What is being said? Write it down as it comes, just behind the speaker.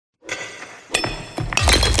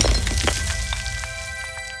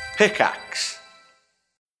Pickaxe.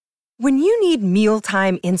 When you need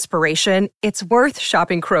mealtime inspiration, it's worth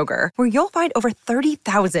shopping Kroger, where you'll find over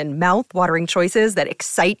 30,000 mouth-watering choices that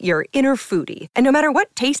excite your inner foodie. And no matter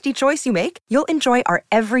what tasty choice you make, you'll enjoy our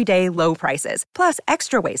everyday low prices, plus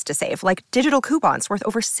extra ways to save, like digital coupons worth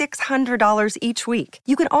over $600 each week.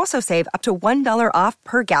 You can also save up to $1 off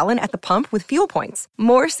per gallon at the pump with fuel points.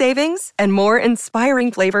 More savings and more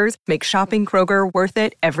inspiring flavors make shopping Kroger worth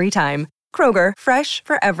it every time. Kroger, fresh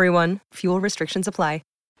for everyone. Fuel restrictions apply.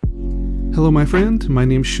 Hello, my friend. My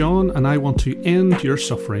name's Sean, and I want to end your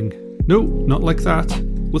suffering. No, not like that.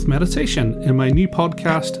 With meditation in my new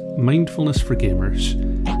podcast, Mindfulness for Gamers.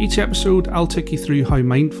 Each episode, I'll take you through how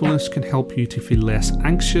mindfulness can help you to feel less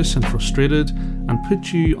anxious and frustrated and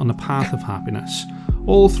put you on a path of happiness,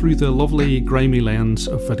 all through the lovely, grimy lens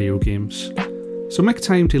of video games. So make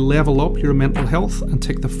time to level up your mental health and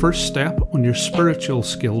take the first step on your spiritual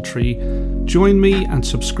skill tree. Join me and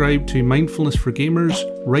subscribe to Mindfulness for Gamers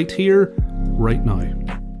right here, right now.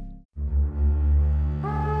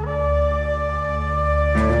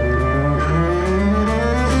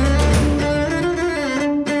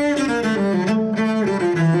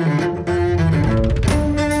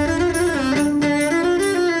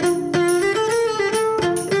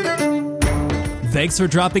 Thanks for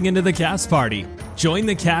dropping into the cast party. Join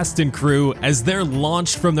the cast and crew as they're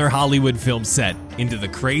launched from their Hollywood film set into the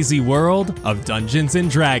crazy world of Dungeons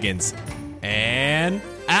and Dragons. And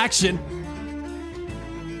action!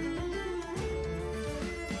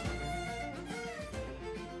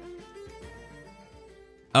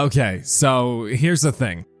 Okay, so here's the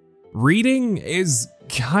thing. Reading is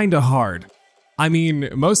kinda hard. I mean,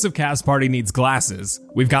 most of Cast Party needs glasses.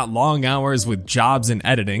 We've got long hours with jobs and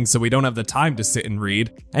editing, so we don't have the time to sit and read.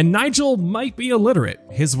 And Nigel might be illiterate.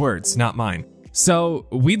 His words, not mine. So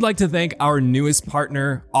we'd like to thank our newest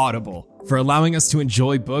partner, Audible, for allowing us to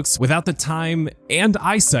enjoy books without the time and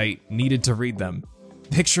eyesight needed to read them.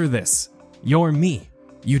 Picture this. You're me.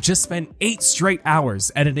 You just spent 8 straight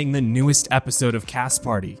hours editing the newest episode of Cast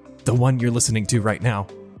Party, the one you're listening to right now.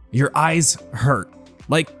 Your eyes hurt.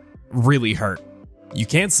 Like, really hurt. You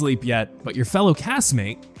can't sleep yet, but your fellow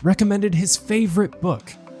castmate recommended his favorite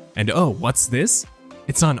book. And oh, what's this?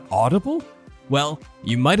 It's on Audible? Well,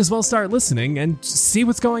 you might as well start listening and see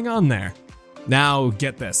what's going on there. Now,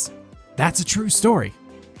 get this. That's a true story.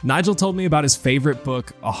 Nigel told me about his favorite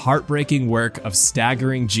book, A Heartbreaking Work of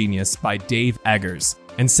Staggering Genius by Dave Eggers,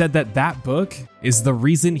 and said that that book is the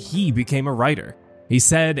reason he became a writer. He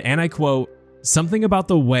said, and I quote, "Something about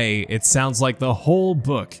the way it sounds like the whole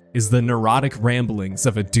book is the neurotic ramblings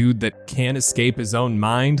of a dude that can't escape his own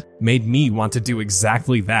mind made me want to do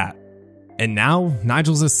exactly that." And now,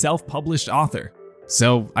 Nigel's a self-published author.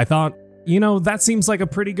 So I thought, that seems like a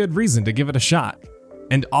pretty good reason to give it a shot.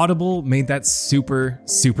 And Audible made that super,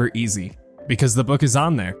 super easy, because the book is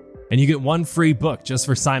on there, and you get 1 free book just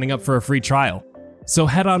for signing up for a free trial. So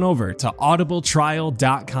head on over to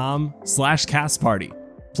audibletrial.com/castparty.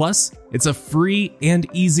 Plus, it's a free and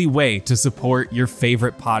easy way to support your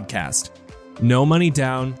favorite podcast. No money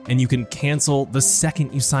down, and you can cancel the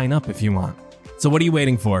second you sign up if you want. So what are you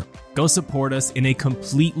waiting for? Go support us in a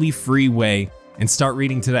completely free way and start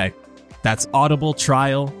reading today. That's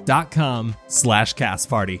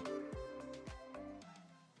audibletrial.com/castparty.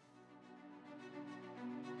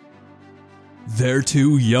 They're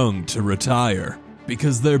too young to retire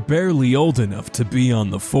because they're barely old enough to be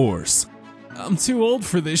on the force. I'm too old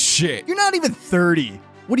for this shit. You're not even 30.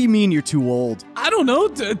 What do you mean you're too old? I don't know.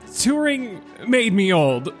 Touring made me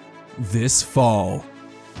old. This fall,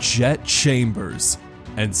 Jet Chambers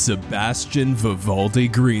and Sebastian Vivaldi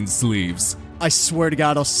Greensleeves. I swear to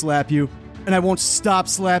God I'll slap you, and I won't stop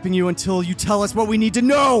slapping you until you tell us what we need to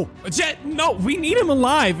know. Jet, no, we need him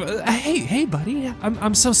alive. Hey, buddy.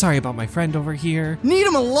 I'm so sorry about my friend over here. Need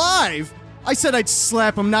him alive? I said I'd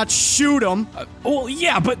slap him, not shoot him. Well,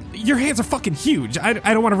 yeah, but your hands are fucking huge. I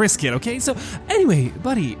don't want to risk it, okay? So, anyway,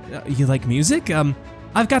 buddy, you like music?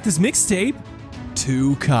 I've got this mixtape.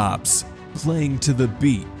 2 cops playing to the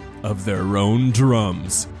beat of their own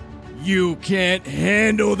drums. You can't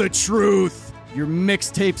handle the truth. Your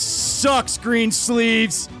mixtape sucks,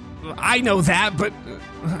 Greensleeves. I know that, but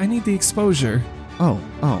I need the exposure. Oh,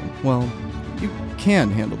 well, you can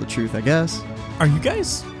handle the truth, I guess. Are you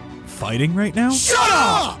guys fighting right now? Shut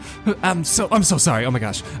up! I'm so sorry. Oh my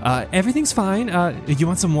gosh. Everything's fine. You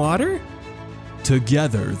want some water?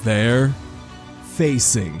 Together they're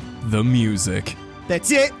facing the music. That's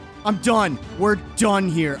it. I'm done. We're done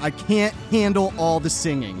here. I can't handle all the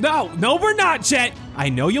singing. No, we're not, Jet. I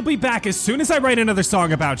know you'll be back as soon as I write another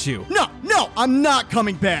song about you. No, I'm not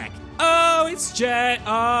coming back. Oh, it's Jet.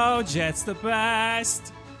 Oh, Jet's the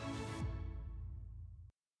best.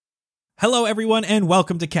 Hello, everyone, and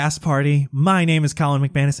welcome to Cast Party. My name is Colin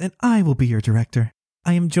McManus, and I will be your director.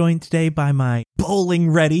 I am joined today by my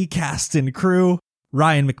bowling-ready cast and crew,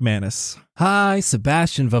 Ryan McManus. Hi,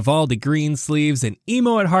 Sebastian Vivaldi Greensleeves, an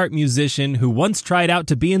emo-at-heart musician who once tried out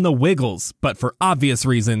to be in the Wiggles, but for obvious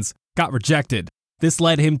reasons, got rejected. This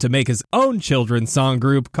led him to make his own children's song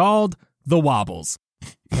group called The Wobbles.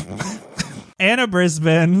 Anna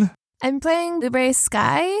Brisbane. I'm playing Blueberry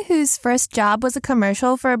Sky, whose first job was a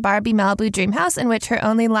commercial for Barbie Malibu Dreamhouse, in which her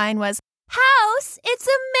only line was, "House, it's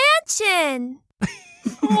a mansion."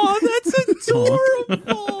 Oh, that's adorable.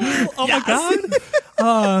 Oh, yes. My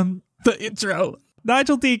God. The intro.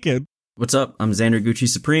 Nigel Deacon. What's up? I'm Xander Gucci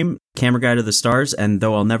Supreme, camera guy to the stars, and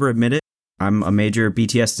though I'll never admit it, I'm a major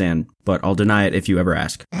BTS stan, but I'll deny it if you ever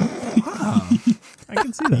ask. Wow. I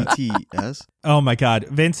can see that. BTS? Oh my God.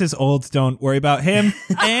 Vince is old. Don't worry about him.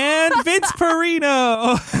 And Vince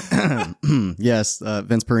Perino. Yes,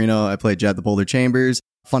 Vince Perino. I played Jet the Boulder Chambers.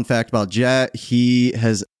 Fun fact about Jet, he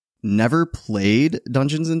has never played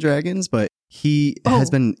Dungeons and Dragons, but he has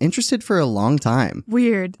been interested for a long time.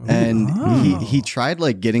 Weird. And he tried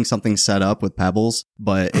like getting something set up with Pebbles,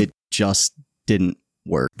 but it just didn't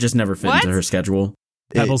work. Just never fit into her schedule.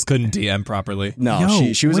 Pebbles couldn't DM properly.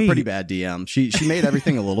 No, she was a pretty bad DM. She made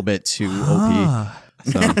everything a little bit too OP.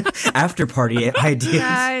 So. After party ideas.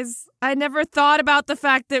 Guys, I never thought about the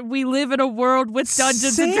fact that we live in a world with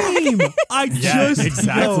Dungeons and Dragons.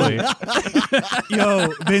 Exactly.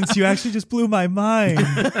 Yo, Vince, you actually just blew my mind.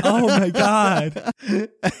 Oh my God.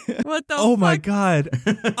 What the Oh my fuck? God.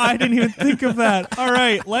 I didn't even think of that. All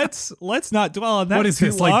right, let's not dwell on that. What is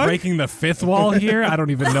this, like breaking the fifth wall here? I don't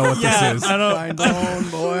even know what this is. I don't. Mind blown,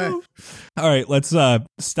 boy. All right, let's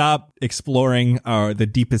stop exploring the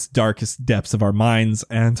deepest, darkest depths of our minds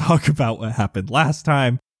and talk about what happened last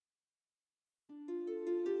time.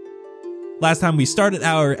 Last time we started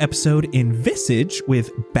our episode in Visage with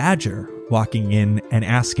Badger walking in and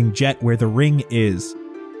asking Jet where the ring is.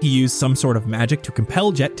 He used some sort of magic to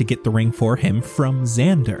compel Jet to get the ring for him from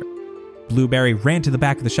Xander. Blueberry ran to the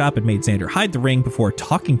back of the shop and made Xander hide the ring before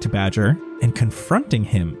talking to Badger and confronting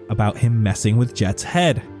him about him messing with Jet's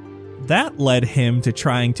head. That led him to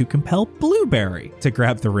trying to compel Blueberry to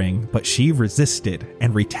grab the ring, but she resisted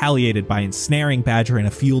and retaliated by ensnaring Badger in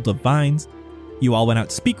a field of vines. You all went out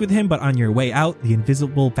to speak with him, but on your way out, the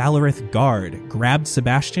invisible Valorith guard grabbed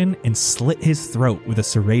Sebastian and slit his throat with a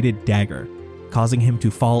serrated dagger, causing him to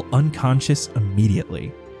fall unconscious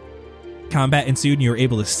immediately. Combat ensued and you were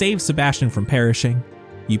able to save Sebastian from perishing.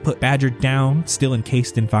 You put Badger down, still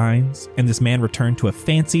encased in vines, and this man returned to a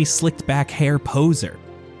fancy, slicked-back hair poser.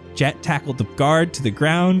 Jet tackled the guard to the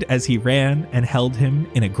ground as he ran and held him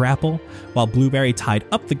in a grapple, while Blueberry tied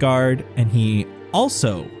up the guard, and he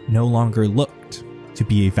also no longer looked to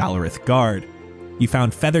be a Valorith guard. You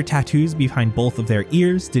found feather tattoos behind both of their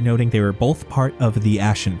ears, denoting they were both part of the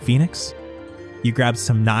Ashen Phoenix. You grabbed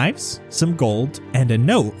some knives, some gold, and a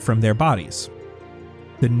note from their bodies.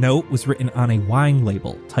 The note was written on a wine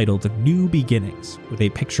label titled New Beginnings, with a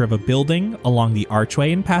picture of a building along the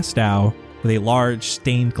archway in Pastow, with a large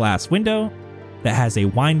stained glass window that has a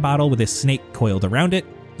wine bottle with a snake coiled around it,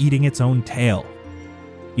 eating its own tail.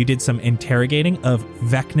 You did some interrogating of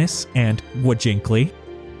Vecnus and Wajinkley.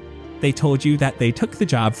 They told you that they took the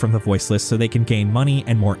job from the Voiceless so they can gain money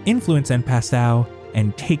and more influence in Pastow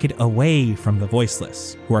and take it away from the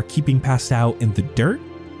Voiceless, who are keeping Pastow in the dirt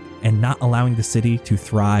and not allowing the city to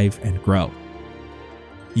thrive and grow.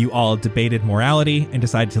 You all debated morality and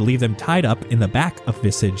decided to leave them tied up in the back of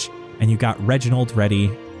Visage, and you got Reginald ready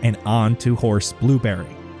and on to horse Blueberry.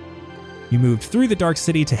 You moved through the Dark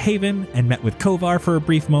City to Haven and met with Kovar for a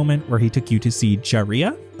brief moment where he took you to see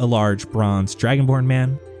Jaria, a large bronze dragonborn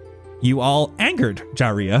man. You all angered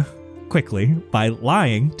Jaria quickly by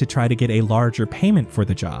lying to try to get a larger payment for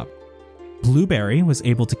the job. Blueberry was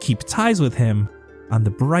able to keep ties with him on the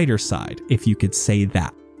brighter side, if you could say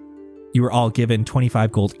that. You were all given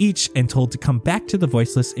 25 gold each and told to come back to the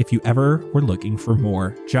Voiceless if you ever were looking for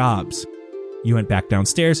more jobs. You went back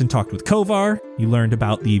downstairs and talked with Kovar. You learned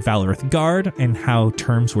about the Valorith Guard and how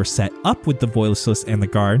terms were set up with the Voiceless and the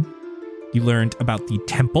Guard. You learned about the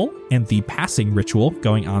temple and the passing ritual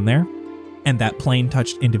going on there, and that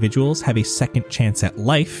plain-touched individuals have a second chance at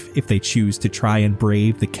life if they choose to try and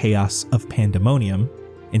brave the chaos of Pandemonium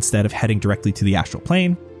instead of heading directly to the astral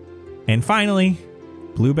plane. And finally,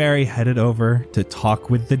 Blueberry headed over to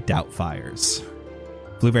talk with the Doubtfires.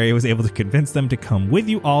 Blueberry was able to convince them to come with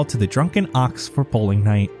you all to the Drunken Ox for bowling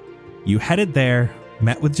night. You headed there,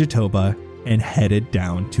 met with Jatoba, and headed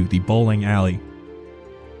down to the bowling alley.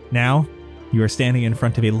 Now, you are standing in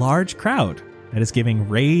front of a large crowd that is giving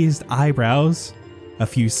raised eyebrows, a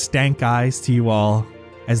few stank eyes to you all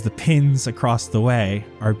as the pins across the way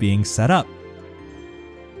are being set up.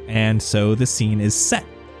 And so the scene is set.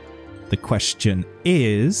 The question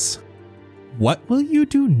is, what will you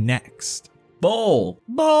do next? Bowl.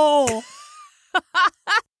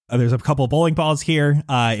 There's a couple bowling balls here.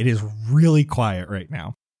 It is really quiet right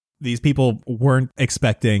now. These people weren't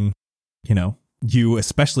expecting, you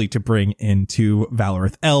especially to bring in 2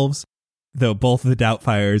 Valorith elves, though both of the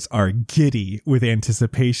Doubtfires are giddy with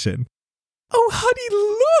anticipation. Oh,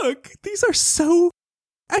 honey, look! These are so,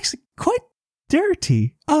 actually, quite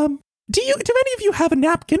dirty. Do any of you have a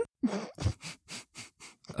napkin?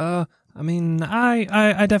 I mean,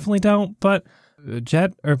 I definitely don't, but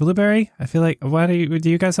Jet or Blueberry, I feel like, why do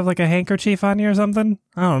you guys have like a handkerchief on you or something?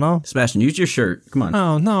 I don't know. Sebastian, use your shirt. Come on.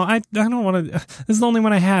 Oh, no, I don't want to. This is the only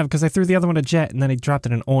one I have because I threw the other one to Jet and then he dropped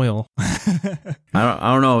it in oil. I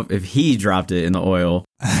don't know if he dropped it in the oil,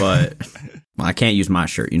 but well, I can't use my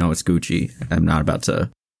shirt. It's Gucci. I'm not about to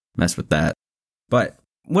mess with that. But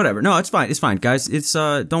whatever. No, it's fine. It's fine, guys. It's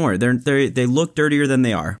don't worry. They look dirtier than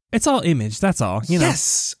they are. It's all image. That's all.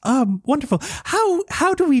 Yes. Wonderful.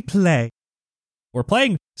 How do we play? We're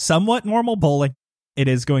playing somewhat normal bowling. It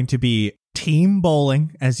is going to be team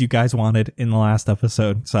bowling, as you guys wanted in the last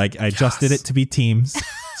episode. So I adjusted it to be teams, so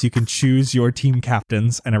you can choose your team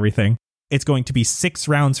captains and everything. It's going to be 6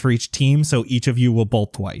 rounds for each team, so each of you will bowl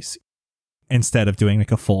twice, instead of doing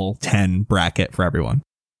like a full 10 bracket for everyone.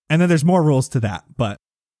 And then there's more rules to that, but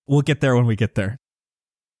we'll get there when we get there.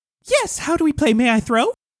 Yes, how do we play? May I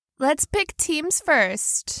throw? Let's pick teams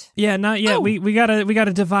first. Yeah, not yet. Oh. We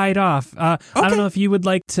gotta divide off. Okay. I don't know if you would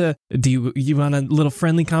like to. Do you want a little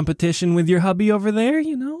friendly competition with your hubby over there?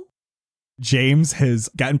 James has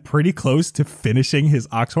gotten pretty close to finishing his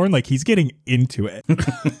oxhorn. Like, he's getting into it.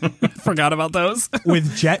 Forgot about those.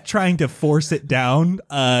 With Jet trying to force it down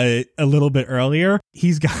a little bit earlier,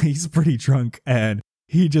 he's pretty drunk and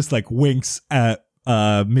he just like winks at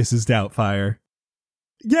Mrs. Doubtfire.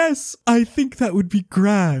 Yes, I think that would be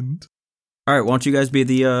grand. All right, why don't you guys be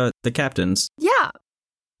the captains? Yeah.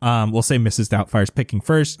 We'll say Mrs. Doubtfire's picking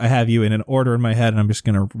first. I have you in an order in my head, and I'm just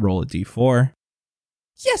gonna roll a d4.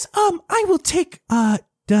 Yes, I will take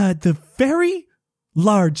the very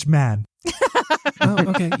large man. Oh,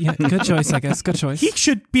 okay. Yeah, good choice, I guess. Good choice. He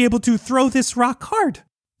should be able to throw this rock hard.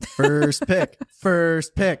 First pick. It's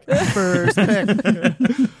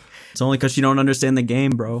only because you don't understand the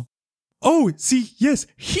game, bro. Oh, see, yes,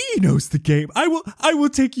 he knows the game. I will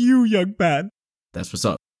take you, young man. That's what's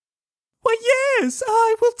up. Well, yes,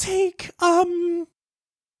 I will take, you,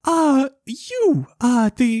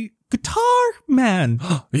 the guitar man.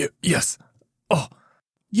 Yes. Oh.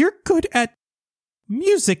 You're good at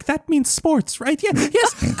music. That means sports, right? Yeah,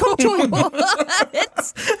 yes, come join me.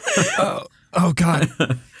 Oh, God.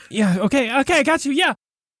 Yeah, okay, I got you, yeah.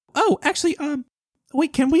 Oh, actually,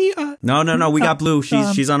 wait, can we, No, we got Blue.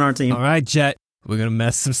 She's on our team. All right, Jet. We're going to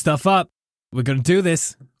mess some stuff up. We're going to do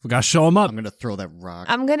this. We got to show them up. I'm going to throw that rock.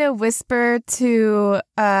 I'm going to whisper to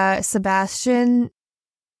Sebastian,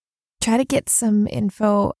 try to get some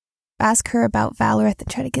info. Ask her about Valorith and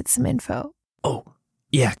try to get some info. Oh,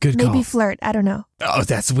 yeah, good call. Maybe flirt. I don't know. Oh,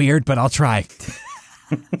 that's weird, but I'll try.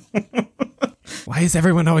 Why is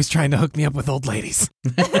everyone always trying to hook me up with old ladies?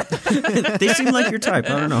 They seem like your type.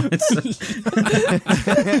 I don't know.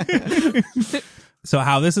 So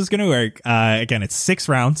how this is going to work, again, it's 6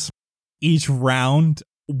 rounds. Each round,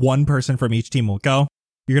 one person from each team will go.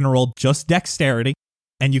 You're going to roll just dexterity,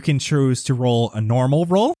 and you can choose to roll a normal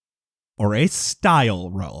roll or a style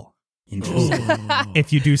roll. Interesting.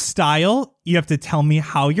 If you do style, you have to tell me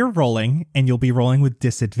how you're rolling, and you'll be rolling with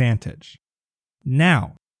disadvantage.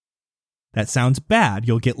 Now, that sounds bad.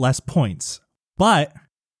 You'll get less points. But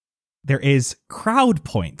there is crowd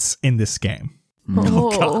points in this game.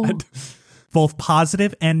 Oh, God. Both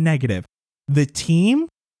positive and negative. The team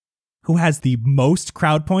who has the most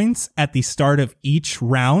crowd points at the start of each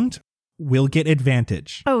round will get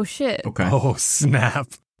advantage. Oh, shit. Okay. Oh, snap.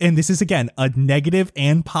 And this is, again, a negative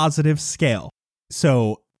and positive scale.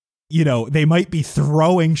 So, they might be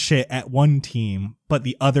throwing shit at one team, but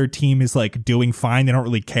the other team is like doing fine. They don't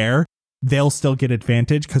really care. They'll still get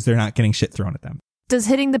advantage because they're not getting shit thrown at them. Does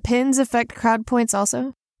hitting the pins affect crowd points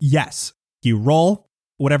also? Yes. You roll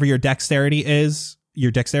whatever your dexterity is.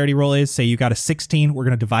 Your dexterity roll is, say you got a 16, we're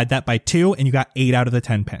going to divide that by 2, and you got 8 out of the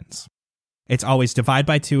 10 pins. It's always divide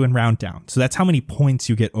by 2 and round down. So that's how many points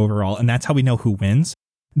you get overall, and that's how we know who wins.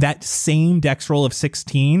 That same dex roll of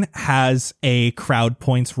 16 has a crowd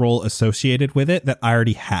points roll associated with it that I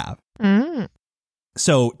already have. Mm.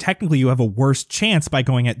 So technically you have a worse chance by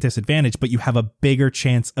going at disadvantage, but you have a bigger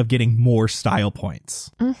chance of getting more style points.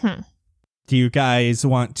 Mm-hmm. Do you guys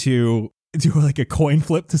want to do like a coin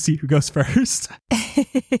flip to see who goes first?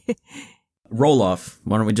 Roll off.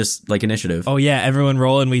 Why don't we just like initiative? Oh yeah, everyone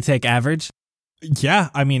roll and we take average. Yeah,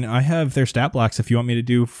 I mean, I have their stat blocks if you want me to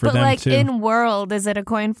do for but them like too. in world, is it a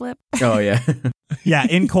coin flip? Oh yeah. Yeah,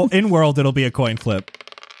 in world, it'll be a coin flip.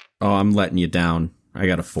 Oh, I'm letting you down. I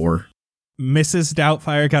got a 4. Mrs.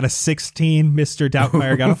 Doubtfire got a 16. Mr.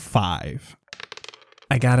 Doubtfire got a 5.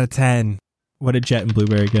 I got a 10. What did Jet and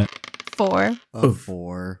Blueberry get? 4. A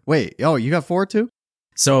 4. Wait, oh, you got 4 too?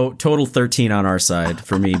 So total 13 on our side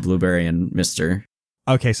for me, Blueberry, and Mr.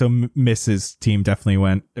 Okay, so Mrs. team definitely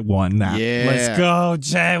won that. Yeah. Let's go,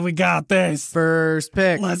 Jet. We got this. First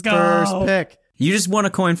pick. Let's go. First pick. You just won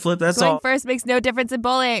a coin flip, that's Going all. first makes no difference in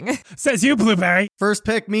bowling. Says you, Blueberry. First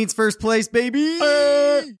pick means first place, baby.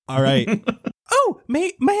 All right. Oh,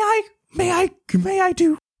 may I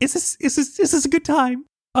do? Is this a good time?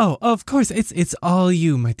 Oh, of course. It's all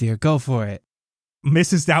you, my dear. Go for it.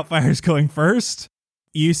 Mrs. Doubtfire's going first.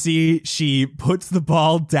 You see, she puts the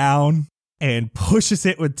ball down and pushes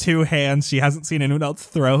it with 2 hands. She hasn't seen anyone else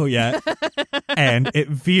throw yet. And it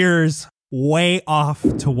veers way off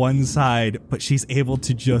to one side, but she's able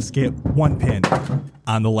to just get 1 pin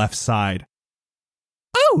on the left side.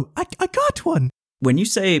 Oh, I got one. When you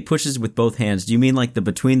say pushes with both hands, do you mean like the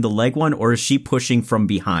between the leg one, or is she pushing from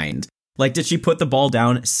behind? Like, did she put the ball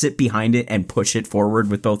down, sit behind it, and push it forward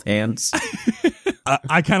with both hands?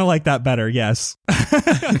 I kind of like that better, yes.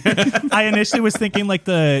 I initially was thinking like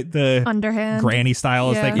the Underhand. granny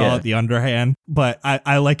style, as they call it, the underhand. But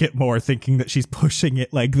I like it more thinking that she's pushing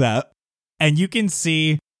it like that. And you can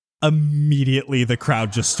see immediately the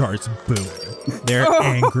crowd just starts booing. They're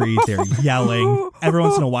angry. They're yelling. Every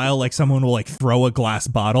once in a while, like someone will like throw a glass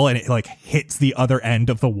bottle and it like hits the other end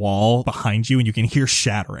of the wall behind you and you can hear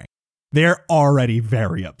shattering. They're already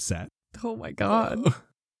very upset. Oh my god.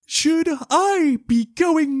 Should I be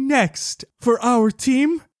going next for our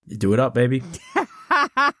team? Do it up, baby.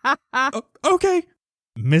 Okay.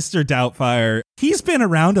 Mr. Doubtfire, he's been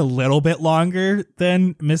around a little bit longer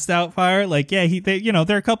than Miss Doubtfire. Like, yeah,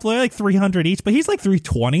 they're a couple of like 300 each, but he's like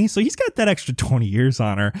 320, so he's got that extra 20 years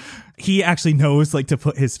on her. He actually knows like to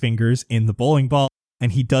put his fingers in the bowling ball,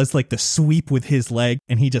 and he does like the sweep with his leg,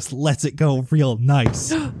 and he just lets it go real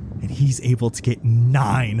nice. And he's able to get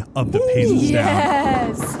 9 of the pins down.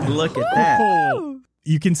 Yes. Look at that.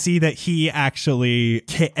 You can see that he actually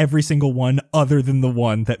hit every single one other than the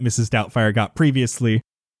one that Mrs. Doubtfire got previously.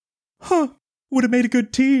 Huh. Would have made a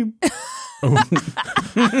good team.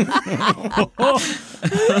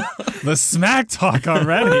 The smack talk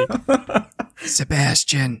already.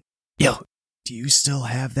 Sebastian. Yo, do you still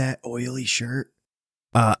have that oily shirt?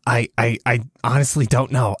 I honestly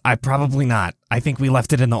don't know. I probably not. I think we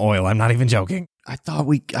left it in the oil. I'm not even joking. I thought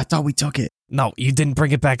we took it. No, you didn't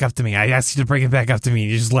bring it back up to me. I asked you to bring it back up to me.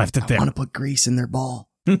 You just left it I there. want to put grease in their ball.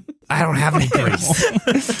 I don't have any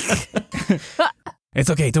grease. It's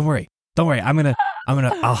okay. Don't worry.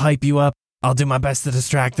 I'll hype you up. I'll do my best to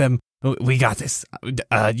distract them. We got this.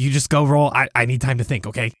 You just go roll. I need time to think,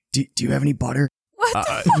 okay? Do you have any butter?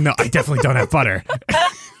 No, I definitely don't have butter.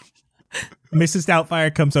 Mrs.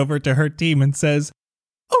 Doubtfire comes over to her team and says,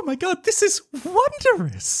 "Oh my god, this is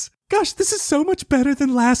wondrous. Gosh, this is so much better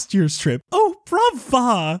than last year's trip. Oh,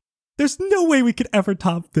 brava. There's no way we could ever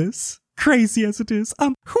top this. Crazy as it is.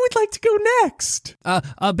 Who would like to go next?"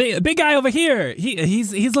 Big guy over here.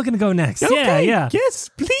 He's looking to go next. Okay, Yeah. Yes,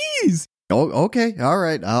 please. Oh, okay. All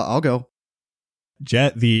right. I'll go.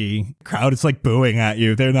 Jet, the crowd is like booing at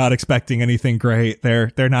you. They're not expecting anything great.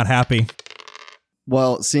 They're not happy.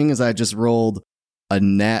 Well, seeing as I just rolled a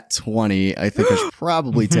nat 20, I think I should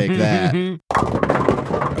probably take that.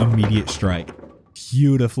 Immediate strike.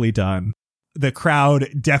 Beautifully done. The crowd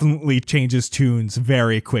definitely changes tunes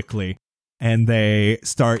very quickly, and they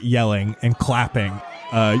start yelling and clapping.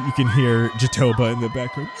 You can hear Jatoba in the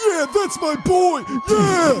background. Yeah, that's my boy.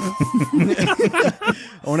 Yeah.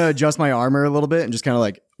 I want to adjust my armor a little bit and just kind of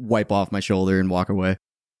like wipe off my shoulder and walk away.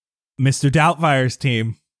 Mr. Doubtfire's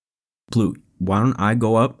team. Blue, why don't I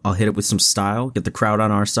go up? I'll hit it with some style, get the crowd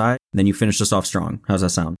on our side, and then you finish us off strong. How's that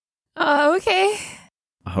sound? Okay.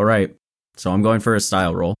 All right. So I'm going for a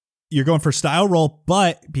style roll. You're going for style roll,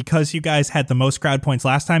 but because you guys had the most crowd points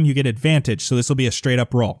last time, you get advantage. So this will be a straight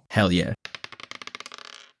up roll. Hell yeah.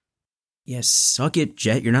 Yes, suck it,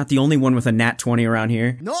 Jet. You're not the only one with a nat 20 around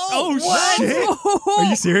here. No! Oh, shit. Are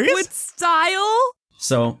you serious? With style?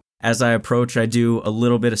 So as I approach, I do a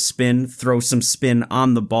little bit of spin, throw some spin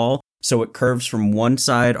on the ball, so it curves from one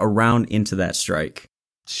side around into that strike.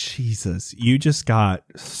 Jesus, you just got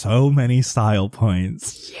so many style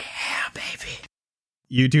points. Yeah, baby.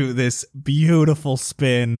 You do this beautiful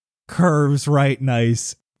spin, curves right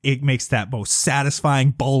nice. It makes that most satisfying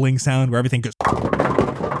bowling sound where everything goes.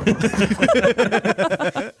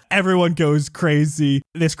 Everyone goes crazy.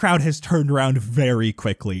 This crowd has turned around very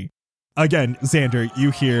quickly. Again, Xander, you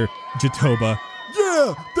hear Jatoba.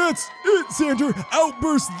 Yeah, that's it, Xander.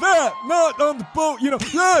 Outburst that, not on the boat,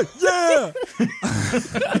 Yeah.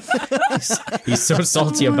 He's so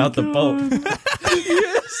salty about the boat.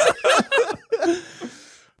 Yes.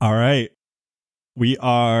 All right. We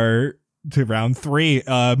are to round 3.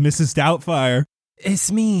 Mrs. Doubtfire.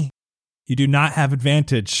 It's me. You do not have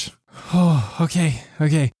advantage. Oh, okay.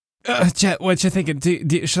 Jet, what you thinking?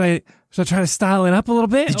 Should I try to style it up a little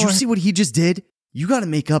bit? Did you see what he just did? You got to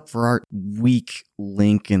make up for our weak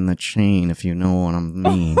link in the chain, if you know what I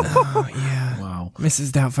mean. Oh, yeah. Wow.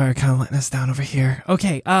 Mrs. Doubtfire kind of letting us down over here.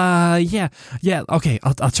 Okay, yeah, okay,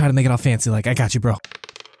 I'll try to make it all fancy, like, I got you, bro.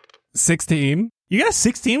 16. You got a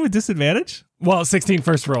 16 with disadvantage? Well, 16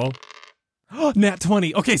 first roll. Nat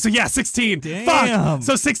 20. Okay, so yeah, 16. Damn. Fuck.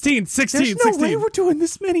 So 16. There's no way we're doing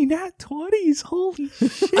this many nat 20s. Holy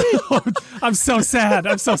shit. I'm so sad.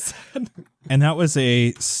 And that was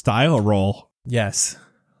a style roll. Yes.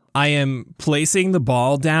 I am placing the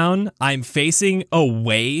ball down. I'm facing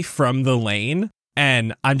away from the lane,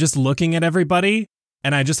 and I'm just looking at everybody,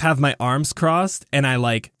 and I just have my arms crossed, and I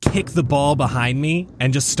like kick the ball behind me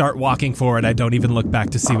and just start walking forward. I don't even look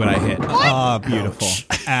back to see what I hit. Oh, beautiful.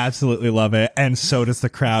 Absolutely love it. And so does the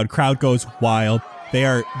crowd. Crowd goes wild. They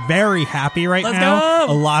are very happy right now.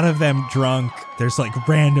 Go. A lot of them drunk. There's like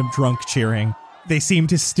random drunk cheering. They seem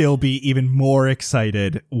to still be even more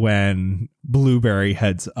excited when Blueberry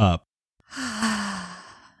heads up.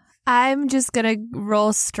 I'm just gonna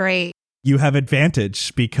roll straight. You have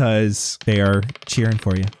advantage because they are cheering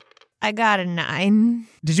for you. I got a 9.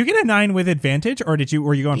 Did you get a 9 with advantage, or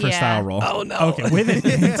were you going for a style roll? Oh, no. Okay, with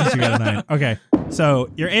advantage, you got a 9. Okay, so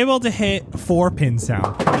you're able to hit 4 pin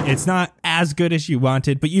sound. It's not as good as you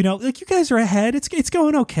wanted, but you guys are ahead. It's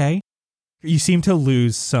going okay. You seem to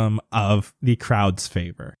lose some of the crowd's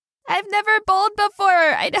favor. I've never bowled before.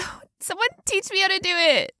 I know. Someone teach me how to do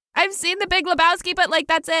it. I've seen The Big Lebowski, but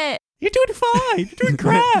that's it. You're doing fine. You're doing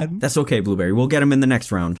grand. That's okay, Blueberry. We'll get him in the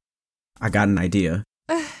next round. I got an idea.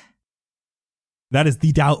 That is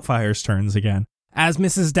the Doubtfire's turns again. As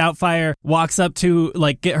Mrs. Doubtfire walks up to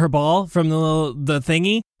get her ball from the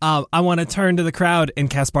thingy, I want to turn to the crowd and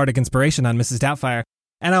cast Bardic Inspiration on Mrs. Doubtfire,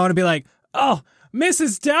 and I want to be like, "Oh,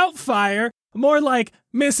 Mrs. Doubtfire, more like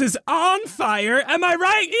Mrs. On Fire. Am I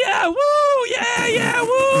right? Yeah, woo! Yeah,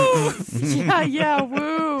 woo! Yeah,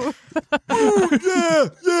 woo!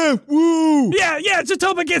 Yeah, woo! Yeah,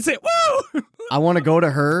 Jatoba gets it. Woo! I want to go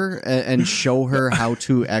to her and show her how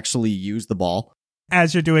to actually use the ball.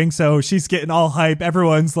 As you're doing so, she's getting all hype.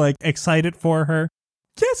 Everyone's excited for her.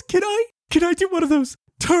 Yes, can I do one of those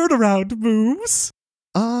turnaround moves?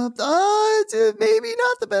 Maybe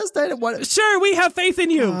not the best idea. Sure, we have faith in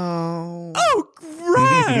you. Oh,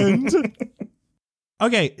 grand.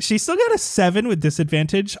 Okay, she still got a 7 with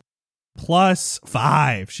disadvantage plus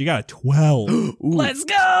 5. She got a 12. Let's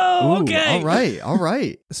go. Ooh, Okay. All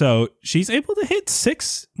right. So she's able to hit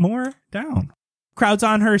 6 more down. Crowd's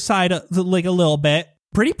on her side a little bit.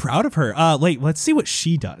 Pretty proud of her. Let's see what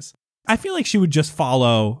she does. I feel like she would just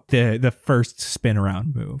follow the first spin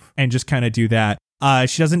around move and just kind of do that.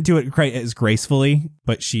 She doesn't do it quite as gracefully,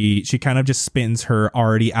 but she kind of just spins her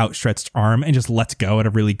already outstretched arm and just lets go at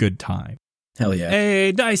a really good time. Hell yeah.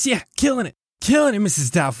 Hey, nice. Yeah, killing it,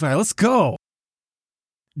 Mrs. Doubtfire. Let's go.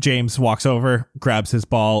 James walks over, grabs his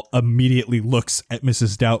ball, immediately looks at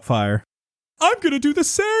Mrs. Doubtfire. I'm going to do the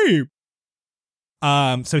same.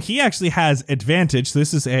 So he actually has advantage. So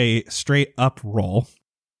this is a straight up roll.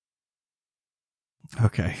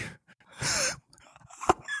 Okay.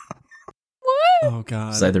 What? Oh,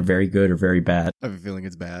 God. It's either very good or very bad. I have a feeling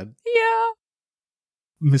it's bad. Yeah.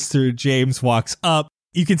 Mr. James walks up.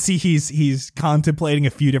 You can see he's contemplating a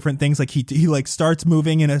few different things. He starts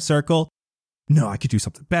moving in a circle. No, I could do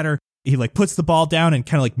something better. He puts the ball down and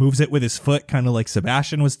kind of moves it with his foot, kind of like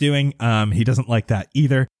Sebastian was doing. He doesn't like that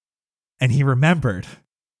either. And he remembered,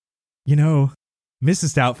 Mrs.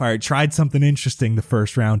 Doubtfire tried something interesting the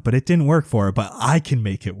first round, but it didn't work for her, but I can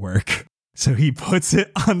make it work. So he puts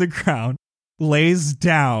it on the ground, lays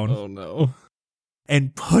down. Oh, no.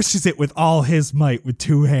 And pushes it with all his might with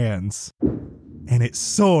 2 hands. And it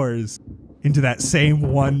soars into that same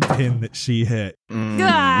one pin that she hit.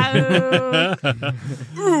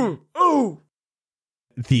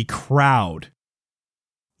 The crowd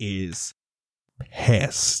is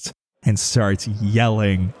pissed and starts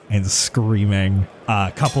yelling and screaming.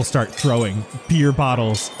 A couple start throwing beer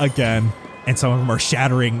bottles again, and some of them are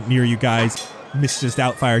shattering near you guys. Mrs.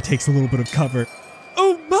 Doubtfire takes a little bit of cover.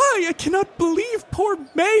 Oh my, I cannot believe poor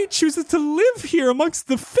May chooses to live here amongst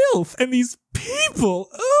the filth and these people.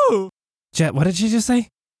 Oh. Jet, what did she just say?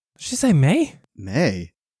 Did she say May?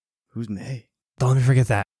 May? Who's May? Don't let me forget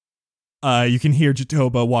that. You can hear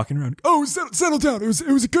Jatoba walking around. Oh, settle down. It was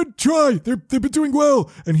a good try. They've been doing well.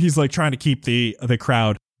 And he's like trying to keep the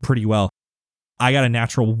crowd pretty well. I got a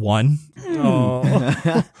natural 1.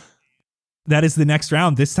 Oh. That is the next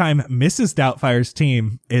round. This time, Mrs. Doubtfire's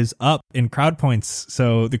team is up in crowd points.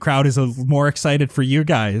 So the crowd is more excited for you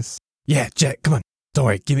guys. Yeah, Jet, come on. Don't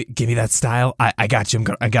worry. Give me that style. I got you.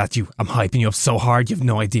 I got you. I'm hyping you up so hard. You have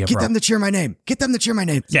no idea, Get bro. them to cheer my name.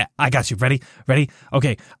 Yeah, I got you. Ready?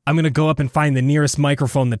 Okay, I'm going to go up and find the nearest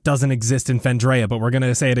microphone that doesn't exist in Fendrea, but we're going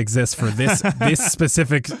to say it exists for this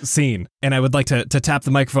specific scene. And I would like to tap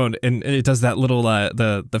the microphone, and it does that little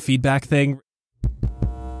the feedback thing.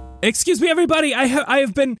 Excuse me, everybody. I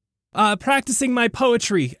have been practicing my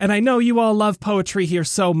poetry, and I know you all love poetry here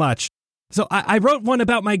so much. So I wrote one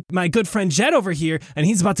about my good friend Jet over here, and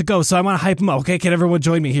he's about to go, so I want to hype him up. Okay, can everyone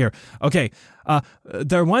join me here? Okay,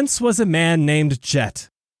 there once was a man named Jet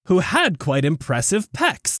who had quite impressive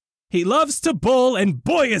pecs. He loves to bull, and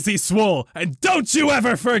boy is he swole, and don't you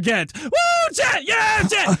ever forget. Woo, Jet, yeah,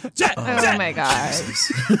 Jet. Oh my god.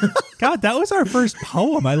 God, that was our first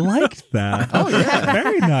poem. I liked that. Oh, yeah.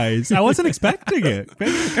 Very nice. I wasn't expecting it.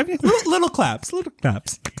 Little claps.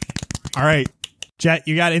 All right. Jet,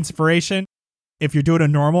 you got inspiration. If you're doing a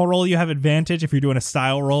normal roll, you have advantage. If you're doing a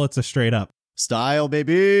style roll, it's a straight up. Style,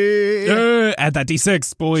 baby. Add that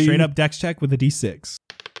D6, boy. Straight up dex check with a D6.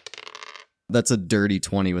 That's a dirty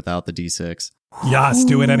 20 without the D6. Yes,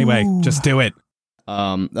 do it anyway. Just do it.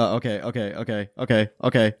 Okay.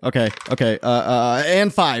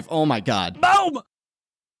 And 5. Oh my god. Boom!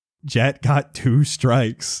 Jet got 2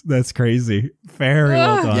 strikes. That's crazy. Very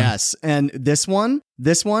well done. Yes, and this one,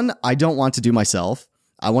 I don't want to do myself.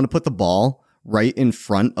 I want to put the ball right in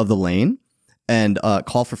front of the lane and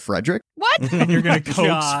call for Frederick. What? And you're going to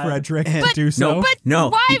coax Frederick to do so? No.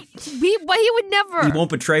 Why? He would never. He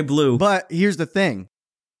won't betray Blue. But here's the thing.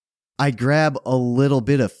 I grab a little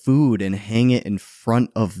bit of food and hang it in front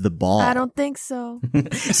of the ball. I don't think so.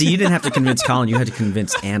 See, you didn't have to convince Colin. You had to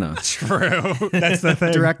convince Anna. True. That's the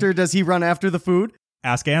thing. Director, does he run after the food?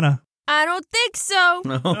 Ask Anna. I don't think so.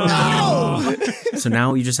 No! So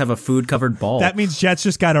now you just have a food-covered ball. That means Jet's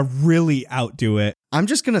just got to really outdo it. I'm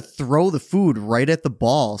just going to throw the food right at the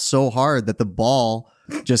ball so hard that the ball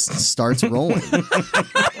just starts rolling.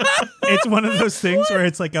 It's one of those things where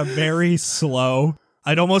it's like a very slow.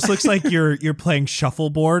 It almost looks like you're playing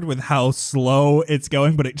shuffleboard with how slow it's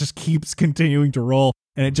going, but it just keeps continuing to roll,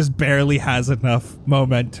 and it just barely has enough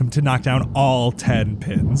momentum to knock down all 10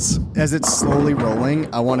 pins. As it's slowly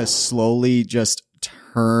rolling, I want to slowly just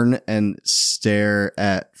turn and stare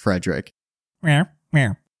at Frederick. Meow,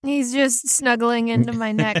 meow. He's just snuggling into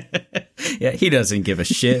my neck. Yeah, he doesn't give a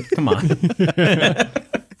shit. Come on.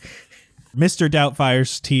 Mr.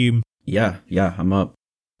 Doubtfire's team. Yeah, I'm up.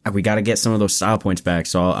 We got to get some of those style points back,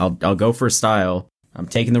 so I'll go for a style. I'm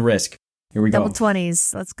taking the risk. Here we go. Double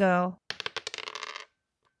 20s. Let's go.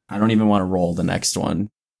 I don't even want to roll the next one.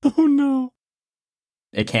 Oh, no.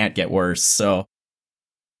 It can't get worse, so...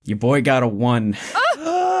 Your boy got a 1.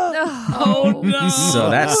 Oh, no. So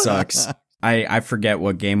that sucks. I forget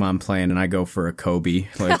what game I'm playing, and I go for a Kobe.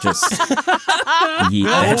 Like, just yeet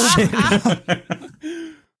that shit.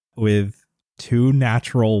 With 2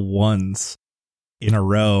 natural 1s in a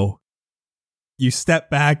row. You step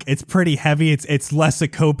back. It's pretty heavy. It's less a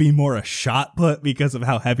Kobe, more a shot put because of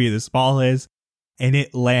how heavy this ball is. And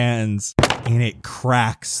it lands and it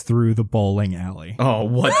cracks through the bowling alley. Oh,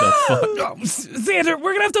 what the fuck? Oh, Xander,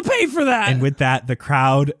 we're going to have to pay for that. And with that, the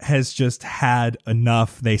crowd has just had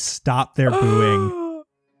enough. They stop their booing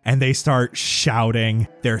and they start shouting.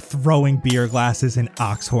 They're throwing beer glasses and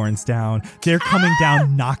ox horns down. They're coming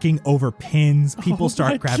down, knocking over pins. People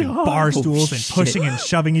start grabbing bar stools and pushing and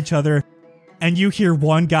shoving each other. And you hear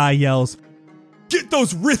one guy yells, "Get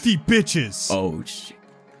those Rithy bitches!" Oh, shit.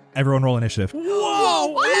 Everyone roll initiative.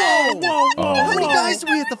 Whoa! How many guys do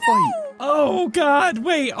we have to fight? Oh, God.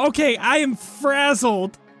 Wait, okay, I am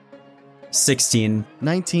frazzled. 16.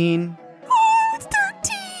 19. Oh, it's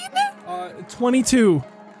 13. 22.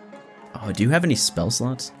 Oh, do you have any spell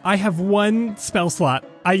slots? I have 1 spell slot.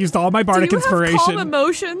 I used all my bardic Do you inspiration. have calm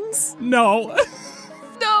emotions? No.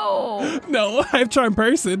 No. No, I have charm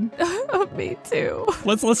person. Me too.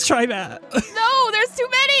 Let's try that. No, there's too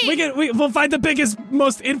many. We'll find the biggest,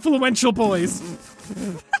 most influential boys.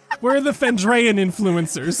 We're the Fendrean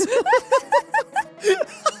influencers.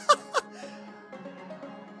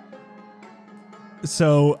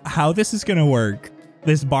 So how this is going to work,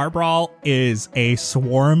 this bar brawl is a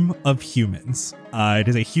swarm of humans. It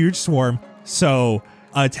is a huge swarm. So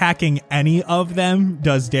attacking any of them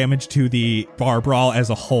does damage to the bar brawl as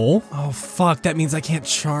a whole. Oh, fuck. That means I can't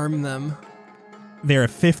charm them. They're a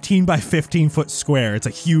 15 by 15 foot square. It's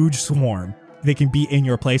a huge swarm. They can be in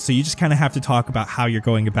your place. So you just kind of have to talk about how you're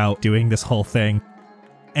going about doing this whole thing.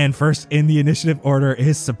 And first in the initiative order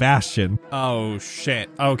is Sebastian. Oh, shit.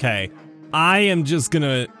 Okay. I am just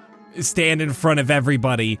gonna stand in front of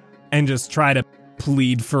everybody and just try to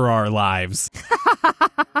plead for our lives.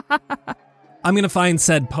 I'm gonna find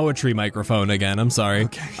said poetry microphone again. I'm sorry.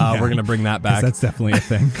 Okay, yeah. We're gonna bring that back. That's definitely a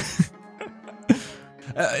thing.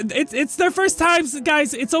 It's their first time,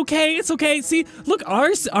 guys. It's okay. It's okay. See, look,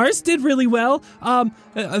 ours did really well.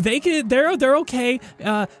 They're okay.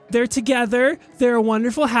 They're together. They're a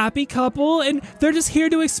wonderful, happy couple, and they're just here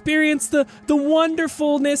to experience the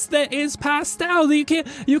wonderfulness that is Pastow.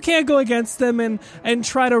 You can't go against them and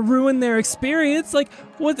try to ruin their experience. Like,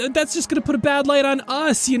 what? That's just gonna put a bad light on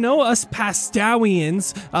us. Us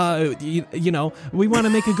Pastowians. We want to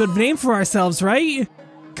make a good name for ourselves, right?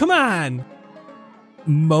 Come on.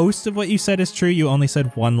 Most of what you said is true. You only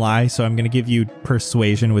said one lie, so I'm going to give you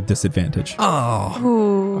persuasion with disadvantage. Oh.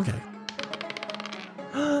 Ooh. Okay.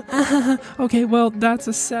 Okay, well, that's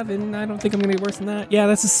a 7. I don't think I'm going to get worse than that. Yeah,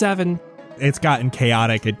 that's a 7. It's gotten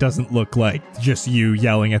chaotic. It doesn't look like just you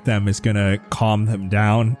yelling at them is going to calm them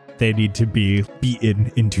down. They need to be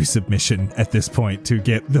beaten into submission at this point to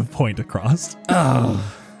get the point across. Oh.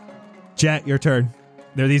 Jet, your turn.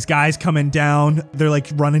 There are these guys coming down. They're like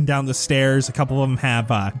running down the stairs. A couple of them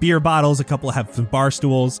have beer bottles. A couple have some bar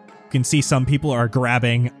stools. You can see some people are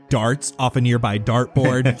grabbing darts off a nearby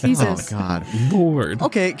dartboard. Jesus. Oh, God. Lord.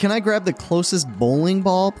 Okay, can I grab the closest bowling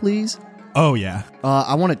ball, please? Oh, yeah.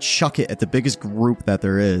 I want to chuck it at the biggest group that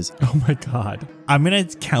there is. Oh, my God. I'm going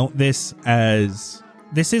to count this as...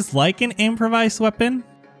 This is like an improvised weapon.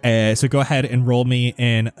 So go ahead and roll me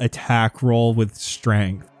an attack roll with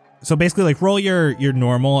strength. So basically, like, roll your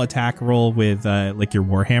normal attack roll with, like, your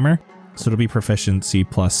Warhammer. So it'll be proficiency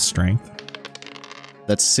plus strength.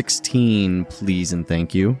 That's 16, please and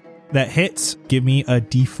thank you. That hits. Give me a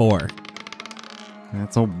D4.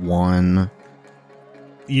 That's a 1.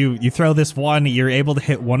 You throw this one, you're able to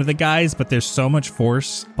hit one of the guys, but there's so much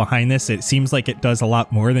force behind this. It seems like it does a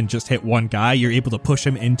lot more than just hit one guy. You're able to push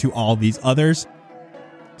him into all these others.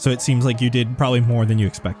 So it seems like you did probably more than you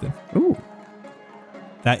expected. Ooh.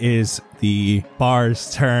 That is the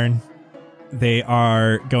bar's turn. They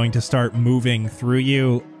are going to start moving through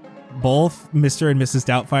you. Both Mr. and Mrs.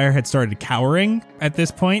 Doubtfire had started cowering at this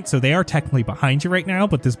point, so they are technically behind you right now,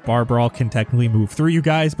 but this bar brawl can technically move through you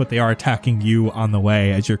guys, but they are attacking you on the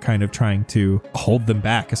way as you're kind of trying to hold them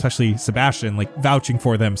back, especially Sebastian, like vouching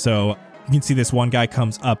for them. So you can see this one guy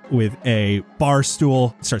comes up with a bar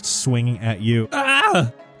stool, starts swinging at you.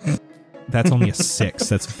 Ah! That's only a 6.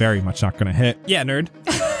 That's very much not going to hit. Yeah, nerd.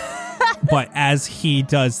 But as he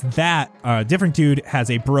does that, a different dude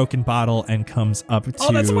has a broken bottle and comes up to...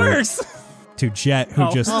 Oh, that's worse! To Jet, who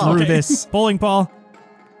just threw okay. this bowling ball.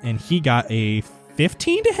 And he got a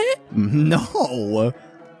 15 to hit? No!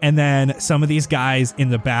 And then some of these guys in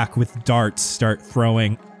the back with darts start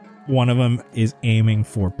throwing. One of them is aiming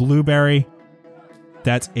for Blueberry.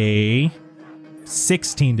 That's a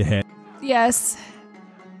 16 to hit. Yes.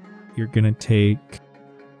 You're going to take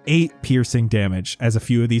 8 piercing damage as a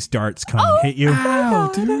few of these darts come and hit you.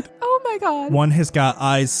 Ow, dude. Oh my God. One has got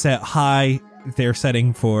eyes set high. They're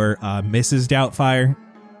setting for Mrs. Doubtfire.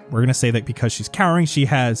 We're going to say that because she's cowering, she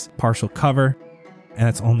has partial cover. And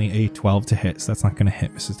that's only a 12 to hit, so that's not going to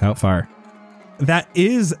hit Mrs. Doubtfire. That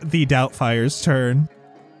is the Doubtfire's turn.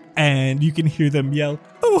 And you can hear them yell,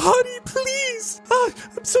 "Oh, honey, please!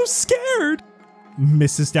 I'm so scared!"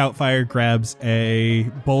 Mrs. Doubtfire grabs a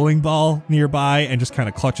bowling ball nearby and just kind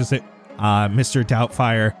of clutches it. Mr.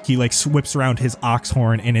 Doubtfire, he like whips around his ox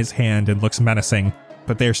horn in his hand and looks menacing,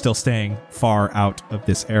 but they're still staying far out of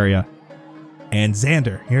this area. And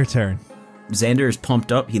Xander, your turn. Xander is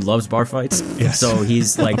pumped up. He loves bar fights. Yes. So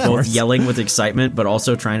he's like both yelling with excitement, but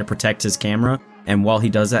also trying to protect his camera. And while he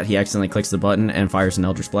does that, he accidentally clicks the button and fires an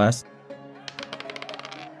Eldritch Blast.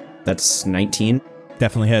 That's 19.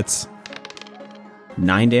 Definitely hits.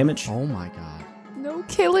 9 damage. Oh my God. No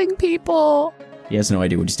killing people. He has no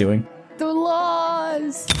idea what he's doing. The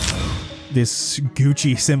laws. This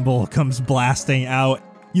Gucci symbol comes blasting out.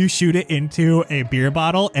 You shoot it into a beer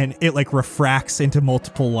bottle and it like refracts into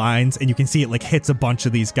multiple lines, and you can see it like hits a bunch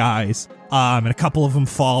of these guys. And a couple of them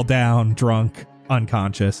fall down drunk,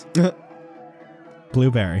 unconscious.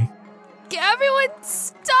 Blueberry. Everyone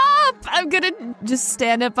stop! I'm gonna just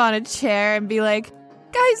stand up on a chair and be like,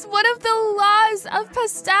 guys, one of the laws of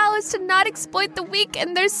Pastel is to not exploit the weak,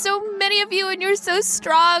 and there's so many of you and you're so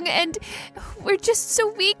strong, and we're just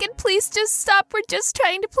so weak, and please just stop. We're just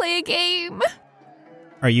trying to play a game.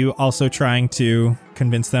 Are you also trying to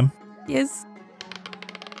convince them? Yes.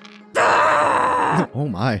 Oh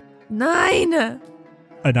my. 9. A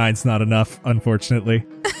 9's not enough, unfortunately.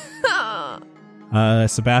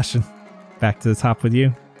 Sebastian, back to the top with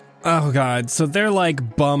you. Oh god, so they're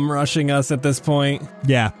like bum rushing us at this point?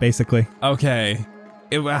 Yeah, basically. Okay.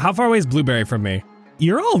 How far away is Blueberry from me?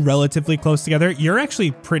 You're all relatively close together. You're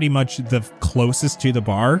actually pretty much the closest to the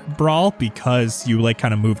bar, Brawl, because you like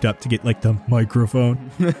kind of moved up to get like the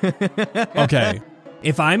microphone. Okay.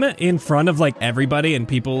 If I'm in front of like everybody and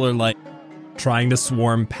people are like trying to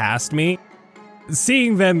swarm past me,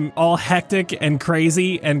 seeing them all hectic and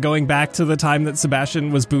crazy and going back to the time that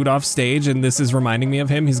Sebastian was booed off stage and this is reminding me of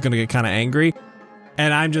him, he's going to get kind of angry.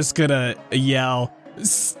 And I'm just going to yell,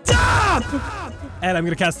 "Stop!" And I'm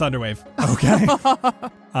going to cast Thunderwave. Okay.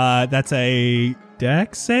 That's a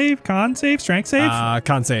dex save, con save, strength save?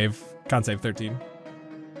 Con save 13.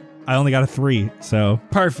 I only got a 3, so.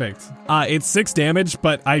 Perfect. It's 6 damage,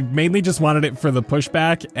 but I mainly just wanted it for the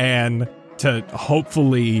pushback and to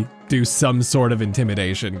hopefully do some sort of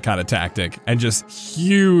intimidation kind of tactic, and just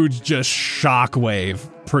huge, just shockwave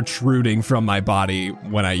protruding from my body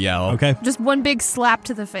when I yell. Okay. Just one big slap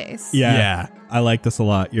to the face. Yeah. I like this a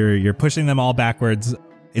lot. You're pushing them all backwards.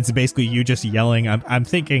 It's basically you just yelling. I'm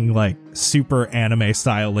thinking like super anime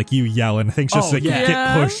style, like you yell and things just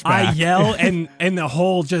get pushed back. I yell and the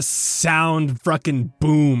whole just sound fucking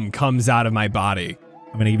boom comes out of my body.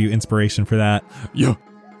 I'm going to give you inspiration for that. Yeah.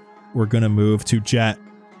 We're going to move to Jet.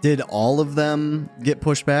 Did all of them get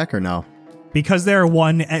pushed back or no? Because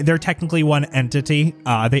they're technically one entity,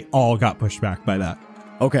 they all got pushed back by that.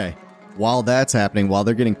 Okay. While that's happening, while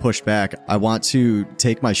they're getting pushed back, I want to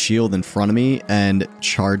take my shield in front of me and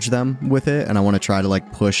charge them with it, and I want to try to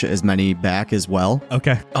like push as many back as well.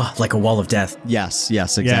 Okay. Oh, like a wall of death. Yes,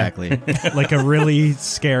 exactly. Like a really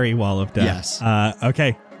scary wall of death. Yes.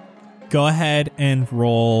 Okay. Go ahead and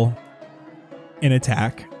roll an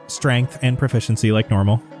attack, strength, and proficiency like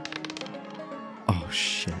normal. Oh,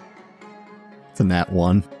 shit. It's a nat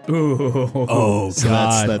 1. Oh, So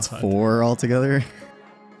that's 4 altogether.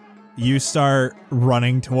 You start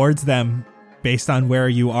running towards them. Based on where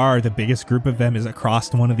you are, the biggest group of them is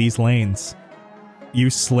across one of these lanes. You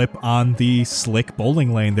slip on the slick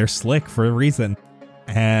bowling lane. They're slick for a reason.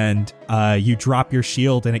 And you drop your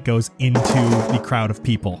shield and it goes into the crowd of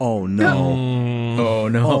people. Oh, no. Oh,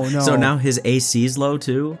 no. Oh, no. So now his AC's low,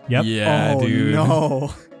 too? Yep. Yeah, Oh, dude.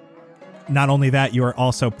 no. Not only that, you are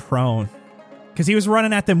also prone. Because he was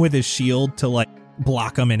running at them with his shield to like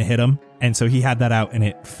block them and hit them. And so he had that out and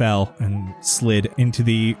it fell and slid into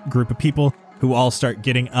the group of people who all start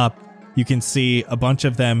getting up. You can see a bunch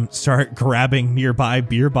of them start grabbing nearby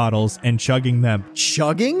beer bottles and chugging them.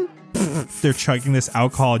 Chugging? They're chugging this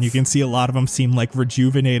alcohol, and you can see a lot of them seem like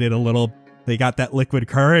rejuvenated a little. They got that liquid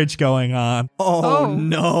courage going on. Oh,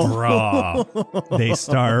 no. Bruh. They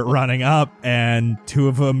start running up, and 2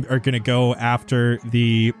 of them are going to go after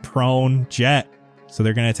the prone Jet. So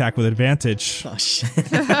they're going to attack with advantage. Oh, shit.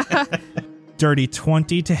 Dirty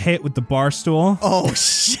 20 to hit with the bar stool. Oh,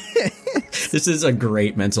 shit. This is a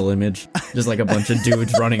great mental image. Just like a bunch of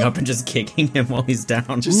dudes running up and just kicking him while he's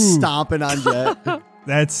down. Just stomping on Jet.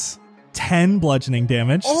 That's 10 bludgeoning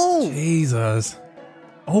damage. Oh, Jesus.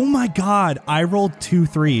 Oh my god, I rolled 2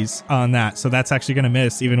 3s on that, so that's actually going to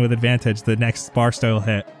miss, even with advantage, the next Barstow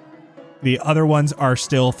hit. The other ones are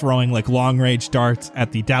still throwing like long-range darts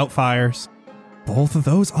at the Doubtfires. Both of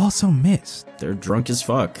those also missed. They're drunk as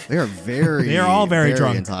fuck. they are very They're all very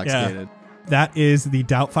drunk. intoxicated. That is the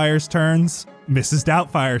Doubtfire's turns. Mrs.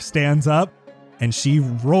 Doubtfire stands up, and she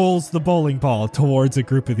rolls the bowling ball towards a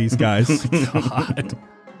group of these guys. God.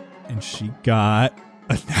 And she got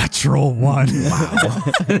a natural 1. Wow.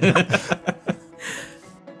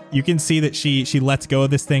 You can see that she lets go of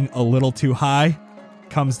this thing a little too high,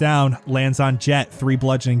 comes down, lands on Jet, 3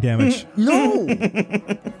 bludgeoning damage. No.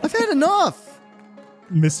 I've had enough.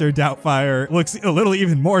 Mr. Doubtfire looks a little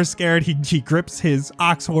even more scared. He grips his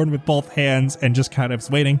ox horn with both hands and just kind of is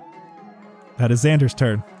waiting. That is Xander's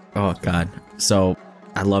turn. Oh, God. So,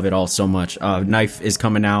 I love it all so much. Knife is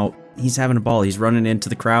coming out. He's having a ball. He's running into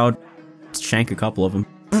the crowd. Shank a couple of them.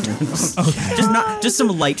 Just some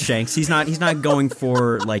light shanks. He's not going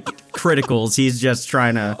for like criticals. He's just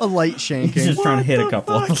trying to A light shanking. He's just trying to hit a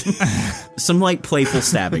couple of them. Some like playful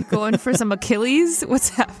stabbing. Going for some Achilles? What's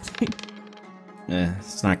happening?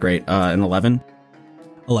 It's not great. An 11.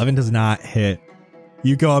 11 does not hit.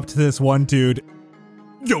 You go up to this one dude.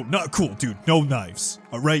 Yo, not cool, dude. No knives.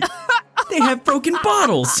 All right? They have broken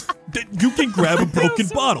bottles. You can grab a broken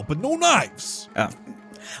bottle, but no knives.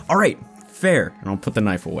 All right, fair. And I'll put the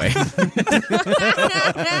knife away.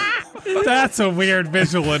 That's a weird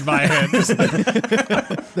visual in my head.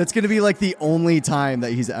 That's going to be like the only time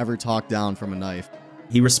that he's ever talked down from a knife.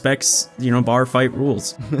 He respects, bar fight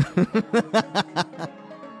rules.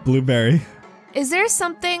 Blueberry. Is there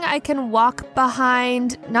something I can walk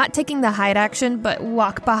behind, not taking the hide action, but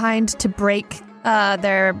walk behind to break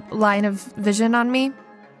their line of vision on me?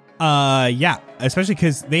 Yeah, especially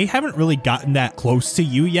because they haven't really gotten that close to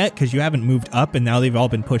you yet because you haven't moved up and now they've all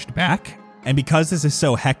been pushed back. And because this is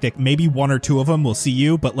so hectic, maybe one or two of them will see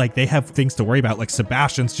you, but like they have things to worry about. Like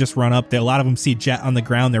Sebastian's just run up. A lot of them see Jet on the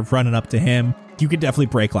ground. They're running up to him. You could definitely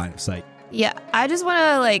break line of sight. Yeah, I just want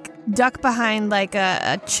to like duck behind like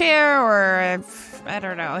a chair or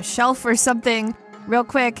a shelf or something real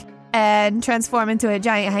quick and transform into a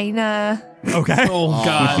giant hyena. Okay. Oh,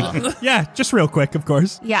 God. Yeah, just real quick, of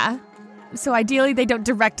course. Yeah. So ideally they don't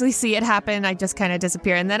directly see it happen. I just kind of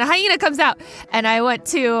disappear and then a hyena comes out and I want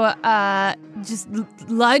to just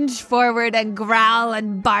lunge forward and growl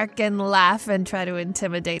and bark and laugh and try to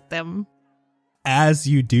intimidate them. As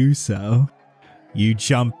you do so, you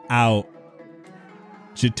jump out.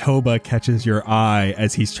 Jatoba catches your eye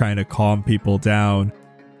as he's trying to calm people down.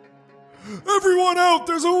 Everyone out,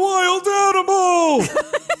 there's a wild animal!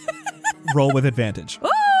 Roll with advantage.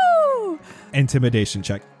 Woo! Intimidation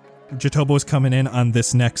check. Jatobo's coming in on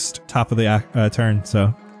this next top of the turn,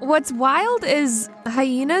 so. What's wild is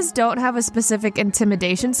hyenas don't have a specific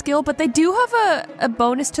intimidation skill, but they do have a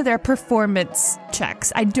bonus to their performance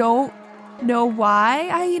checks. I don't know why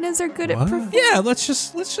hyenas are good at performance. Yeah, let's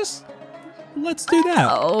do that.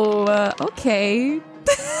 Oh, okay.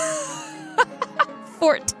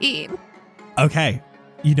 14. Okay,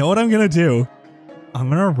 you know what I'm gonna do? I'm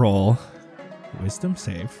gonna roll wisdom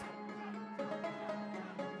save.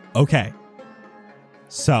 Okay,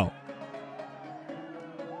 so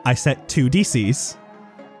I set 2 DCs,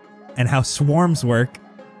 and how swarms work,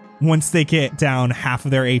 once they get down half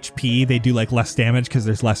of their HP, they do like less damage because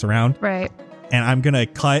there's less around. Right. And I'm gonna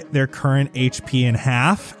cut their current HP in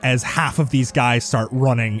half as half of these guys start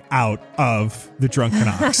running out of the Drunken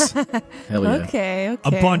Ox. Hell yeah. Okay.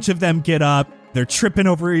 A bunch of them get up, they're tripping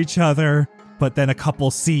over each other, but then a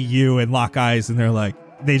couple see you and lock eyes and they're like,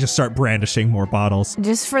 they just start brandishing more bottles.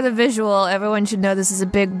 Just for the visual, everyone should know this is a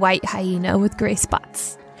big white hyena with gray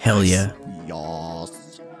spots. Hell yeah.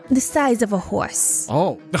 Yas. The size of a horse.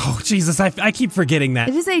 Oh. Oh, Jesus, I keep forgetting that.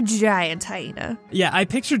 It is a giant hyena. Yeah, I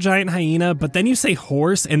picture giant hyena, but then you say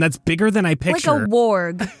horse, and that's bigger than I picture. Like a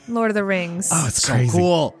warg, Lord of the Rings. Oh, it's So crazy.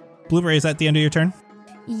 cool. Blueberry, is that the end of your turn?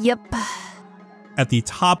 Yep. At the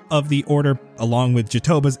top of the order, along with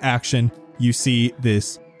Jatoba's action, you see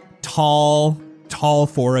this tall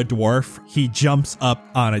for a dwarf. He jumps up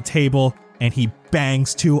on a table and he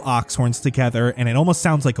bangs 2 ox horns together, and it almost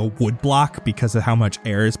sounds like a wood block because of how much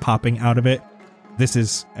air is popping out of it. This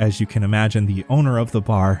is, as you can imagine, the owner of the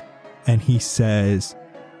bar, and he says,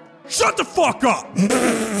 "Shut the fuck up!"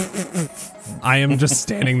 I am just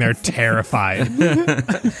standing there terrified.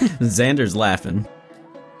 Xander's laughing.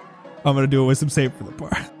 I'm going to do a wisdom save for the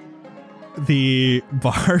bar. The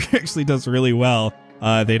bar actually does really well.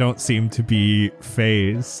 They don't seem to be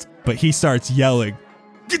phased, but he starts yelling,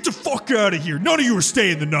 "Get the fuck out of here! None of you are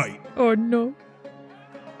staying the night!" Oh, no.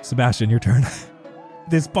 Sebastian, your turn.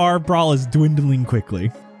 This bar brawl is dwindling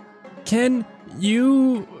quickly. Can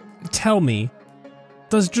you tell me,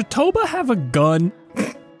 does Jatoba have a gun?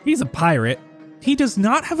 He's a pirate. He does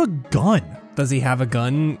not have a gun. Does he have a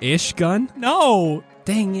gun-ish gun? No.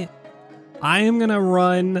 Dang it. I am gonna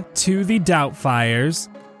run to the Doubtfires,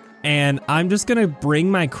 and I'm just gonna bring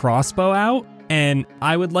my crossbow out, and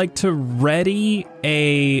I would like to ready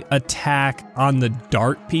a attack on the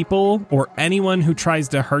dart people or anyone who tries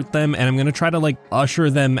to hurt them, and I'm gonna try to like usher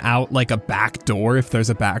them out like a back door if there's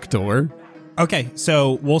a back door. Okay,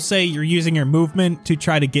 so we'll say you're using your movement to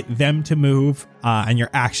try to get them to move, and your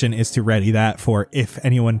action is to ready that for if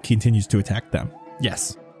anyone continues to attack them.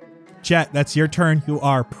 Yes. Jet, that's your turn. You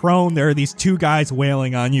are prone. There are these 2 guys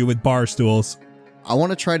wailing on you with bar stools. I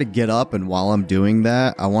want to try to get up, and while I'm doing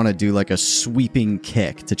that, I want to do like a sweeping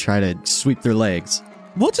kick to try to sweep their legs.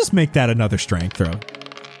 We'll just make that another strength throw.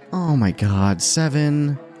 Oh my god,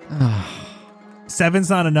 7. 7's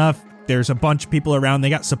not enough. There's a bunch of people around. They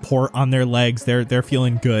got support on their legs. They're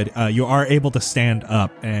feeling good. You are able to stand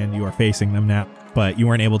up, and you are facing them now, but you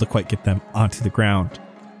weren't able to quite get them onto the ground.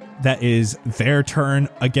 That is their turn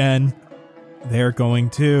again. They're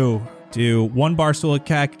going to Do 1 barstool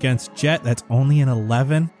attack against Jet. That's only an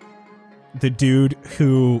 11. The dude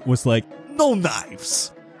who was like, no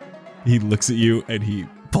knives. He looks at you and he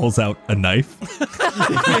pulls out a knife.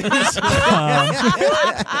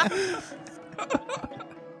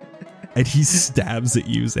 And he stabs at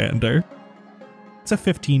you, Xander. It's a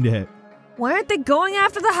 15 to hit. Why aren't they going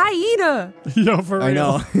after the hyena? Yo, for real. I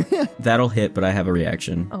know. That'll hit, but I have a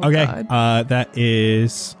reaction. Oh, Okay, God. that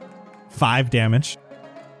is 5 damage.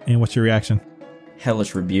 And what's your reaction?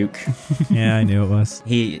 Hellish rebuke. Yeah, I knew it was.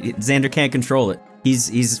 Xander can't control it.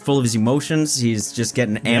 He's full of his emotions. He's just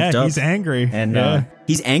getting amped up. He's angry. And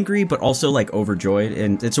he's angry, but also like overjoyed.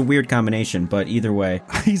 And it's a weird combination, but either way.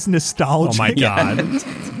 He's nostalgic. Oh my god.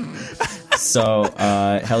 So,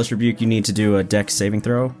 Hellish Rebuke, you need to do a dex saving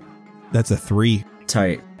throw. That's a 3.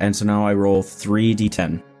 Tight. And so now I roll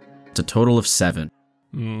 3d10. It's a total of 7.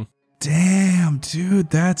 Damn, dude,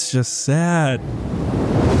 that's just sad.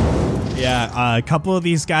 Yeah, a couple of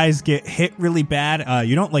these guys get hit really bad.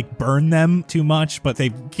 You don't like burn them too much, but they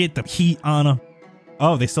get the heat on them.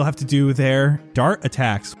 Oh, they still have to do their dart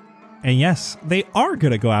attacks. And yes, they are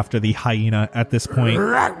going to go after the hyena at this point.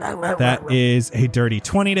 That is a dirty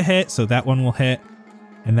 20 to hit, so that one will hit.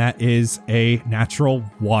 And that is a natural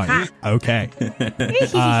 1. Okay.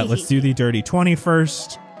 Let's do the dirty 20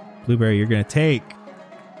 first. Blueberry, you're going to take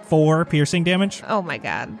 4 piercing damage. Oh my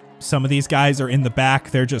god. Some of these guys are in the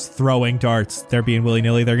back. They're just throwing darts. They're being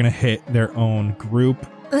willy-nilly. They're going to hit their own group.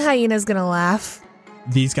 The hyena's gonna laugh.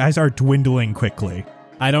 These guys are dwindling quickly.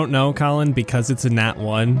 I don't know, Colin, because it's a nat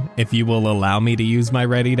 1, if you will allow me to use my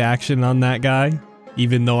ready to action on that guy,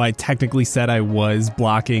 even though I technically said I was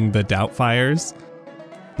blocking the Doubtfires.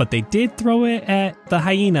 But they did throw it at the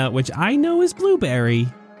hyena, which I know is Blueberry,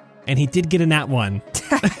 and he did get a nat 1.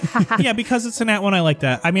 Yeah, because it's a nat 1, I like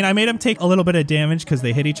that. I mean, I made them take a little bit of damage because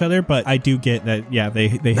they hit each other, but I do get that, yeah, they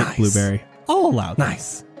hit Nice. Blueberry. I'll allow that.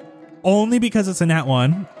 Nice. Only because it's a nat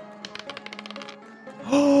 1.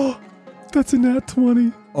 That's a nat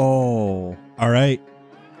 20. Oh. All right.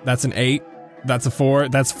 That's an 8. That's a 4.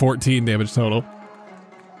 That's 14 damage total.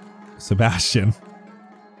 Sebastian,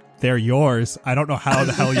 they're yours. I don't know how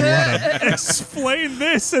the hell you want to explain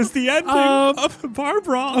this as the ending of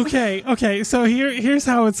Barbara. Okay. So here's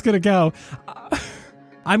how it's gonna go.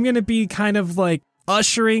 I'm gonna be kind of like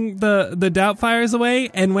ushering the Doubtfires away,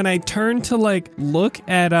 and when I turn to like look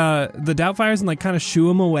at the Doubtfires and like kind of shoo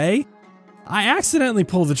them away, I accidentally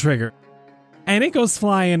pull the trigger, and it goes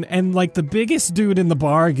flying, and like the biggest dude in the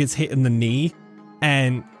bar gets hit in the knee,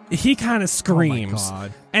 and he kind of screams. Oh my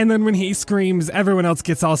God. And then when he screams, everyone else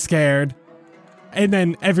gets all scared. And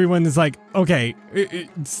then everyone is like, okay,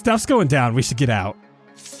 stuff's going down. We should get out.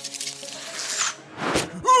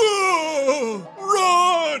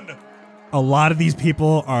 Run! A lot of these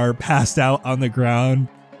people are passed out on the ground.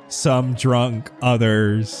 Some drunk,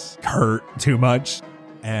 others hurt too much.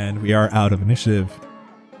 And we are out of initiative.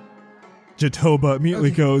 Jatoba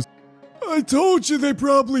immediately goes, I told you they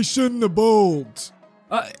probably shouldn't have bowled.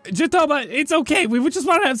 Jatoba, it's okay. We would just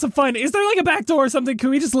want to have some fun. Is there like a back door or something? Can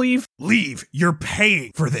we just leave? Leave. You're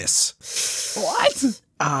paying for this. What?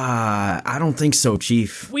 I don't think so,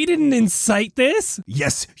 Chief. We didn't incite this.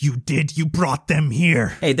 Yes, you did. You brought them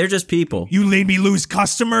here. Hey, they're just people. You made me lose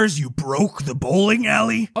customers. You broke the bowling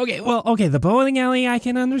alley. Okay, the bowling alley I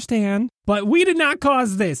can understand, but we did not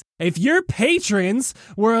cause this. If your patrons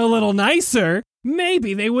were a little nicer,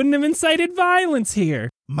 maybe they wouldn't have incited violence here.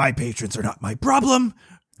 My patrons are not my problem.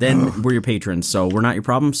 Then we're your patrons, so we're not your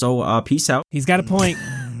problem, so peace out. He's got a point.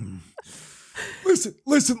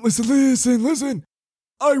 Listen.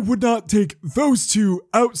 I would not take those two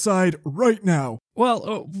outside right now.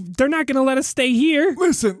 Well, they're not going to let us stay here.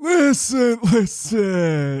 Listen.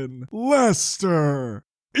 Lester.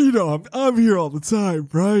 You know, I'm here all the time,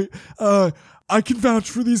 right? I can vouch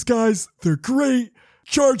for these guys. They're great.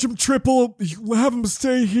 Charge them triple. You have them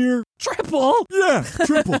stay here. Triple? Yeah,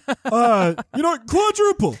 triple. You know what?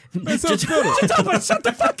 Quadruple. That sounds better. Shut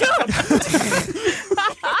the fuck up.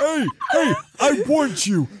 Hey, I warned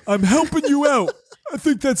you. I'm helping you out. I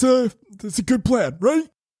think that's a good plan, right?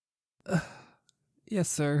 Yes,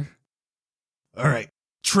 sir. All right.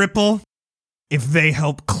 Triple if they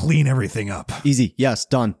help clean everything up. Easy. Yes,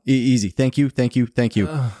 done. Easy. Thank you.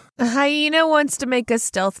 The hyena wants to make a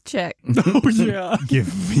stealth check. Oh, yeah. Give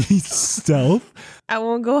me stealth. I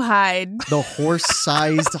won't go hide. The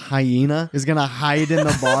horse-sized hyena is going to hide in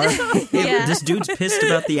the bar. Yeah. This dude's pissed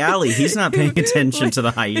about the alley. He's not paying attention to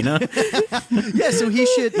the hyena. Yeah, so he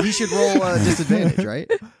should roll disadvantage,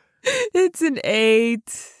 right? It's an 8.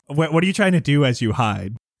 What are you trying to do as you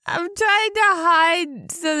hide? I'm trying to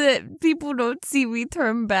hide so that people don't see me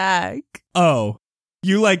turn back. Oh,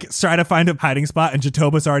 You like try to find a hiding spot and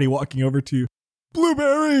Jatoba's already walking over to you.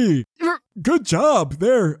 Blueberry! Good job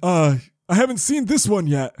there. I haven't seen this one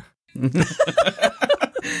yet.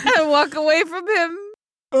 I walk away from him.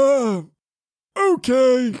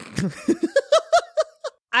 Okay.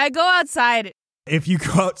 I go outside. If you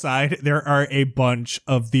go outside, there are a bunch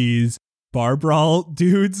of these bar brawl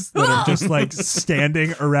dudes that are just like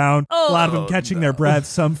standing around. A lot of them catching their breath,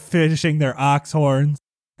 some finishing their ox horns,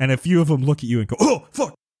 and a few of them look at you and go, "Oh,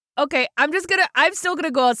 fuck." Okay, I'm still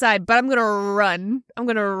gonna go outside, but I'm gonna run. I'm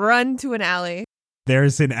gonna run to an alley.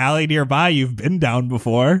 There's an alley nearby you've been down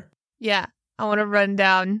before. Yeah, I want to run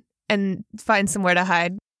down and find somewhere to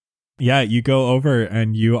hide. Yeah, you go over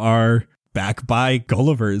and you are back by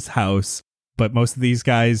Gulliver's house. But most of these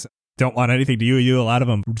guys don't want anything to do with you. A lot of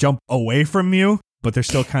them jump away from you, but they're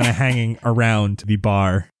still kind of hanging around the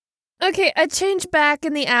bar. Okay, I change back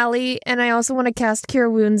in the alley, and I also want to cast Cure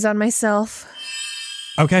Wounds on myself.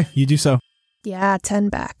 Okay, you do so. Yeah, 10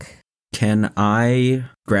 back. Can I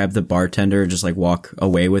grab the bartender and just like walk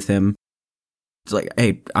away with him? It's like,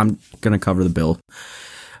 hey, I'm going to cover the bill.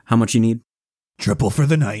 How much you need? Triple for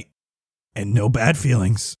the night. And no bad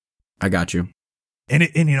feelings. I got you. And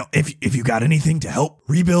you know, if you got anything to help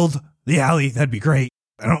rebuild the alley, that'd be great.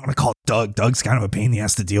 I don't want to call Doug. Doug's kind of a pain in the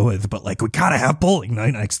ass to deal with, but like we gotta have bowling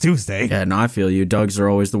night next Tuesday. Yeah, no, I feel you. Dougs are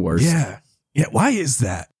always the worst. Yeah. Why is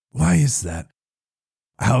that?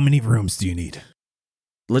 How many rooms do you need?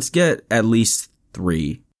 Let's get at least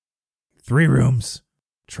 3. 3 rooms,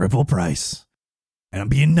 triple price, and I'm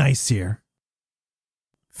being nice here.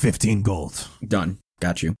 15 gold. Done.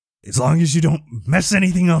 Got you. As long as you don't mess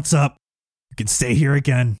anything else up, you can stay here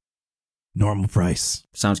again. Normal price.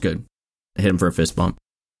 Sounds good. Hit him for a fist bump.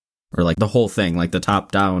 Or like the whole thing, like the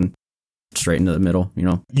top down, straight into the middle, you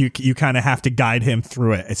know? You kind of have to guide him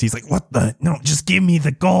through it as he's like, what the? No, just give me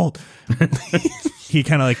the gold. He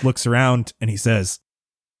kind of like looks around and he says,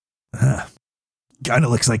 kind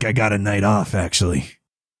of looks like I got a night off, actually.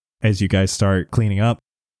 As you guys start cleaning up.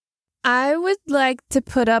 I would like to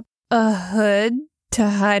put up a hood to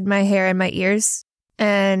hide my hair and my ears.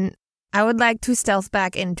 And I would like to stealth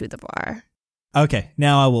back into the bar. Okay,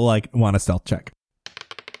 now I will want a stealth check.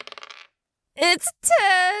 It's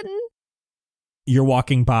 10. You're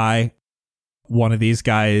walking by. One of these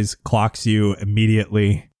guys clocks you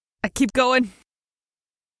immediately. I keep going.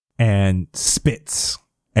 And spits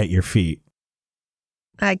at your feet.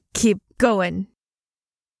 I keep going.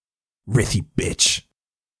 Rithy bitch.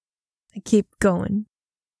 I keep going.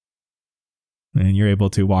 And you're able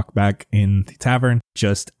to walk back in the tavern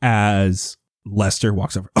just as Lester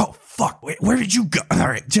walks over. Oh, fuck. Wait, where did you go? All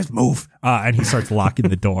right, just move. And he starts locking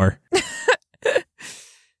the door.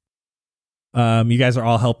 You guys are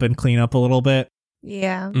all helping clean up a little bit.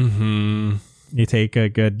 Yeah. Mm-hmm. You take a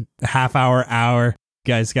good half hour.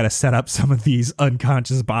 You guys got to set up some of these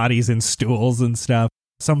unconscious bodies in stools and stuff.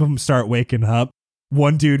 Some of them start waking up.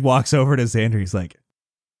 One dude walks over to Xander. He's like,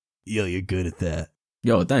 yo, you're good at that.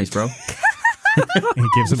 Yo, thanks, bro. And he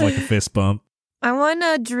gives him like a fist bump. I want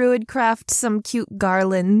to druid craft some cute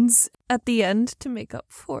garlands at the end to make up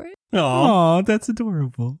for it. Oh, that's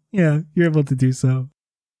adorable. Yeah, you're able to do so.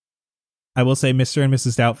 I will say Mr. and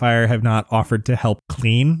Mrs. Doubtfire have not offered to help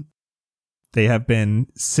clean. They have been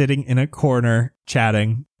sitting in a corner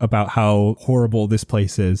chatting about how horrible this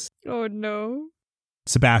place is. Oh, no.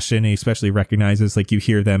 Sebastian especially recognizes, like, you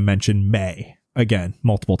hear them mention May again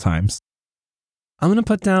multiple times. I'm going to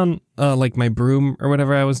put down like my broom or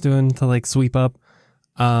whatever I was doing to like sweep up.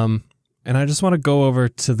 And I just want to go over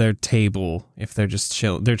to their table if they're just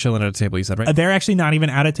they're chilling at a table, you said, right? They're actually not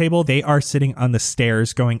even at a table. They are sitting on the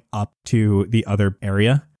stairs going up to the other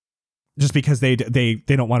area just because they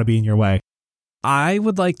don't want to be in your way. I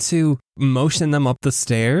would like to motion them up the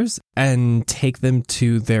stairs and take them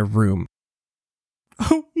to their room.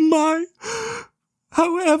 Oh my.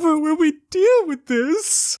 However will we deal with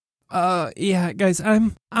this? Yeah, guys,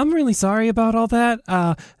 I'm really sorry about all that.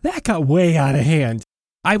 That got way out of hand.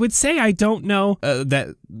 I would say I don't know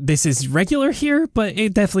that this is regular here, but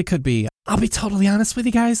it definitely could be. I'll be totally honest with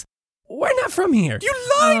you guys. We're not from here. You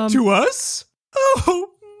lied to us? Oh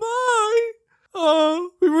my.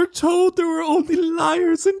 We were told there were only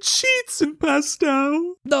liars and cheats in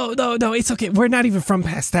Pastel. No, it's okay. We're not even from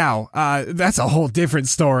Pastel. That's a whole different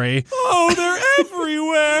story. Oh, they're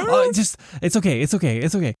everywhere. It's okay.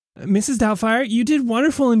 Mrs. Doubtfire, you did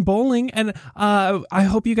wonderful in bowling, and I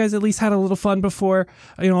hope you guys at least had a little fun before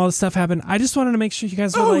all this stuff happened. I just wanted to make sure you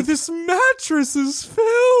guys were this mattress is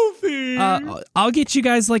filthy. I'll get you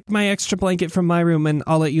guys like my extra blanket from my room, and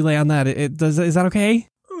I'll let you lay on that. Is that okay?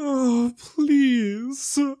 Oh, Oh,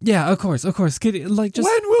 please. Yeah, of course. Could just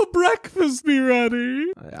When will breakfast be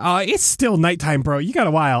ready? it's still nighttime, bro. You got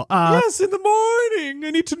a while. Yes, in the morning.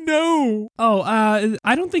 I need to know.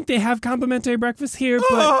 I don't think they have complimentary breakfast here, but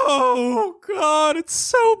Oh, God, it's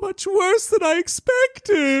so much worse than I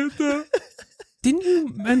expected. didn't you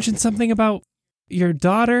mention something about your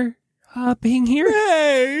daughter being here?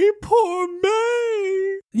 May, poor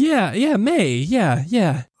May. Yeah, May.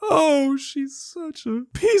 Yeah. Oh, she's such a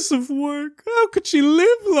piece of work. How could she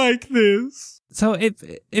live like this? So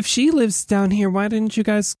if she lives down here, why didn't you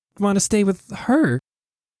guys want to stay with her?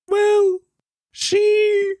 Well,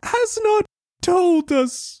 she has not told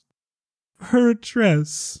us her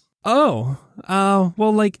address. Oh,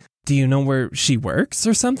 well, like, do you know where she works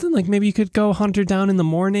or something? Like, maybe you could go hunt her down in the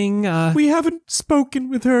morning. We haven't spoken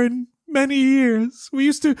with her in many years. We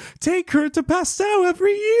used to take her to Pastel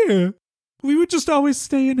every year. We would just always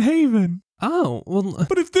stay in Haven. Oh, well.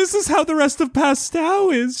 But if this is how the rest of Pastel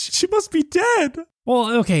is, she must be dead.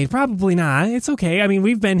 Well, okay, probably not. It's okay. I mean,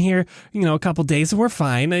 we've been here, a couple days and we're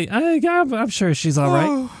fine. I'm sure she's all right.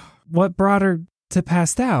 Oh. What brought her to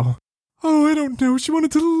Pastel? Oh, I don't know. She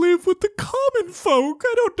wanted to live with the common folk.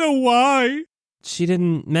 I don't know why. She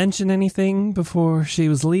didn't mention anything before she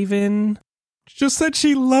was leaving? She just said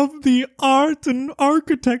she loved the art and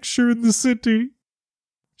architecture in the city.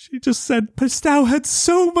 She just said Pastel had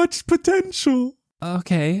so much potential.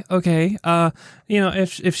 Okay.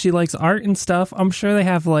 If she likes art and stuff, I'm sure they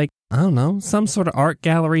have, like, I don't know, some sort of art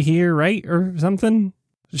gallery here, right? Or something?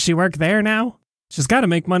 Does she work there now? She's got to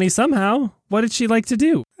make money somehow. What did she like to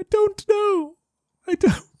do? I don't know.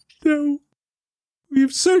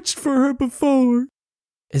 We've searched for her before.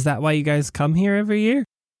 Is that why you guys come here every year?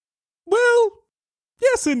 Well,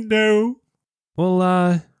 yes and no.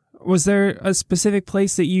 Well, was there a specific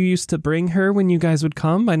place that you used to bring her when you guys would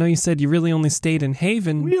come? I know you said you really only stayed in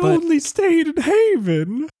Haven, We only stayed in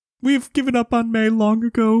Haven. We've given up on May long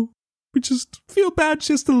ago. We just feel bad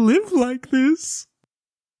she has to live like this.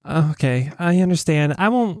 Okay, I understand. I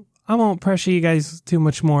won't pressure you guys too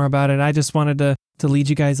much more about it. I just wanted to lead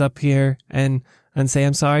you guys up here and say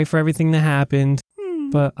I'm sorry for everything that happened.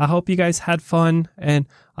 But I hope you guys had fun, and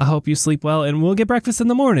I hope you sleep well, and we'll get breakfast in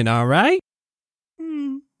the morning, all right?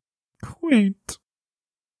 Quaint.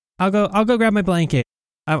 I'll go grab my blanket.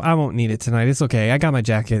 I won't need it tonight. It's okay. I got my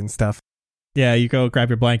jacket and stuff. Yeah, you go grab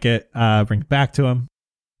your blanket, bring it back to him.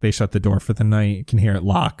 They shut the door for the night. You can hear it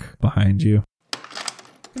lock behind you.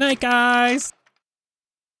 Good night, guys.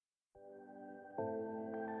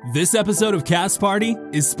 This episode of Cast Party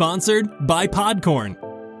is sponsored by Podcorn.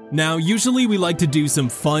 Now, usually we like to do some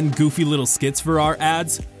fun, goofy little skits for our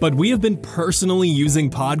ads, but we have been personally using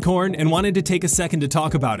Podcorn and wanted to take a second to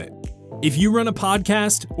talk about it. If you run a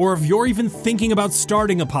podcast, or if you're even thinking about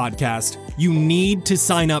starting a podcast, you need to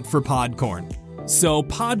sign up for Podcorn. So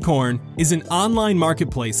Podcorn is an online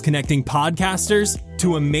marketplace connecting podcasters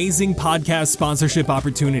to amazing podcast sponsorship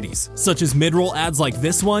opportunities, such as mid-roll ads like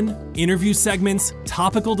this one, interview segments,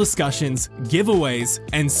 topical discussions, giveaways,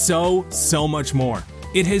 and so much more.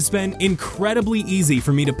 It has been incredibly easy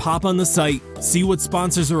for me to pop on the site, see what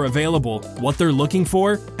sponsors are available, what they're looking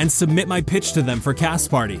for, and submit my pitch to them for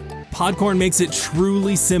Cast Party. Podcorn makes it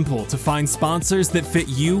truly simple to find sponsors that fit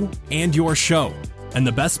you and your show. And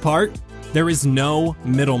the best part? There is no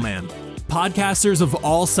middleman. Podcasters of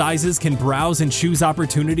all sizes can browse and choose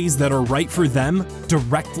opportunities that are right for them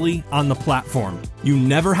directly on the platform. You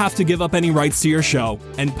never have to give up any rights to your show,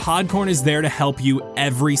 and Podcorn is there to help you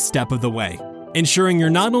every step of the way, ensuring you're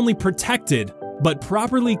not only protected, but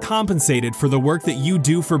properly compensated for the work that you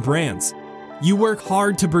do for brands. You work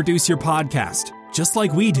hard to produce your podcast, just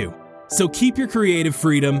like we do. So keep your creative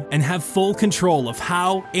freedom and have full control of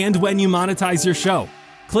how and when you monetize your show.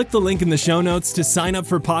 Click the link in the show notes to sign up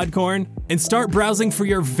for Podcorn and start browsing for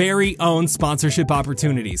your very own sponsorship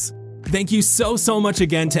opportunities. Thank you so much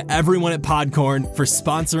again to everyone at Podcorn for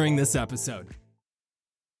sponsoring this episode.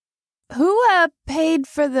 Who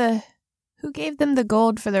Who gave them the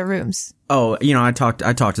gold for their rooms? Oh, I talked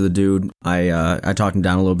to the dude. I talked him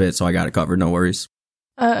down a little bit, so I got it covered. No worries.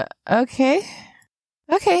 Okay.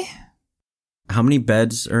 How many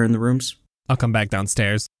beds are in the rooms? I'll come back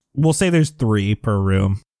downstairs. We'll say there's 3 per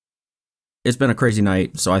room. It's been a crazy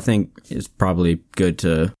night, so I think it's probably good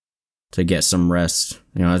to get some rest.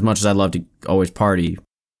 As much as I'd love to always party,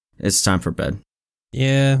 it's time for bed.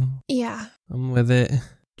 Yeah, Yeah. I'm with it.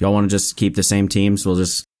 Y'all want to just keep the same teams? We'll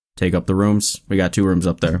just take up the rooms. We got 2 rooms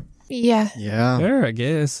up there. Yeah. Yeah. Sure, I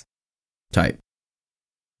guess. Tight.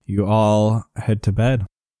 You all head to bed.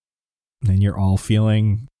 And you're all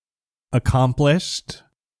feeling accomplished.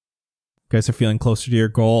 You guys are feeling closer to your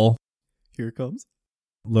goal. Here it comes.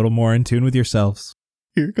 A little more in tune with yourselves.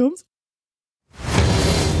 Here it comes.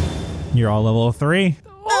 You're all level 3.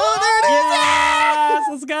 Oh, there it is! Yes,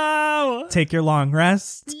 let's go. Take your long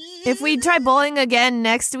rest. If we try bowling again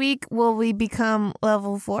next week, will we become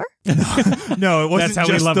level 4? No, it wasn't That's how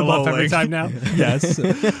we just level the up every bowling. time now. Yes.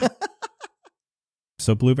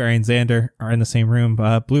 So Blueberry and Xander are in the same room.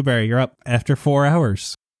 Blueberry, you're up after 4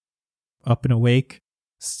 hours. Up and awake.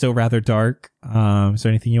 Still rather dark. Is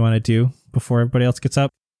there anything you want to do before everybody else gets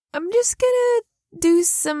up? I'm just gonna do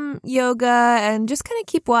some yoga and just kind of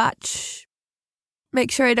keep watch.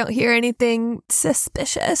 Make sure I don't hear anything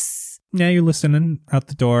suspicious. Yeah, you're listening out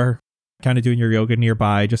the door, kind of doing your yoga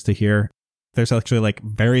nearby just to hear. There's actually like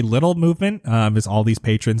very little movement, as all these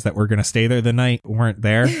patrons that were going to stay there the night weren't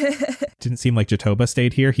there. Didn't seem like Jatoba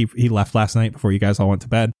stayed here. He left last night before you guys all went to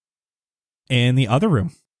bed. In the other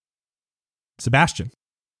room, Sebastian,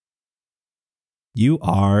 you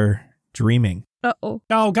are dreaming. Uh-oh.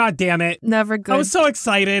 Oh, God damn it. Never good. I was so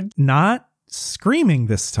excited. Not screaming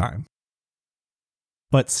this time,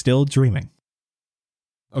 but still dreaming.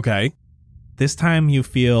 Okay. This time you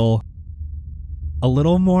feel a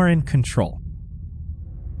little more in control.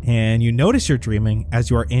 And you notice you're dreaming as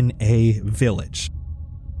you are in a village,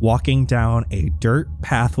 walking down a dirt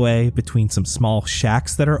pathway between some small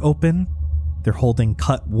shacks that are open. They're holding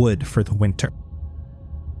cut wood for the winter.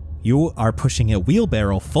 You are pushing a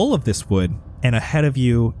wheelbarrow full of this wood, and ahead of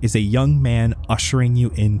you is a young man ushering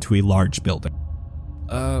you into a large building.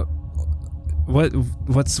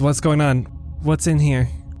 What's going on? What's in here?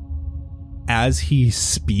 As he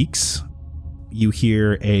speaks, you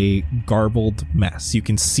hear a garbled mess. You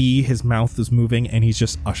can see his mouth is moving and he's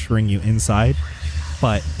just ushering you inside,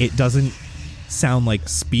 but it doesn't sound like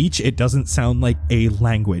speech. It doesn't sound like a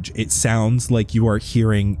language. It sounds like you are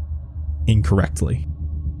hearing incorrectly.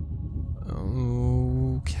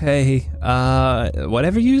 Okay.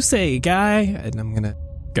 Whatever you say, guy. And I'm gonna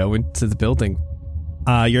go into the building.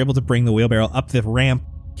 You're able to bring the wheelbarrow up the ramp.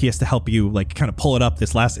 He has to help you, like, kind of pull it up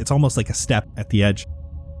it's almost like a step at the edge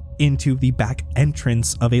into the back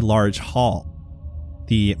entrance of a large hall.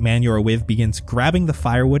 The man you're with begins grabbing the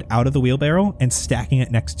firewood out of the wheelbarrow and stacking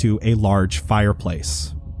it next to a large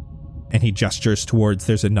fireplace. And he gestures towards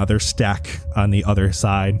there's another stack on the other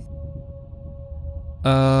side.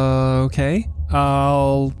 Okay.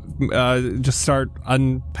 I'll just start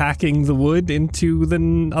unpacking the wood into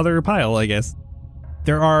the other pile, I guess.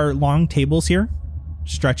 There are long tables here,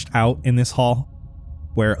 stretched out in this hall,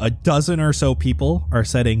 where a dozen or so people are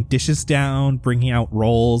setting dishes down, bringing out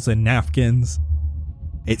rolls and napkins.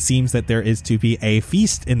 It seems that there is to be a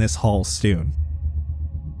feast in this hall soon.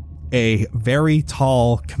 A very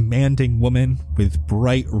tall, commanding woman with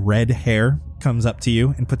bright red hair comes up to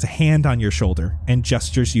you and puts a hand on your shoulder and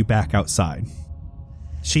gestures you back outside.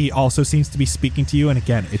 She also seems to be speaking to you, and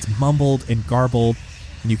again, it's mumbled and garbled,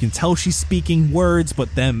 and you can tell she's speaking words,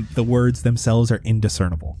 but the words themselves are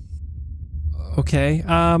indiscernible. Okay.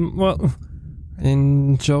 Well,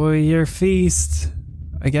 enjoy your feast,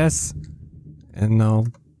 I guess. And I'll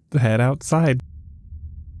head outside.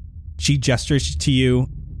 She gestures to you.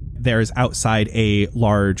 There's outside a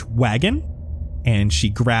large wagon, and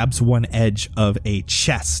she grabs one edge of a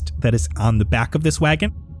chest that is on the back of this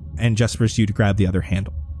wagon and gestures you to grab the other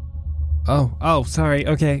handle. Oh, sorry.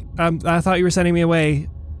 Okay. I thought you were sending me away.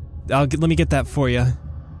 Let me get that for you.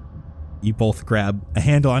 You both grab a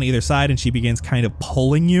handle on either side, and she begins kind of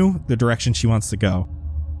pulling you the direction she wants to go.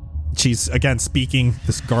 She's, again, speaking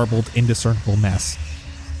this garbled, indiscernible mess.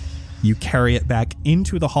 You carry it back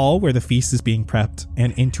into the hall where the feast is being prepped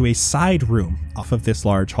and into a side room off of this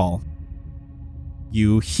large hall.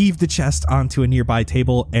 You heave the chest onto a nearby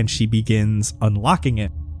table, and she begins unlocking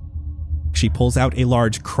it. She pulls out a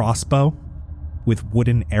large crossbow with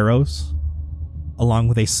wooden arrows, along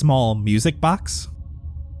with a small music box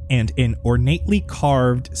and an ornately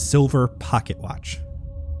carved silver pocket watch.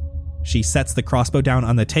 She sets the crossbow down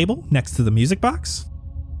on the table next to the music box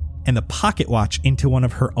and the pocket watch into one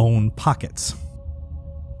of her own pockets.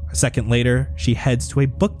 A second later, she heads to a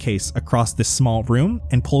bookcase across this small room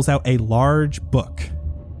and pulls out a large book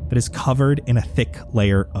that is covered in a thick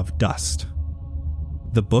layer of dust.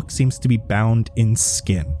 The book seems to be bound in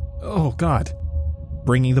skin. Oh, God.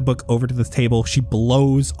 Bringing the book over to the table, she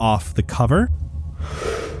blows off the cover,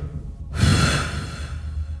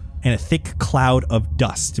 and a thick cloud of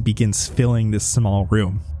dust begins filling this small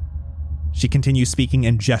room. She continues speaking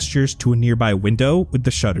and gestures to a nearby window with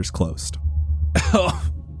the shutters closed.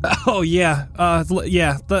 Oh yeah.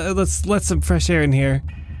 Let's let some fresh air in here.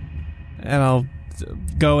 And I'll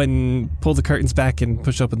go and pull the curtains back and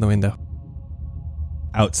push open the window.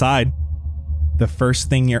 Outside, the first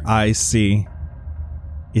thing your eyes see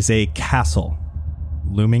is a castle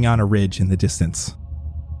looming on a ridge in the distance.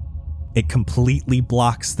 It completely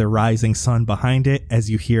blocks the rising sun behind it as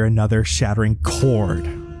you hear another shattering chord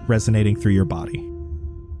resonating through your body.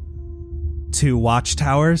 2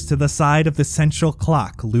 watchtowers to the side of the central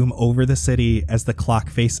clock loom over the city as the clock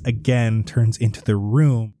face again turns into the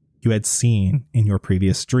room you had seen in your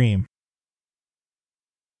previous dream.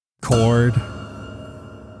 Chord,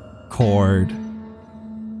 chord,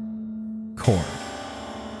 chord.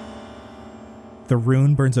 The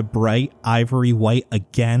rune burns a bright ivory white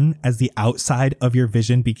again as the outside of your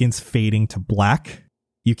vision begins fading to black.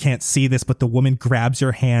 You can't see this, but the woman grabs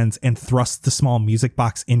your hands and thrusts the small music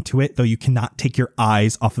box into it, though you cannot take your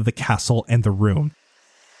eyes off of the castle and the rune.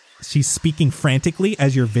 She's speaking frantically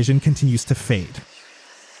as your vision continues to fade.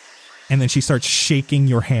 And then she starts shaking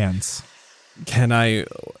your hands. Can I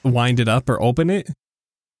wind it up or open it?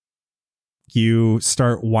 You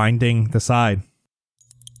start winding the side.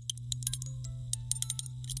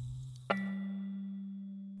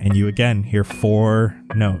 And you again hear 4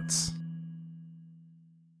 notes.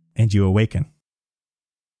 And you awaken.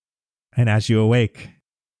 And as you awake,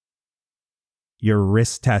 your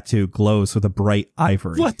wrist tattoo glows with a bright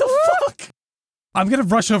ivory. What the fuck? I'm gonna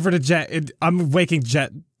rush over to Jet. I'm waking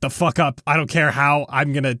Jet the fuck up. I don't care how.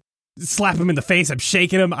 I'm gonna slap him in the face. I'm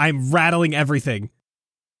shaking him. I'm rattling everything.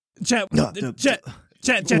 Jet. Do you see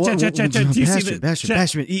this?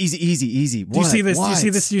 Bashman, easy. What? Do you see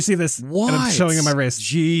this? Do you see this? What? And I'm showing him my wrist.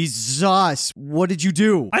 Jesus. What did you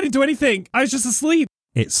do? I didn't do anything. I was just asleep.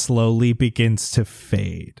 It slowly begins to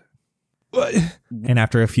fade. What? And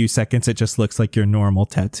after a few seconds, it just looks like your normal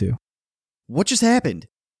tattoo. What just happened?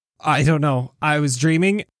 I don't know. I was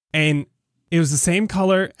dreaming, and it was the same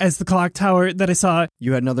color as the clock tower that I saw.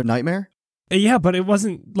 You had another nightmare? Yeah, but it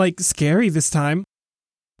wasn't, like, scary this time.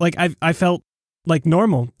 Like, I felt, like,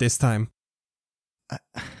 normal this time.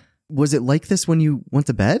 Was it like this when you went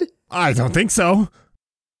to bed? I don't think so.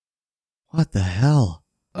 What the hell?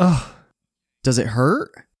 Ugh. Does it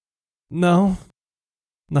hurt? No.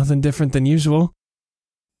 Nothing different than usual.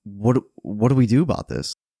 What do we do about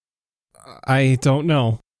this? I don't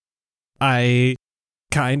know. I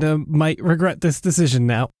kinda might regret this decision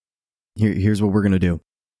now. Here's what we're gonna do.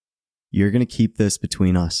 You're gonna keep this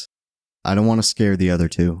between us. I don't want to scare the other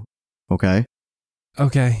 2. Okay?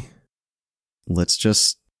 Okay. Let's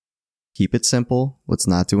just keep it simple. Let's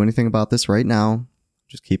not do anything about this right now.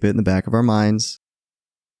 Just keep it in the back of our minds.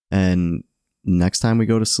 And next time we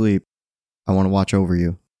go to sleep, I want to watch over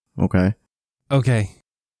you. Okay? Okay.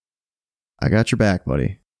 I got your back,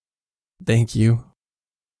 buddy. Thank you.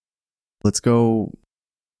 Let's go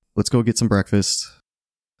get some breakfast.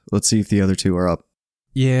 Let's see if the other 2 are up.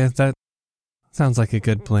 Yeah, that sounds like a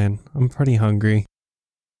good plan. I'm pretty hungry.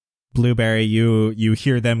 Blueberry, you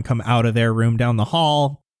hear them come out of their room down the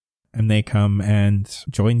hall, and they come and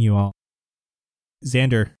join you all.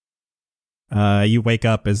 Xander, you wake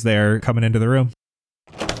up as they're coming into the room.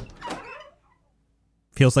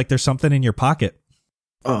 Feels like there's something in your pocket.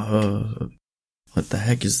 What the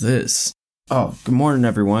heck is this? Oh, good morning,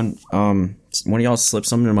 everyone. One of y'all slipped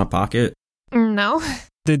something in my pocket? No.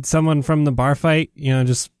 Did someone from the bar fight,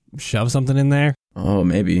 just shove something in there? Oh,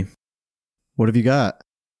 maybe. What have you got?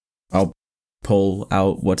 I'll pull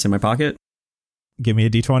out what's in my pocket. Give me a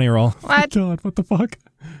D20 roll. What? God, what the fuck?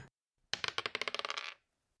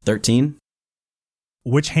 13.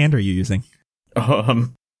 Which hand are you using?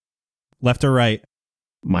 Left or right?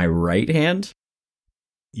 My right hand?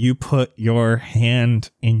 You put your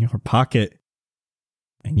hand in your pocket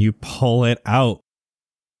and you pull it out.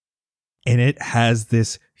 And it has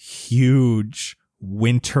this huge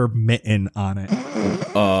winter mitten on it.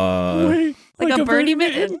 Wait, Like a Bernie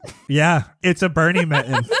mitten? Yeah, it's a Bernie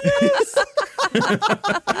mitten.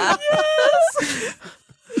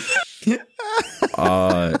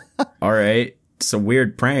 All right. It's a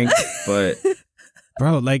weird prank, but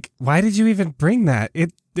Bro, like, why did you even bring that?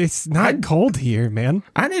 It's not cold here, man.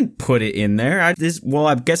 I didn't put it in there. I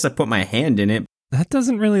guess I put my hand in it. That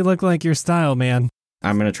doesn't really look like your style, man.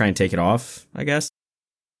 I'm going to try and take it off, I guess.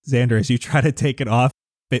 Xander, as you try to take it off,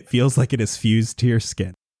 it feels like it is fused to your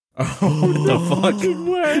skin. Oh, what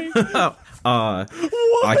the fuck?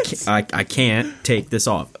 I can't take this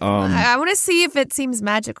off. I want to see if it seems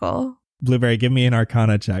magical. Blueberry, give me an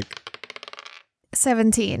Arcana check.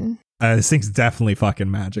 17. This thing's definitely fucking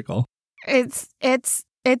magical. It's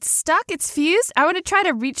stuck. It's fused. I want to try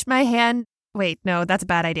to reach my hand. Wait, no, that's a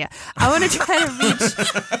bad idea. I want to try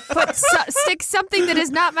to stick something that is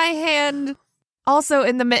not my hand also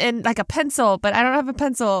in the mitten, like a pencil, but I don't have a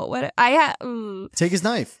pencil. What I have? Take his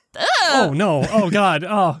knife. Oh no! Oh god!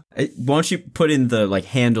 Oh, Why don't you put in the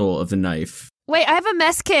handle of the knife Wait, I have a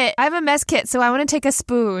mess kit. So I want to take a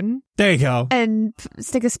spoon There you go. and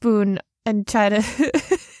stick a spoon and try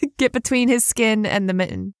to get between his skin and the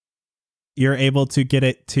mitten. You're able to get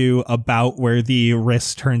it to about where the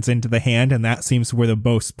wrist turns into the hand, and that seems where the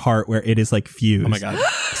most part where it is like fused. Oh my god.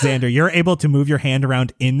 Xander, you're able to move your hand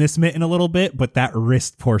around in this mitten a little bit, but that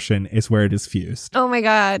wrist portion is where it is fused. Oh my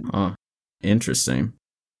god. Oh, interesting.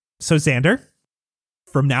 So Xander,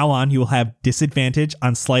 from now on, you will have disadvantage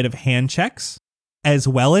on sleight of hand checks, as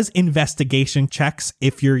well as investigation checks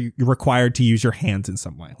if you're required to use your hands in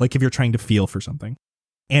some way, like if you're trying to feel for something.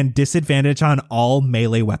 And disadvantage on all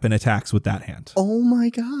melee weapon attacks with that hand. Oh my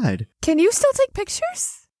god. Can you still take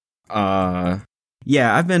pictures?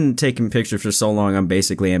 Yeah, I've been taking pictures for so long, I'm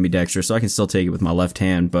basically ambidextrous, so I can still take it with my left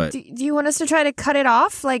hand, but... Do you want us to try to cut it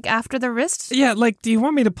off, like, after the wrist? Yeah, like, do you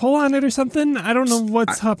want me to pull on it or something? I don't know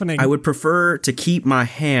what's happening. I would prefer to keep my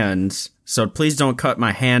hands, so please don't cut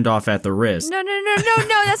my hand off at the wrist. No,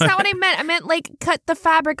 that's not what I meant. I meant, like, cut the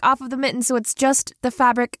fabric off of the mitten so it's just the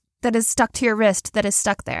fabric that is stuck to your wrist that is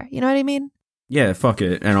stuck there. You know what I mean? Yeah, fuck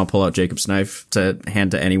it, and I'll pull out Jacob's knife to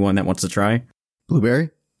hand to anyone that wants to try.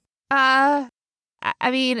 Blueberry?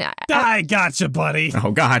 I mean... I gotcha, buddy.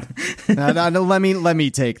 Oh, God. No, let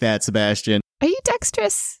me take that, Sebastian. Are you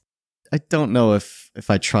dexterous? I don't know if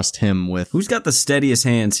I trust him with... Who's got the steadiest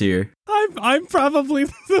hands here? I'm probably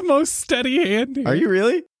the most steady hand here. Are you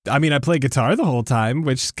really? I mean, I play guitar the whole time,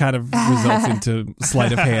 which kind of results into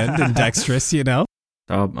sleight of hand and dexterous, you know?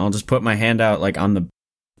 I'll just put my hand out, like, on the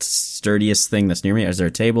sturdiest thing that's near me. Is there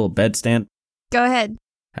a table, a bedstand? Go ahead.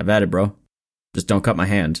 Have at it, bro. Just don't cut my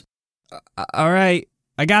hand. All right.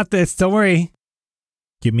 I got this. Don't worry.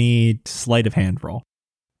 Give me sleight of hand roll.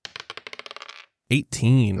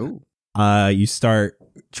 18. Ooh. You start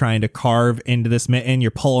trying to carve into this mitten.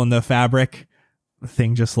 You're pulling the fabric. The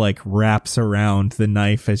thing just like wraps around the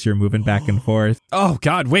knife as you're moving back and forth. Oh,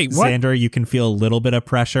 God. Wait, what? Xander, you can feel a little bit of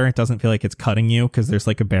pressure. It doesn't feel like it's cutting you because there's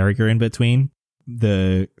like a barrier in between.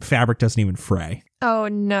 The fabric doesn't even fray. Oh,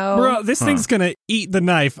 no. Bro, this thing's going to eat the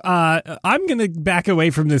knife. I'm going to back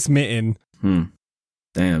away from this mitten.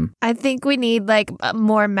 Damn. I think we need, like,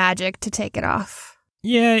 more magic to take it off.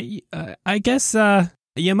 Yeah, I guess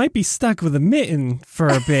you might be stuck with a mitten for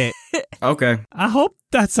a bit. Okay. I hope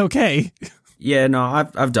that's okay. Yeah, no,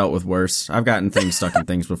 I've dealt with worse. I've gotten things stuck in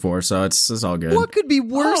things before, so it's all good. What could be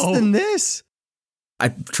worse than this?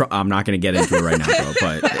 I'm not going to get into it right now,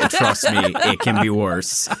 bro, but trust me, it can be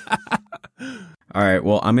worse. All right,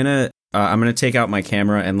 well, I'm gonna take out my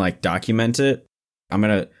camera and like document it. I'm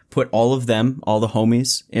gonna put all of them, all the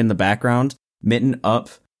homies, in the background, mitten up.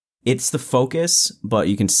 It's the focus, but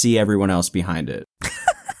you can see everyone else behind it.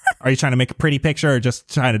 Are you trying to make a pretty picture or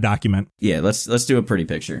just trying to document? Yeah, let's do a pretty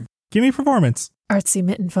picture. Give me performance. Artsy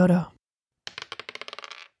mitten photo.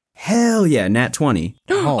 Hell yeah, nat 20.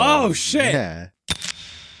 Oh, shit. Yeah.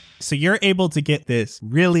 So you're able to get this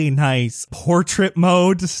really nice portrait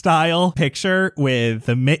mode style picture with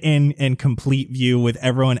the mitten in complete view with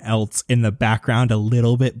everyone else in the background a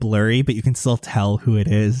little bit blurry, but you can still tell who it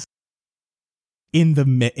is. In the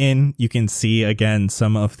mitten, you can see again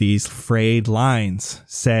some of these frayed lines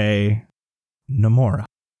say Namora.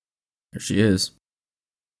 There she is.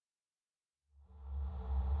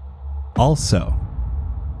 Also,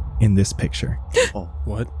 in this picture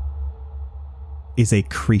What? is a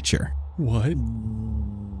creature. What?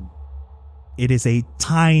 It is a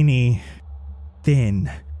tiny,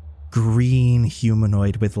 thin, green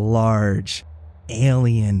humanoid with large,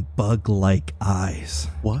 alien bug-like eyes.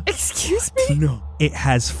 What? Excuse me? No. It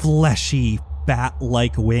has fleshy,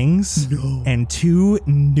 bat-like wings and two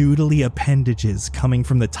noodly appendages coming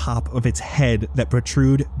from the top of its head that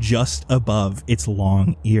protrude just above its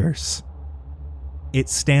long ears. It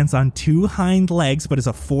stands on two hind legs, but is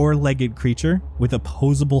a four-legged creature with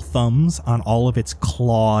opposable thumbs on all of its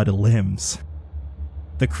clawed limbs.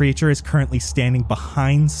 The creature is currently standing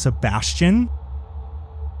behind Sebastian,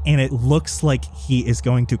 and it looks like he is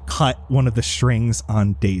going to cut one of the strings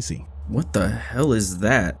on Daisy. What the hell is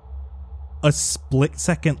that? A split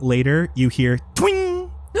second later, you hear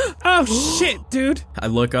twing! Oh, shit, dude. I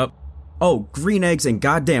look up. Oh, green eggs and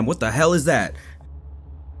goddamn, what the hell is that?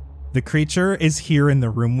 The creature is here in the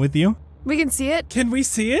room with you. We can see it? Can we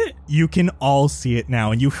see it? You can all see it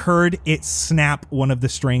now, and you heard it snap one of the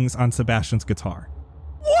strings on Sebastian's guitar.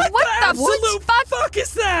 What the absolute fuck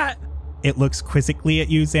is that? It looks quizzically at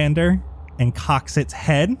you, Xander, and cocks its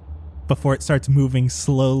head before it starts moving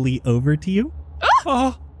slowly over to you.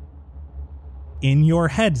 Oh. In your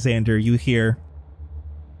head, Xander, you hear,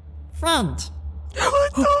 Friend.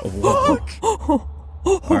 What the fuck?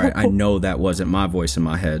 All right, I know that wasn't my voice in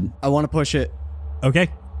my head. I want to push it. okay,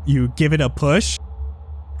 You give it a push.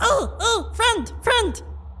 Oh, friend.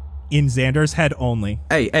 In Xander's head only.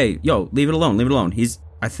 Hey, yo, leave it alone.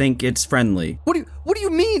 I think it's friendly. What do you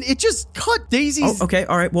mean? It just cut Daisy's... Oh, okay,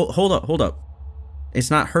 all right. Well, hold up. It's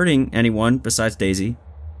not hurting anyone besides Daisy.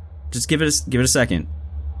 Just give it a second.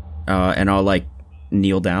 And I'll, like,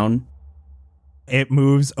 kneel down. It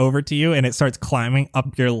moves over to you and it starts climbing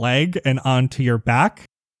up your leg and onto your back.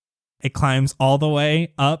 It climbs all the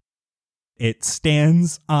way up. It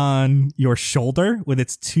stands on your shoulder with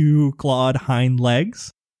its 2 clawed hind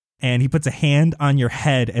legs. And he puts a hand on your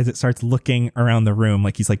head as it starts looking around the room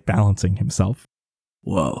like he's like balancing himself.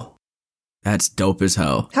 Whoa. That's dope as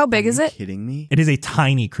hell. How big is it? Kidding me? It is a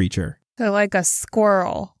tiny creature. So like a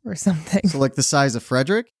squirrel or something. So like the size of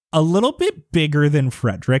Frederick? A little bit bigger than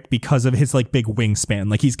Frederick because of his like big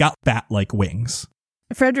wingspan. Like he's got bat-like wings.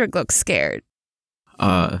 Frederick looks scared.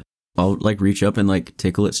 I'll like reach up and like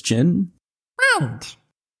tickle its chin. Friend.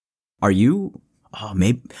 Are you? Oh,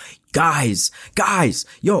 maybe. Guys.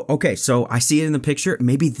 Yo, okay, so I see it in the picture.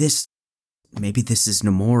 Maybe this is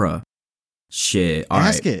Nomura. Shit. All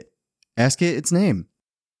Ask right. it. Ask it its name.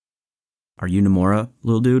 Are you Nomura,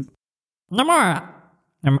 little dude? Nomura.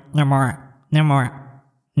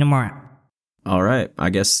 All right. I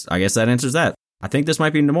guess that answers that. I think this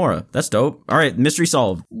might be Nomura. That's dope. All right, mystery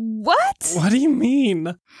solved. What? What do you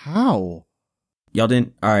mean? How? Y'all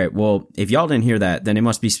didn't? All right, well, if y'all didn't hear that, then it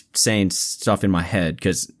must be saying stuff in my head,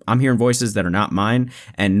 because I'm hearing voices that are not mine,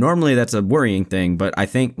 and normally that's a worrying thing, but I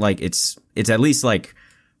think, like, it's at least, like,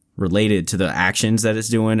 related to the actions that it's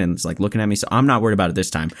doing, and it's, like, looking at me, so I'm not worried about it this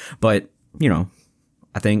time. But, you know,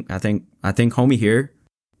 I think homie here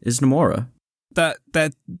is Nomura. That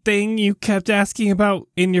thing you kept asking about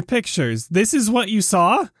in your pictures, this is what you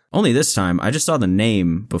saw? Only this time. I just saw the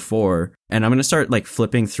name before, and I'm going to start, like,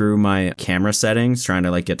 flipping through my camera settings, trying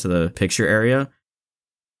to, like, get to the picture area.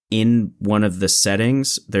 In one of the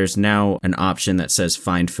settings, there's now an option that says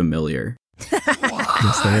Find Familiar.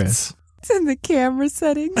 Yes, there is. It's in the camera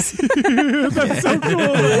settings. That's so cool.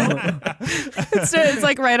 It's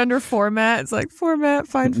like right under format. It's like format,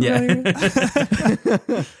 find familiar.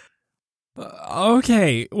 Yeah.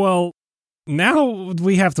 Okay, well, now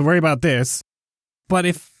we have to worry about this. But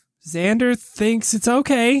if Xander thinks it's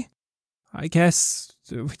okay, I guess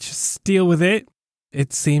we just deal with it.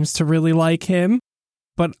 It seems to really like him.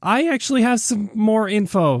 But I actually have some more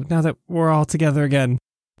info now that we're all together again.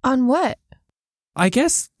 On what? I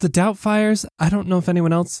guess the Doubtfires, I don't know if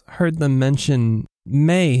anyone else heard them mention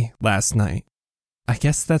May last night. I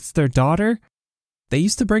guess that's their daughter. They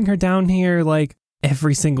used to bring her down here like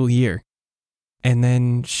every single year. And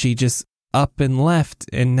then she just up and left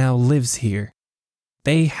and now lives here.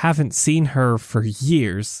 They haven't seen her for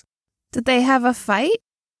years. Did they have a fight?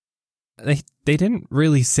 They didn't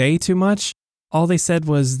really say too much. All they said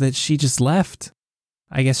was that she just left.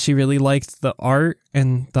 I guess she really liked the art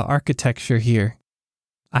and the architecture here.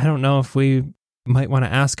 I don't know if we might want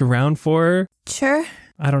to ask around for her. Sure.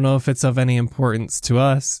 I don't know if it's of any importance to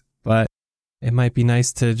us, but it might be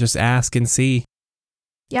nice to just ask and see.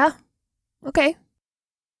 Yeah. Okay.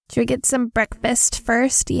 Should we get some breakfast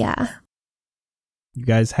first? Yeah. You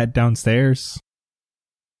guys head downstairs.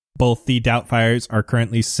 Both the Doubtfires are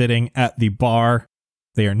currently sitting at the bar.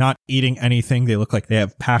 They are not eating anything. They look like they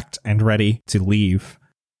have packed and ready to leave.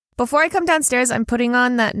 Before I come downstairs, I'm putting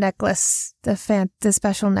on that necklace, the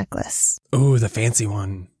special necklace. Ooh, the fancy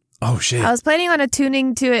one. Oh, shit. I was planning on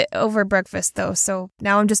attuning to it over breakfast, though, so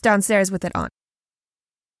now I'm just downstairs with it on.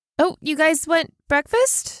 Oh, you guys went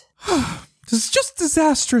breakfast? This is just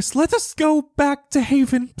disastrous. Let us go back to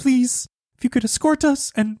Haven, please. If you could escort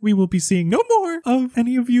us, and we will be seeing no more of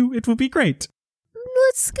any of you, it will be great.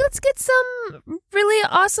 Let's get some really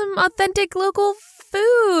awesome, authentic local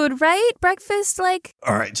food, right? Breakfast, like...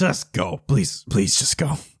 All right, just go. Please just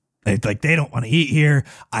go. They don't want to eat here.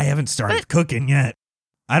 I haven't started cooking yet.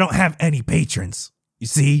 I don't have any patrons. You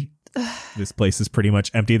see? This place is pretty much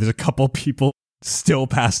empty. There's a couple people still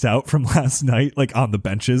passed out from last night, like on the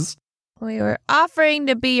benches. We were offering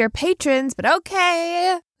to be your patrons, but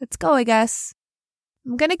okay. Let's go, I guess.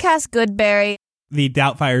 I'm gonna cast Goodberry. The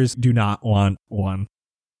Doubtfires do not want one.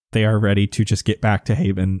 They are ready to just get back to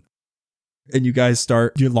Haven. And you guys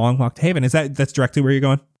start your long walk to Haven. That's directly where you're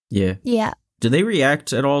going? Yeah. Yeah. Do they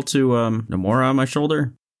react at all to Nomura on my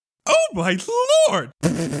shoulder? Oh my lord!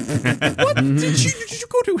 What? Did you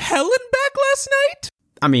go to hell and back last night?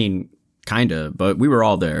 I mean, kinda, but we were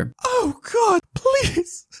all there. Oh god,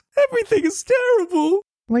 please. Everything is terrible.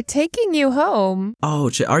 We're taking you home. Oh,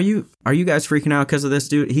 shit. Are you guys freaking out because of this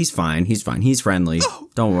dude? He's fine. He's friendly. Oh,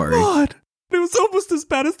 don't worry. God. It was almost as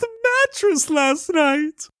bad as the mattress last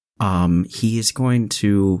night. He is going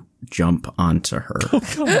to jump onto her. Oh,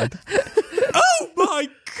 God. Oh, my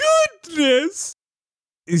goodness.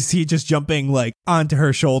 Is he just jumping, like, onto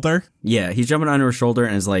her shoulder? Yeah, he's jumping onto her shoulder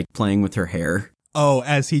and is, like, playing with her hair. Oh,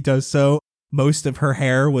 as he does so, most of her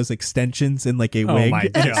hair was extensions in, like, a wig. my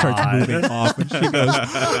And it starts God. moving off, and she goes,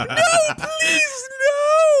 no, please,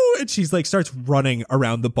 no! And she's, like, starts running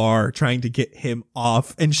around the bar, trying to get him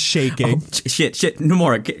off and shaking. Oh, shit,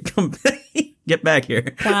 Nomura, come get back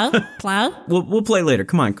here. Play? We'll play later.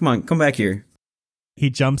 Come on, come back here. He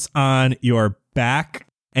jumps on your back,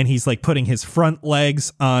 and he's like putting his front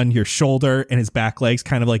legs on your shoulder and his back legs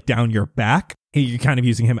kind of like down your back. You're kind of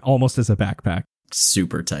using him almost as a backpack.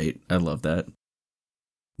 Super tight. I love that.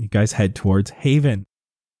 You guys head towards Haven.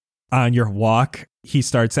 On your walk, he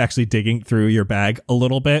starts actually digging through your bag a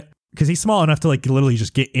little bit because he's small enough to like literally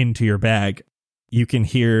just get into your bag. You can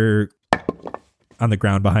hear on the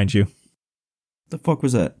ground behind you. The fuck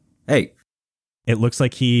was that? Hey. It looks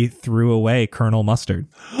like he threw away Colonel Mustard.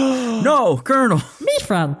 No, Colonel. Me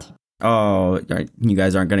friend. Oh, you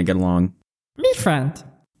guys aren't going to get along. Me friend.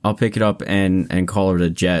 I'll pick it up and call her to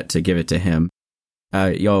Jet to give it to him.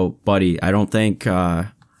 Yo, buddy, I don't think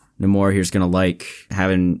Nomura here's going to like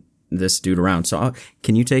having this dude around. So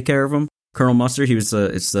can you take care of him? Colonel Mustard, it's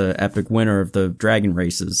the epic winner of the dragon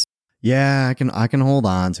races. Yeah, I can hold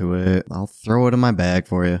on to it. I'll throw it in my bag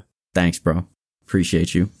for you. Thanks, bro.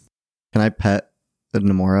 Appreciate you. Can I pet the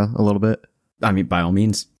Nomura a little bit? I mean, by all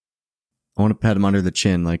means. I want to pet him under the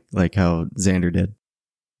chin like how Xander did.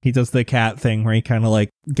 He does the cat thing where he kind of like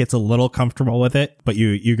gets a little comfortable with it, but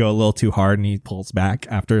you go a little too hard and he pulls back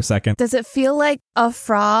after a second. Does it feel like a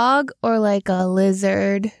frog or like a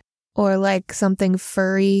lizard or like something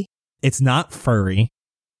furry? It's not furry.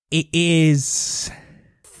 It is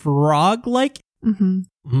frog-like,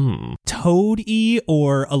 toad-y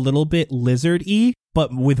or a little bit lizard-y,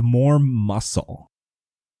 but with more muscle.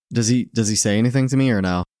 Does he say anything to me or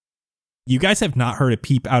no? You guys have not heard a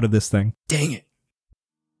peep out of this thing. Dang it.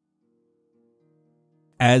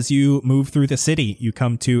 As you move through the city, you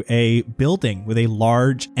come to a building with a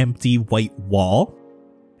large, empty white wall.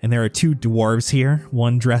 And there are two dwarves here,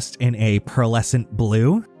 one dressed in a pearlescent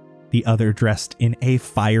blue, the other dressed in a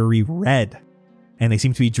fiery red. And they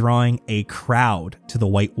seem to be drawing a crowd to the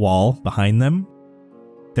white wall behind them.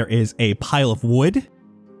 There is a pile of wood,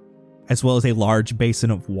 as well as a large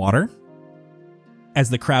basin of water. As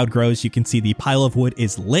the crowd grows, you can see the pile of wood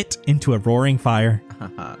is lit into a roaring fire.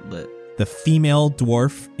 Lit. The female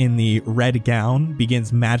dwarf in the red gown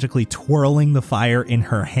begins magically twirling the fire in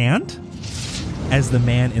her hand, as the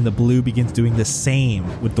man in the blue begins doing the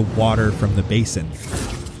same with the water from the basin.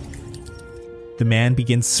 The man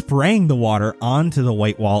begins spraying the water onto the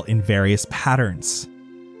white wall in various patterns.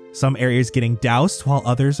 Some areas getting doused while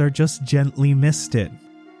others are just gently misted.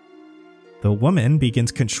 The woman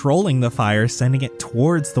begins controlling the fire, sending it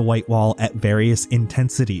towards the white wall at various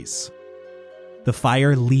intensities. The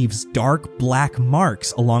fire leaves dark black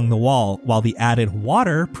marks along the wall, while the added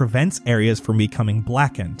water prevents areas from becoming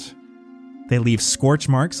blackened. They leave scorch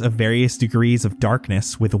marks of various degrees of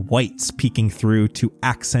darkness, with whites peeking through to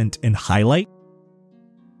accent and highlight.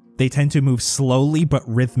 They tend to move slowly but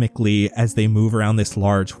rhythmically as they move around this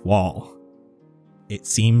large wall. It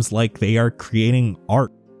seems like they are creating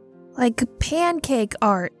art. Like pancake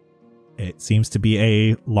art. It seems to be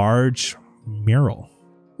a large mural.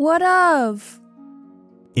 What of?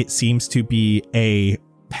 It seems to be a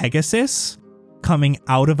Pegasus coming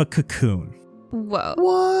out of a cocoon. Whoa.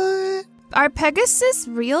 What? Are Pegasus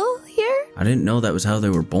real here? I didn't know that was how they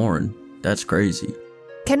were born. That's crazy.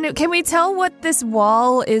 Can we tell what this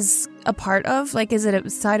wall is a part of? Like, is it a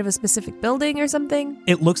side of a specific building or something?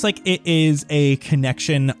 It looks like it is a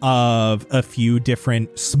connection of a few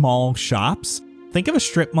different small shops. Think of a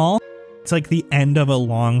strip mall. It's like the end of a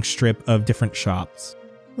long strip of different shops.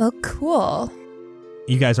 Well, cool.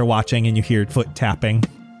 You guys are watching and you hear foot tapping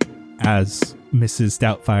as Mrs.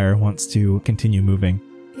 Doubtfire wants to continue moving.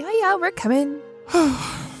 Yeah, we're coming.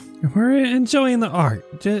 We're enjoying the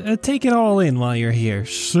art. Take it all in while you're here.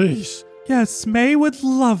 Sheesh. Yes, May would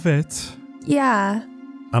love it. Yeah.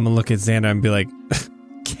 I'm gonna look at Xander and be like,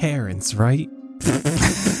 Karen's right?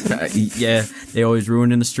 Yeah, they always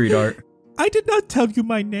ruin in the street art. I did not tell you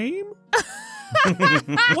my name.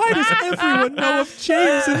 Why does everyone know of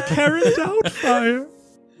James and Karen Doubtfire?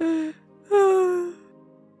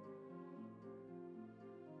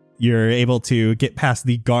 You're able to get past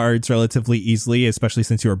the guards relatively easily, especially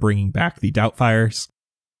since you are bringing back the Doubtfires.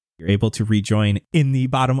 You're able to rejoin in the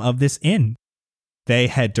bottom of this inn. They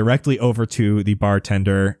head directly over to the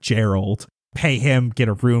bartender, Gerald, pay him, get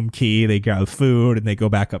a room key, they grab food, and they go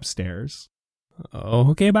back upstairs.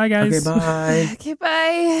 Okay, bye, guys. Okay, bye. Okay,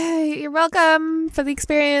 bye. You're welcome for the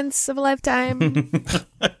experience of a lifetime.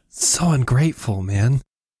 So ungrateful, man.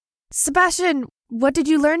 Sebastian, what did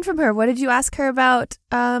you learn from her? What did you ask her about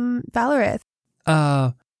Valorith?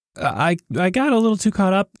 I got a little too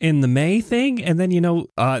caught up in the May thing, and then,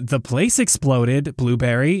 the place exploded,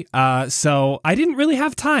 Blueberry, so I didn't really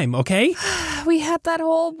have time, okay? We had that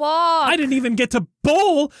whole walk. I didn't even get to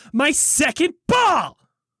bowl my second ball,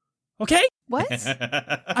 okay? What?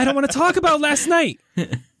 I don't want to talk about last night.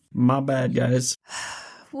 My bad, guys.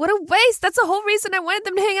 What a waste. That's the whole reason I wanted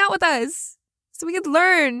them to hang out with us. So we could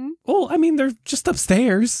learn. Well, I mean, they're just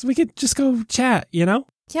upstairs. We could just go chat,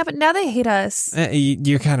 Yeah, but now they hate us.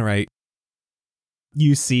 You're kind of right.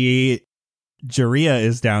 You see Jaria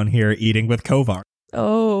is down here eating with Kovar.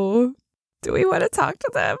 Oh, do we want to talk to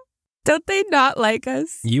them? Don't they not like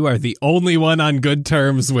us? You are the only one on good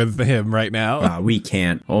terms with him right now. We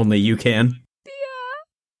can't. Only you can.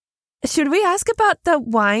 Yeah. Should we ask about the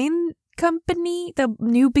wine company, the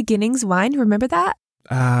New Beginnings wine? Remember that?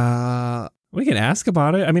 We can ask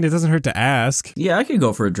about it. I mean, it doesn't hurt to ask. Yeah, I could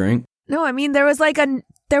go for a drink. No, I mean, there was like on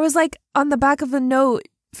the back of a note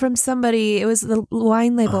from somebody. It was the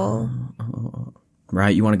wine label.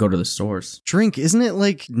 Right, you want to go to the source. Drink, isn't it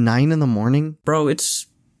like 9 in the morning? Bro, it's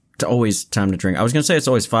always time to drink. I was going to say it's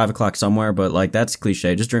always 5 o'clock somewhere, but like that's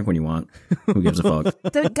cliche. Just drink when you want. Who gives a fuck?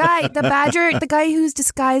 The guy who's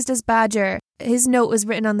disguised as Badger, his note was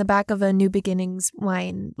written on the back of a New Beginnings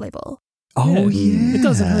wine label. Oh, yeah. It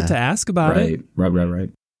doesn't hurt to ask about it. Right.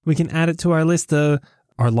 We can add it to our list, our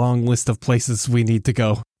long list of places we need to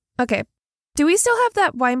go. Okay. Do we still have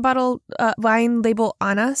that wine label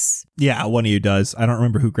on us? Yeah, one of you does. I don't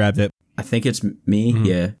remember who grabbed it. I think it's me. Mhm.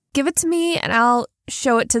 Yeah. Give it to me and I'll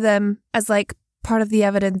show it to them as like part of the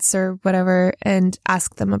evidence or whatever and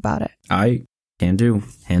ask them about it. I can do.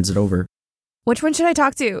 Hands it over. Which one should I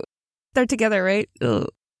talk to? They're together, right? Ugh.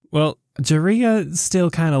 Well, Jaria still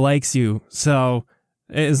kind of likes you, so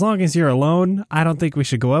as long as you're alone, I don't think we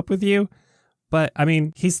should go up with you. But I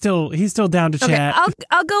mean, he's still down to chat. Okay,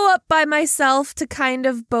 I'll go up by myself to kind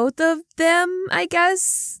of both of them, I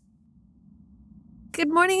guess. Good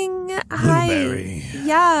morning. Blueberry. Hi.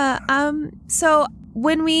 Yeah. So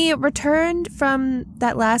when we returned from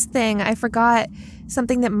that last thing, I forgot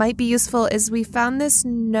something that might be useful is we found this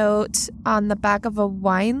note on the back of a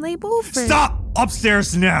wine label for... Stop!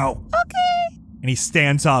 Upstairs now! Okay. And he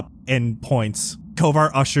stands up and points. Kovar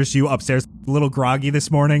ushers you upstairs. A little groggy this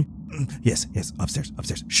morning. Yes, upstairs.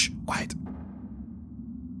 Shh, quiet.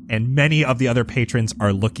 And many of the other patrons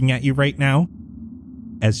are looking at you right now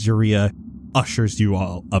as Jaria ushers you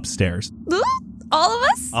all upstairs. All of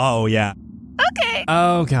us? Oh, yeah. Okay.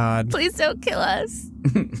 Oh, God. Please don't kill us.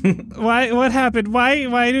 Why? What happened? Why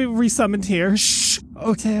were we summoned here? Shh.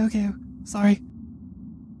 Okay. Sorry.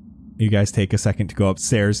 You guys take a second to go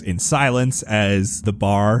upstairs in silence as the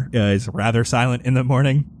bar is rather silent in the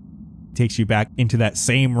morning. Takes you back into that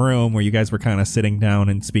same room where you guys were kind of sitting down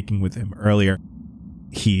and speaking with him earlier.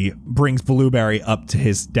 He brings Blueberry up to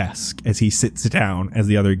his desk as he sits down as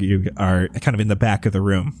the other you are kind of in the back of the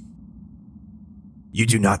room. You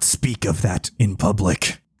do not speak of that in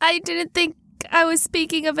public. I didn't think I was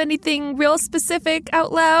speaking of anything real specific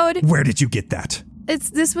out loud. Where did you get that?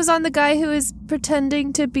 This was on the guy who is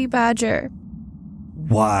pretending to be Badger.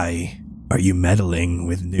 Why are you meddling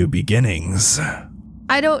with New Beginnings?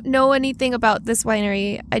 I don't know anything about this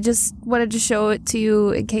winery. I just wanted to show it to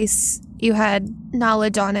you in case you had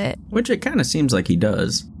knowledge on it. Which it kind of seems like he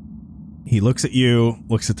does. He looks at you,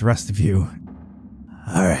 looks at the rest of you.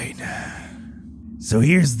 All right. So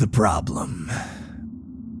here's the problem.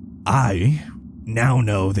 I now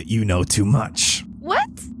know that you know too much. What?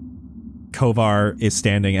 Kovar is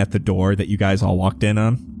standing at the door that you guys all walked in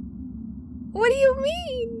on. What do you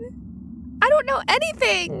mean? I don't know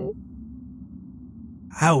anything.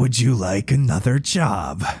 How would you like another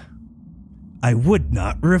job? I would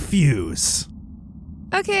not refuse.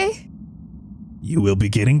 Okay. You will be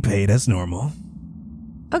getting paid as normal.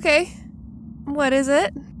 Okay. What is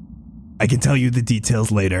it? I can tell you the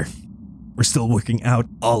details later. We're still working out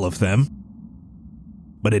all of them.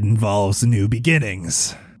 But it involves New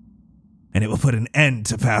Beginnings. And it will put an end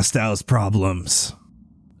to Pastel's problems.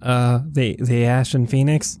 The Ashen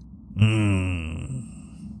Phoenix?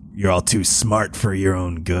 You're all too smart for your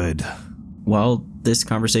own good. While this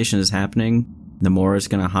conversation is happening, Nomura's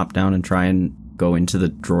gonna hop down and try and go into the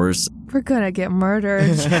drawers. We're gonna get murdered.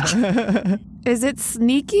 Is it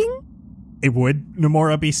sneaking? It would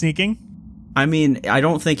Nomura be sneaking? I mean, I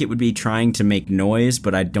don't think it would be trying to make noise,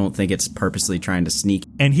 but I don't think it's purposely trying to sneak.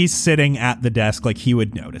 And he's sitting at the desk like he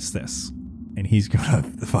would notice this. and he's gonna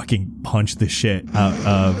fucking punch the shit out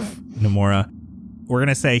of Nomura. We're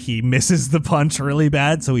gonna say he misses the punch really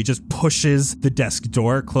bad, so he just pushes the desk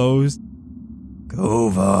door closed.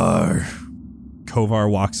 Kovar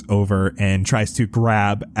walks over and tries to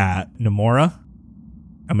grab at Nomura.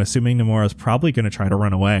 I'm assuming Nomura's probably gonna try to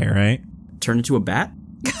run away, right? Turn into a bat?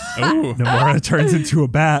 Oh, Nomura turns into a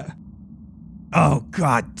bat. Oh,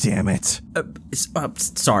 god damn it.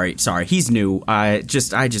 Sorry. He's new. That's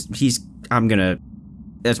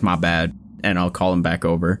my bad. And I'll call him back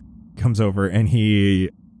over. Comes over and he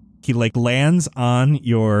like lands on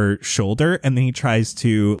your shoulder, and then he tries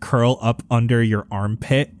to curl up under your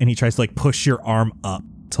armpit, and he tries to like push your arm up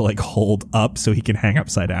to like hold up so he can hang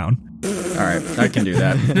upside down. All right, I can do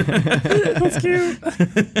that. That's cute.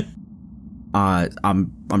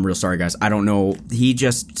 I'm real sorry, guys. I don't know. He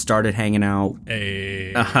just started hanging out.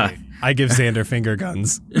 Hey, I give Xander finger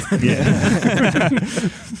guns. Yeah.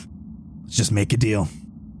 Let's just make a deal.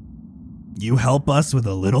 You help us with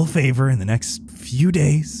a little favor in the next few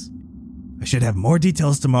days. I should have more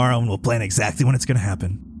details tomorrow, and we'll plan exactly when it's going to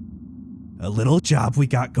happen. A little job we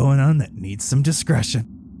got going on that needs some discretion.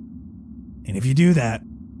 And if you do that,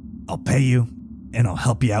 I'll pay you, and I'll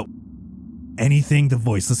help you out. Anything the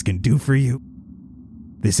Voiceless can do for you.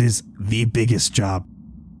 This is the biggest job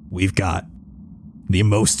we've got. The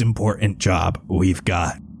most important job we've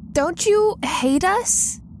got. Don't you hate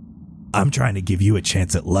us? I'm trying to give you a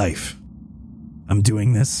chance at life. I'm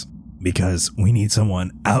doing this because we need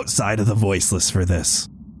someone outside of the Voiceless for this.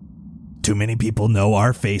 Too many people know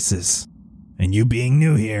our faces. And you being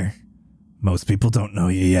new here, most people don't know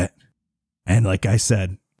you yet. And like I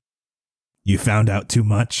said, you found out too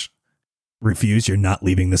much. Refuse, you're not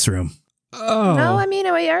leaving this room. Oh. No, I mean,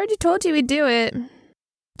 I already told you we'd do it.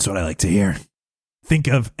 That's what I like to hear. Think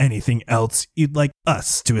of anything else you'd like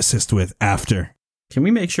us to assist with after. Can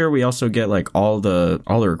we make sure we also get like all the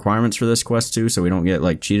requirements for this quest too, so we don't get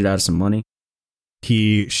like cheated out of some money?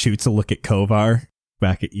 He shoots a look at Kovar,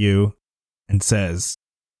 back at you, and says,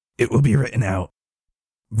 "It will be written out.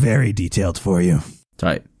 Very detailed for you.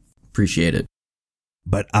 Tight. Appreciate it.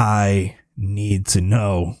 But I need to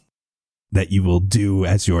know that you will do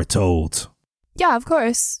as you're told." Yeah, of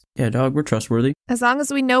course. Yeah, dog, we're trustworthy. As long as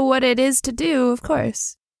we know what it is to do, of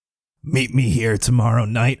course. Meet me here tomorrow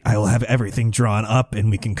night. I will have everything drawn up, and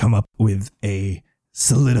we can come up with a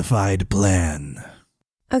solidified plan.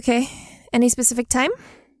 Okay. Any specific time?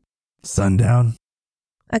 Sundown?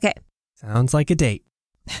 Okay. Sounds like a date.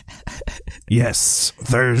 Yes,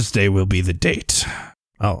 Thursday will be the date.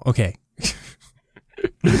 Oh, okay.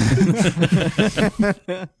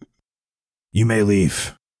 You may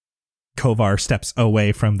leave. Kovar steps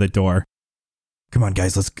away from the door. Come on,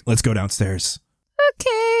 guys, let's go downstairs.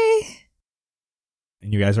 Okay.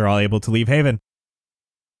 And you guys are all able to leave Haven.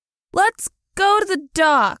 Let's go to the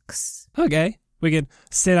docks. Okay. We could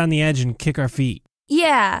sit on the edge and kick our feet.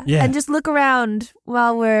 Yeah. Yeah. And just look around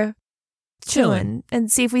while we're chilling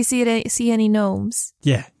and see if we see any gnomes.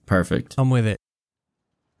 Yeah. Perfect. I'm with it.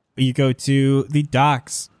 You go to the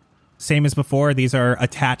docks. Same as before, these are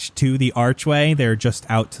attached to the archway. They're just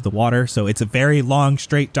out to the water, so it's a very long,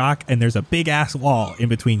 straight dock, and there's a big-ass wall in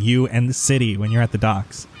between you and the city when you're at the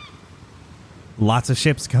docks. Lots of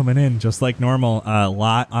ships coming in, just like normal. A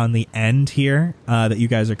lot on the end here that you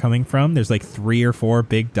guys are coming from. There's like 3 or 4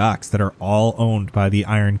 big docks that are all owned by the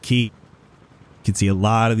Iron Key. You can see a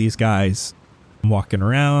lot of these guys walking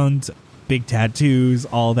around, big tattoos,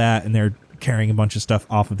 all that, and they're carrying a bunch of stuff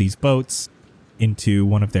off of these boats into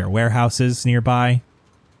one of their warehouses nearby.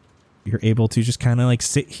 You're able to just kind of like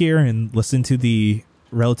sit here and listen to the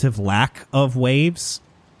relative lack of waves.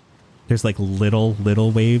 There's like little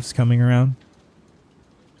wwaves coming around.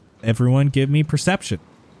 Everyone give me perception.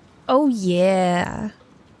 Oh, yeah.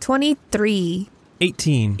 23.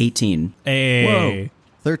 18. 18. Hey. Whoa.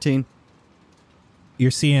 13. You're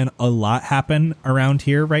seeing a lot happen around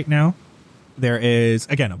here right now. There is,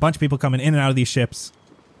 again, a bunch of people coming in and out of these ships.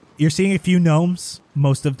 You're seeing a few gnomes.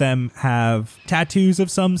 Most of them have tattoos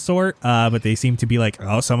of some sort, but they seem to be like,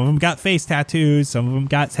 oh, some of them got face tattoos. Some of them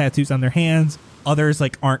got tattoos on their hands. Others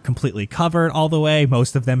like aren't completely covered all the way.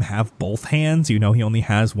 Most of them have both hands. You know, he only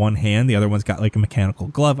has one hand. The other one's got like a mechanical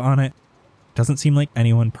glove on it. Doesn't seem like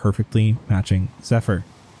anyone perfectly matching Zephyr.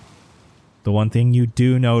 The one thing you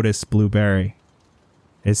do notice, Blueberry,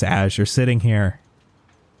 is as you're sitting here,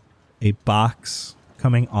 a box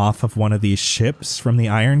coming off of one of these ships from the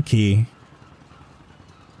Iron Key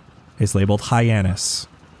is labeled Hyannis.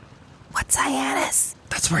 What's Hyannis?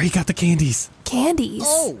 That's where he got the candies. Candies?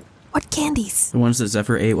 Oh. What candies? The ones that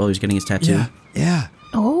Zephyr ate while he was getting his tattoo. Yeah.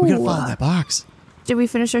 Oh. We gotta follow that box. Did we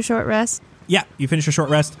finish our short rest? Yeah, you finish your short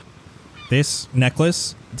rest. This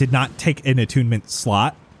necklace did not take an attunement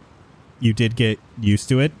slot. You did get used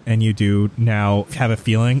to it, and you do now have a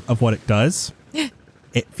feeling of what it does.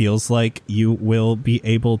 It feels like you will be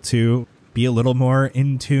able to be a little more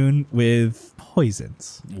in tune with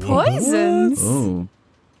poisons. Poisons? Oh.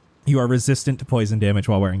 You are resistant to poison damage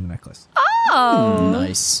while wearing the necklace. Oh.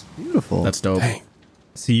 Nice. Beautiful. That's dope.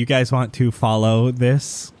 So you guys want to follow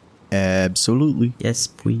this? Absolutely. Yes,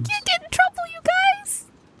 please. Get in trouble, you guys.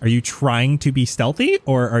 Are you trying to be stealthy,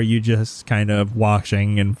 or are you just kind of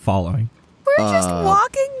watching and following? We're just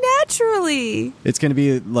walking naturally. It's gonna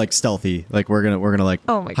be like stealthy. Like we're gonna like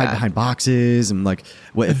Oh my hide God. behind boxes, and like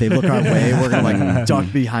if they look our way, we're gonna like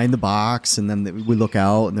duck behind the box, and then we look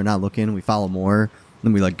out and they're not looking. We follow more,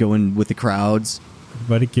 then we like go in with the crowds.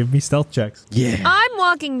 Everybody give me stealth checks. Yeah. I'm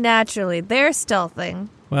walking naturally. They're stealthing.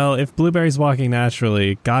 Well, if Blueberry's walking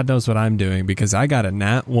naturally, God knows what I'm doing because I got a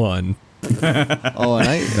nat 1. Oh,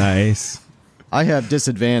 and Nice. I have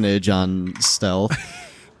disadvantage on stealth,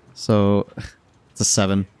 so it's a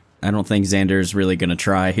 7. I don't think Xander's really gonna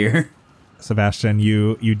try here. Sebastian,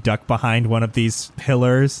 you duck behind one of these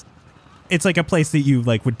pillars. It's like a place that you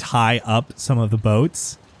like would tie up some of the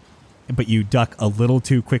boats, but you duck a little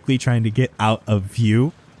too quickly trying to get out of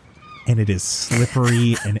view, and it is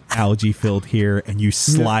slippery and algae filled here, and you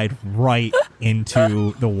slide right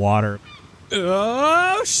into the water.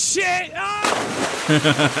 Oh, shit!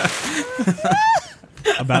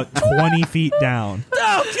 About 20 feet down.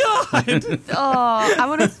 Oh, God! Oh, I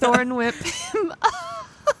want to thorn whip him.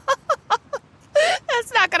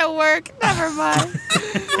 That's not going to work. Never mind.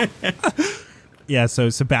 Yeah, so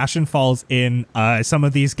Sebastian falls in. Some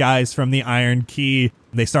of these guys from the Iron Key,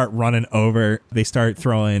 they start running over. They start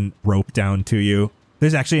throwing rope down to you.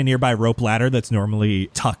 There's actually a nearby rope ladder that's normally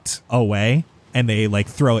tucked away, and they like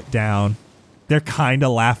throw it down. They're kind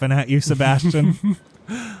of laughing at you, Sebastian.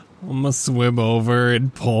 I'm gonna swim over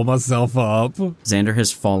and pull myself up. Xander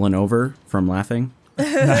has fallen over from laughing.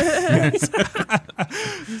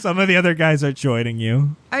 Some of the other guys are joining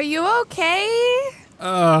you. Are you okay?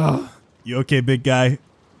 You okay, big guy?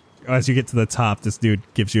 As you get to the top, this dude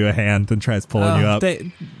gives you a hand and tries pulling you up.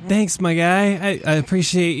 Thanks, my guy. I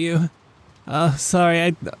appreciate you. Sorry,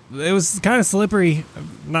 it was kind of slippery.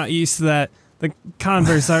 I'm not used to that. The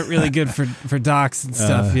Converse aren't really good for docks and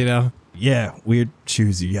stuff, you know? Yeah, weird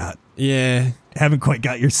shoes you got. Yeah. Haven't quite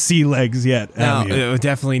got your sea legs yet, have you? No,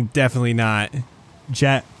 definitely not.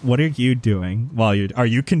 Jet, what are you doing are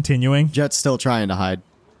you continuing? Jet's still trying to hide.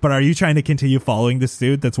 But are you trying to continue following this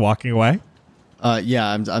dude that's walking away?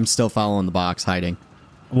 Yeah, I'm still following the box, hiding.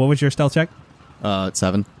 What was your stealth check?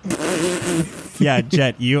 7. Yeah,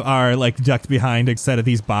 Jet, you are like ducked behind a set of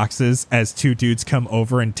these boxes as two dudes come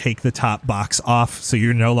over and take the top box off, so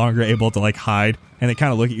you're no longer able to like hide. And they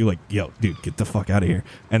kind of look at you like, "Yo, dude, get the fuck out of here!"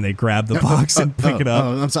 And they grab the box and pick it up.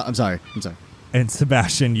 I'm sorry. And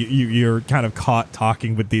Sebastian, you're kind of caught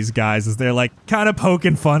talking with these guys as they're like kind of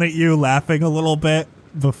poking fun at you, laughing a little bit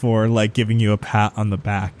before like giving you a pat on the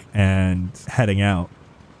back and heading out.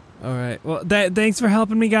 All right. Well, thanks for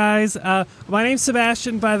helping me, guys. My name's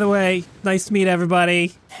Sebastian, by the way. Nice to meet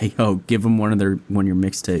everybody. Hey, yo, give him one of your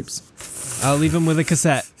mixtapes. I'll leave him with a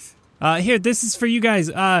cassette. Here, this is for you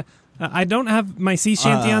guys. I don't have my sea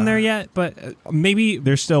shanty on there yet, but maybe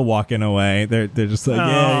They're still walking away. They're just like,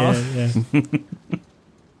 yeah.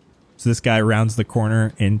 So this guy rounds the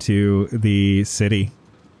corner into the city.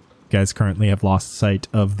 You guys currently have lost sight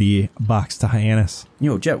of the box to Hyannis.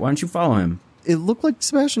 Yo, Jet, why don't you follow him? It looked like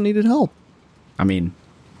Sebastian needed help. I mean,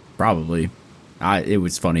 probably. It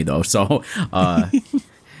was funny though, so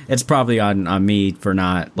it's probably on me for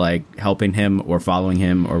not like helping him or following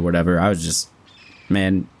him or whatever. I was just,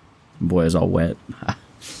 man, boy is all wet.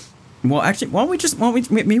 Well, actually,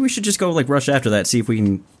 maybe we should just go like rush after that, see if we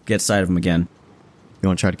can get sight of him again. You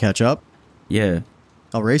want to try to catch up? Yeah,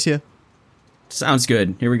 I'll race you. sounds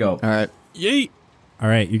good. Here we go. All right. yeet. All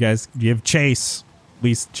right, you guys give chase. At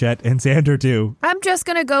least Chet and Xander do. I'm just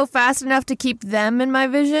going to go fast enough to keep them in my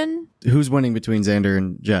vision. Who's winning between Xander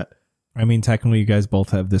and Jet? I mean, technically, you guys both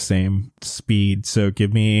have the same speed, so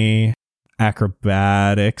give me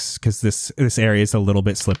acrobatics, because this area is a little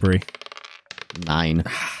bit slippery. 9.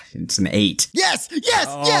 It's an 8. Yes!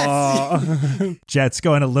 Jet's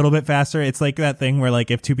going a little bit faster. It's like that thing where, like,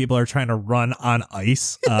 if two people are trying to run on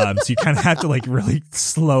ice, so you kind of have to, like, really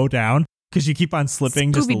slow down, because you keep on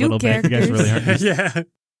slipping just a Scooby-Doo little bit. You guys really aren't used Yeah.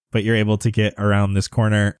 but you're able to get around this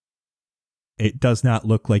corner. It does not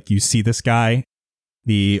look like you see this guy.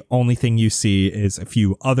 The only thing you see is a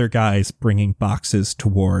few other guys bringing boxes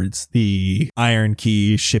towards the Iron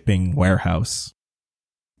Key shipping warehouse.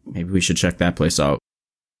 Maybe we should check that place out.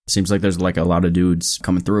 Seems like there's like a lot of dudes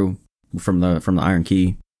coming through. from the Iron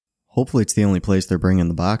Key. Hopefully it's the only place they're bringing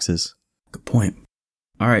the boxes. Good point.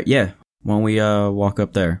 All right, yeah. Why don't we walk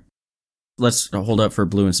up there? Let's hold up for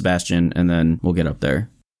Blue and Sebastian, and then we'll get up there.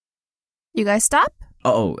 You guys stop?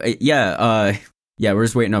 Oh, yeah. Yeah, we're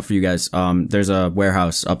just waiting up for you guys. There's a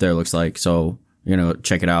warehouse up there, looks like, so you're gonna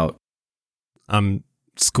check it out. I'm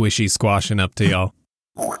squishy squashing up to y'all.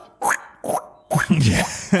 Yeah.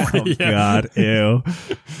 Oh, God. Ew.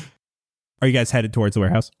 Are you guys headed towards the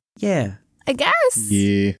warehouse? Yeah. I guess.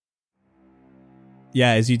 Yeah.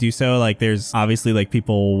 Yeah, as you do so, like, there's obviously, like,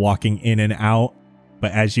 people walking in and out.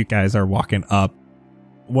 But as you guys are walking up,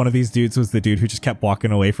 one of these dudes was the dude who just kept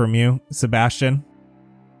walking away from you, Sebastian.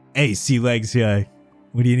 Hey, Sea Legs, yeah.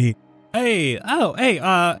 What do you need?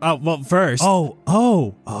 Well, first.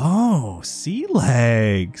 Sea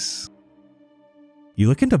Legs. You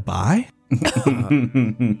looking to buy?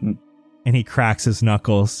 And he cracks his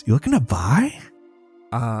knuckles. You looking to buy?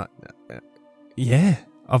 Yeah.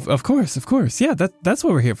 Of course. Yeah, that's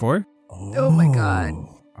what we're here for. Oh my God.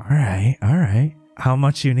 All right. How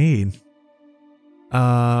much you need?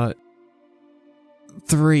 3.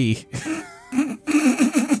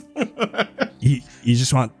 You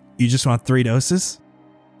just want 3 doses?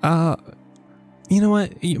 You know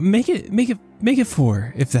what? Make it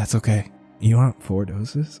 4 if that's okay. You want 4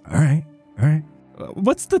 doses? All right.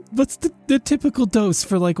 What's the typical dose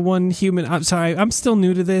for like one human? I'm sorry, I'm still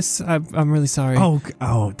new to this. I'm really sorry. Oh,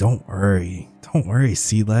 don't worry. Don't worry,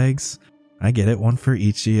 Sea Legs. I get it. 1 for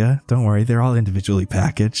each of you. Don't worry. They're all individually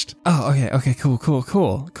packaged. Oh, okay.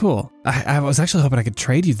 Cool. I was actually hoping I could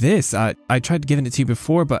trade you this. I tried giving it to you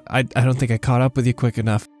before, but I don't think I caught up with you quick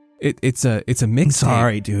enough. It's a mix.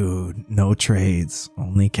 Sorry, dude. No trades.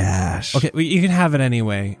 Only cash. Okay, well, you can have it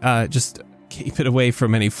anyway. Just keep it away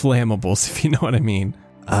from any flammables, if you know what I mean.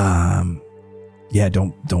 Yeah,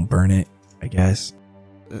 don't burn it, I guess.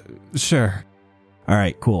 Sure. All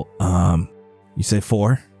right, cool. You said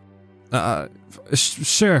 4?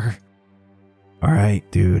 Sure. All right,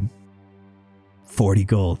 dude. 40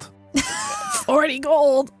 gold. 40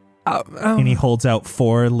 gold. And he holds out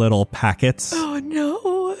 4 little packets. Oh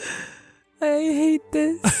no. I hate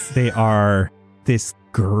this. They are this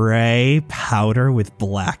gray powder with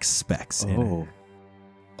black specks in it.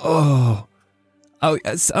 Oh,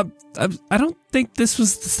 yes. I don't think this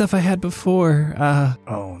was the stuff I had before.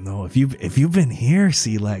 Oh no! If you've been here,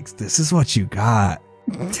 Sea Legs, this is what you got.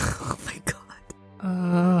 Oh my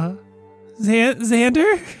God.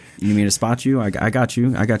 Xander? You mean to spot you? I got you.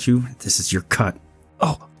 This is your cut.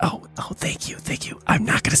 Oh, thank you. I'm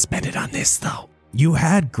not gonna spend it on this though. You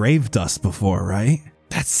had grave dust before, right?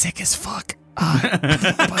 That's sick as fuck.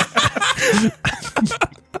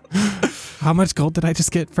 How much gold did I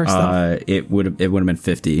just get first off? It would have been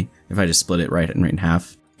 50 if I just split it right in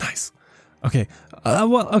half. Nice. Okay.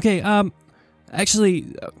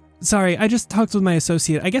 Actually, sorry, I just talked with my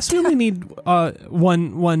associate. I guess we only need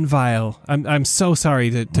one vial. I'm so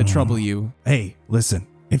sorry to trouble you. Hey, listen.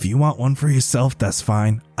 If you want 1 for yourself, that's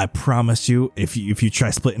fine. I promise you, if you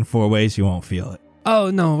try splitting 4 ways, you won't feel it.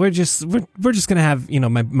 Oh no, we're just gonna have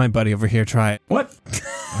my buddy over here try it. What?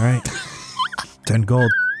 All right. 10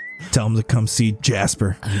 gold. Tell him to come see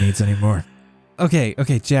Jasper if he needs any more. Okay,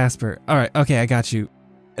 Jasper. All right, okay, I got you.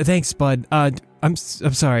 Thanks, bud. I'm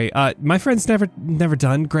sorry. My friend's never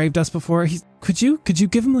done grave dust before. Could you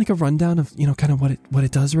give him like a rundown of kind of what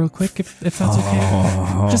it does real quick if that's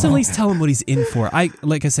okay? Just at least tell him what he's in for.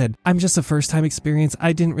 Like I said, I'm just a first time experience.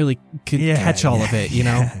 I didn't really catch all of it,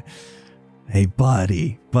 Hey,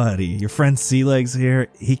 buddy, your friend Sea Legs here,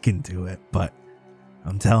 he can do it, but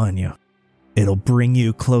I'm telling you, it'll bring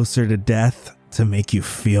you closer to death to make you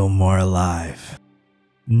feel more alive.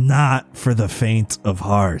 Not for the faint of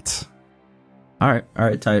heart. All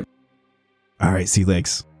right, type. All right, Sea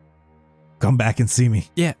Legs. Come back and see me.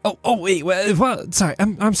 Yeah. Oh wait. Well, sorry.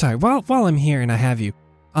 I'm sorry. While I'm here and I have you,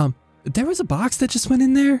 there was a box that just went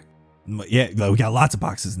in there. Yeah, we got lots of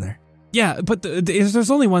boxes in there. Yeah, but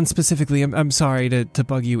there's only one specifically. I'm sorry to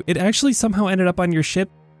bug you. It actually somehow ended up on your ship.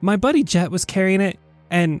 My buddy Jet was carrying it,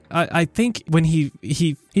 and I think when he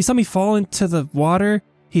saw me fall into the water,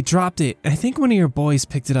 he dropped it. I think one of your boys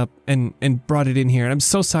picked it up and brought it in here. And I'm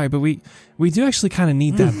so sorry, but we do actually kind of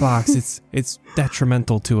need that box. It's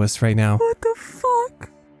detrimental to us right now. What the fuck?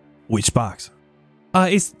 Which box?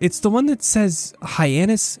 It's the one that says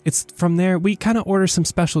Hyannis. It's from there. We kind of order some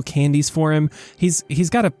special candies for him. He's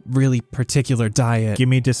got a really particular diet. Give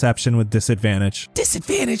me deception with disadvantage.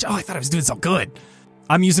 Disadvantage? Oh, I thought I was doing so good.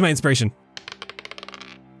 I'm using my inspiration.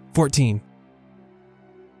 14.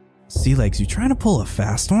 Sea Legs, you trying to pull a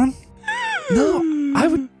fast one? No,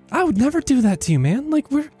 I would never do that to you, man.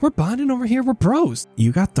 Like, we're bonding over here. We're bros.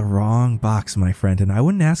 You got the wrong box, my friend, and I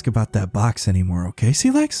wouldn't ask about that box anymore, okay,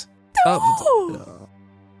 Sea-Legs?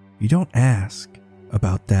 You don't ask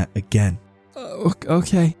about that again.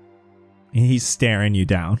 Okay. He's staring you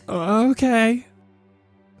down. Okay.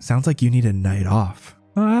 Sounds like you need a night off.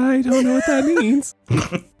 I don't know what that means.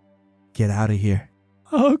 Get out of here.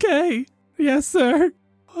 Okay. Yes, sir.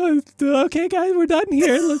 Okay, guys, we're done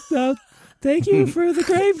here. Let's, thank you for the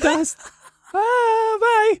grave dust.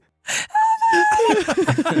 Bye.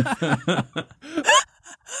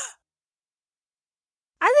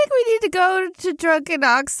 I think we need to go to Drunken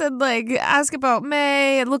Ox and, like, ask about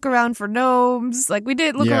May and look around for gnomes. Like, we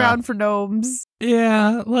did look around for gnomes.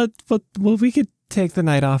 Yeah, we could take the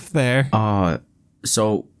night off there.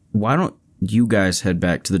 So why don't you guys head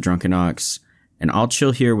back to the Drunken Ox, and I'll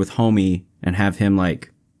chill here with Homie and have him,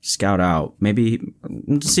 like, scout out. Maybe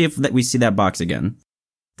see if we see that box again.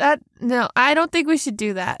 No, I don't think we should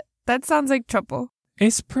do that. That sounds like trouble.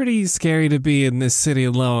 It's pretty scary to be in this city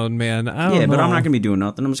alone, man. I don't know. But I'm not gonna be doing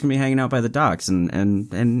nothing. I'm just gonna be hanging out by the docks and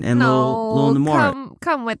little in the morning.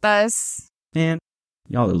 Come with us. Man,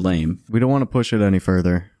 y'all are lame. We don't want to push it any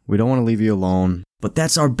further. We don't want to leave you alone. But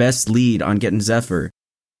that's our best lead on getting Zephyr.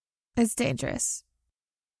 It's dangerous.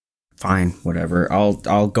 Fine, whatever.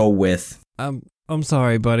 I'll go with. I'm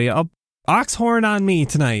sorry, buddy. I'll Oxhorn on me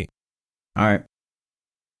tonight. All right.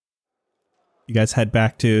 You guys head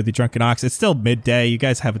back to the Drunken Ox. It's still midday. You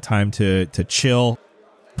guys have a time to chill.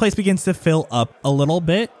 Place begins to fill up a little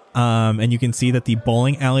bit. And you can see that the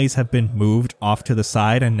bowling alleys have been moved off to the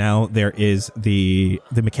side, and now there is the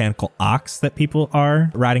mechanical ox that people are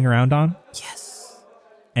riding around on. Yes.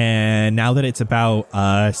 And now that it's about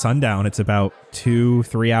sundown, it's about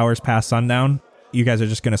 2-3 hours past sundown, you guys are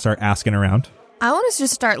just going to start asking around. I want to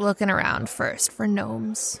just start looking around first for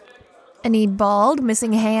gnomes. Any bald,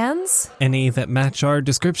 missing hands? Any that match our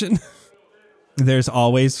description? There's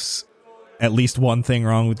always at least one thing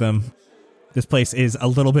wrong with them. This place is a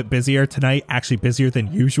little bit busier tonight, actually busier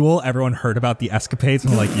than usual. Everyone heard about the escapades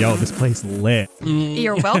and were like, yo, this place lit.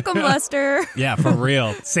 You're welcome, Lester. Yeah, for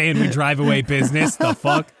real. Saying we drive away business, the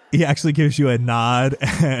fuck? He actually gives you a nod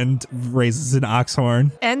and raises an ox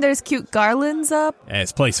horn. And there's cute garlands up. Yeah,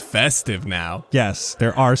 this place festive now. Yes,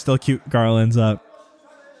 there are still cute garlands up.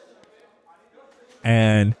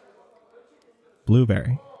 And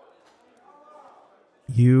Blueberry,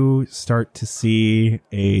 you start to see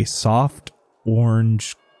a soft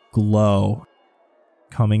orange glow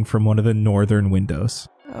coming from one of the northern windows.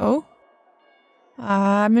 Oh.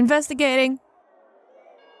 I'm investigating.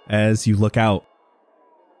 As you look out,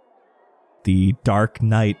 the dark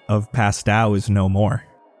night of Pastel is no more.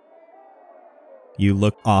 You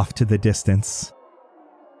look off to the distance,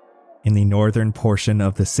 in the northern portion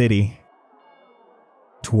of the city,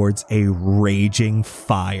 towards a raging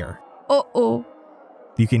fire. Uh-oh.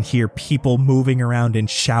 You can hear people moving around and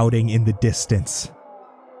shouting in the distance.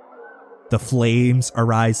 The flames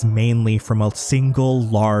arise mainly from a single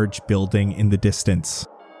large building in the distance.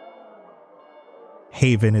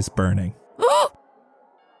 Haven is burning.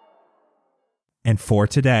 And for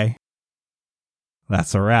today,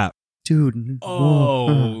 that's a wrap. Dude.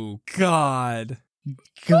 Oh, God.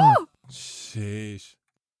 Sheesh.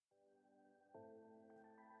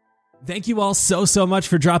 Thank you all so much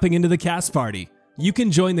for dropping into the cast party. You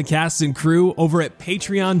can join the cast and crew over at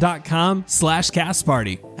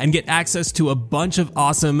patreon.com/castparty and get access to a bunch of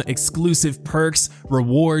awesome exclusive perks,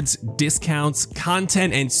 rewards, discounts,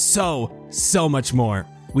 content, and so much more.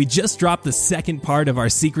 We just dropped the second part of our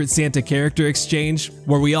Secret Santa character exchange,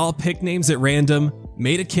 where we all picked names at random,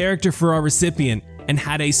 made a character for our recipient, and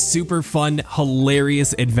had a super fun,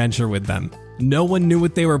 hilarious adventure with them. No one knew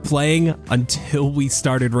what they were playing until we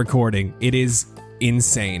started recording. It is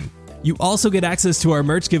insane. You also get access to our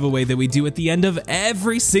merch giveaway that we do at the end of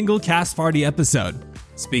every single cast party episode.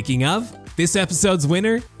 Speaking of, this episode's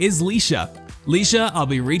winner is Leisha. Leisha, I'll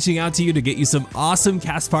be reaching out to you to get you some awesome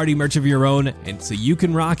cast party merch of your own, and so you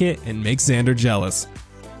can rock it and make Xander jealous.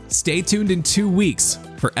 Stay tuned in 2 weeks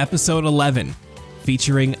for episode 11,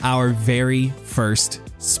 featuring our very first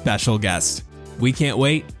special guest. We can't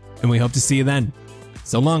wait, and we hope to see you then.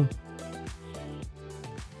 So long.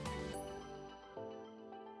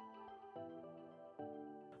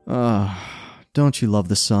 Don't you love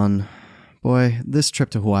the sun? Boy, this trip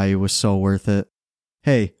to Hawaii was so worth it.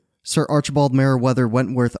 Hey, Sir Archibald Meriwether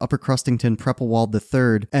Wentworth Upper Crustington Prepplewald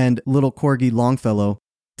III and Little Corgi Longfellow,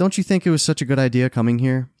 don't you think it was such a good idea coming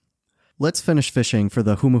here? Let's finish fishing for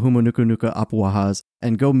the Huma Huma Nuku Nuka Apuahas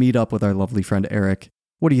and go meet up with our lovely friend Eric.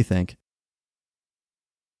 What do you think?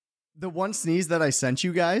 The one sneeze that I sent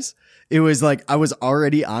you guys, it was like I was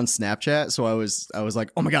already on Snapchat, so I was like,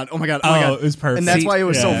 oh my god, it was perfect. and that's why it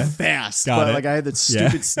was Yeah. so fast. Got but it. like I had that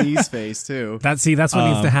stupid sneeze face too. That's what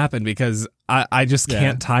needs to happen because I just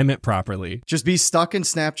can't time it properly. Just be stuck in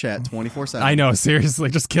Snapchat 24/7. I know, seriously,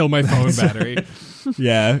 just kill my phone battery.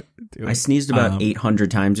 Yeah. I sneezed about 800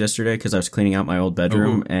 times yesterday because I was cleaning out my old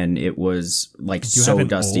bedroom and it was like Do you so have an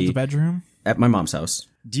dusty old bedroom? at my mom's house.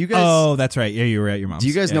 Do you guys? Oh, that's right. Yeah, you were at your mom's. Do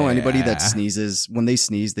you guys know anybody Yeah. that sneezes? When they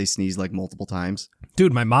sneeze like multiple times.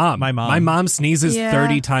 Dude, my mom. My mom. My mom sneezes Yeah.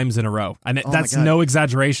 30 times in a row. And Oh my that's God. no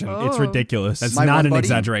exaggeration. It's Oh. ridiculous. That's My not one an buddy-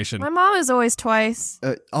 exaggeration. My mom is always twice.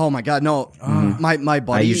 Oh my god, no! My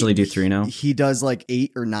buddy. I usually do 3 now. He does like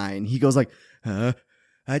 8 or 9. He goes like,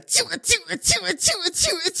 it's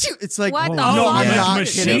like, What the no, fuck? I'm not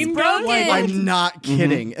Machine kidding. She's broken. I'm not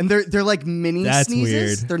kidding. And they're like mini That's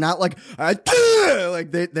sneezes. weird. They're not like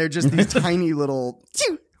like they're just these tiny little.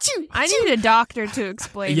 I need a doctor to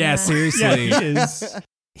explain Yeah, that. seriously. Yeah,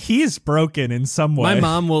 he is broken in some way. My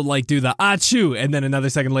mom will like do the achoo, and then another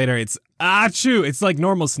second later it's achoo. It's like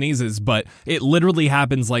normal sneezes, but it literally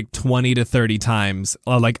happens like 20 to 30 times.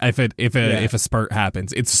 Like if a spurt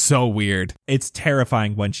happens, it's so weird. It's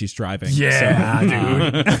terrifying when she's driving.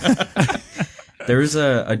 dude. There was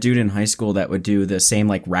a dude in high school that would do the same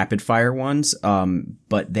like rapid fire ones,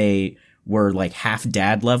 but they were like half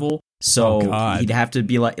dad level. So Oh, God. he'd have to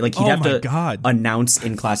be like he'd Oh, have my to God. announce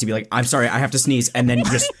in class. He'd be like, "I'm sorry, I have to sneeze," and then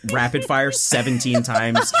just rapid fire 17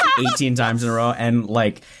 times, 18 times in a row, and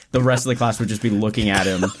like the rest of the class would just be looking at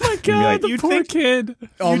him. Oh my God, the you'd poor think- kid.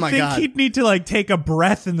 Oh You'd my think god! he'd need to like take a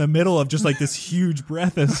breath in the middle of just like this huge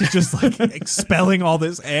breath as he's just like expelling all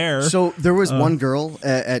this air. So there was one girl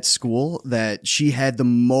at school that she had the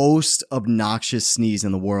most obnoxious sneeze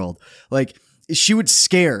in the world. Like she would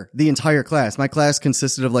scare the entire class. My class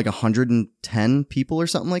consisted of like 110 people or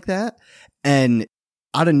something like that. And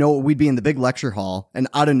out of nowhere, we'd be in the big lecture hall, and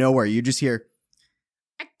out of nowhere, you just hear.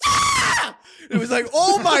 It was like,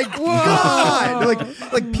 oh my god!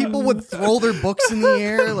 Like people would throw their books in the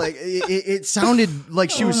air. Like it sounded like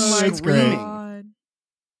she was screaming. God.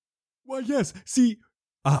 Why, yes. See,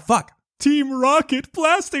 Fuck. Team Rocket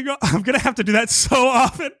blasting off. I'm gonna have to do that so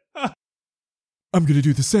often. I'm going to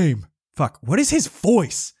do the same. Fuck. What is his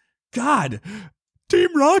voice? God. Team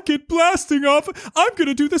Rocket blasting off. I'm going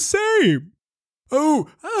to do the same.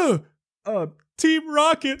 Team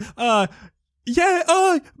Rocket.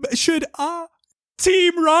 Should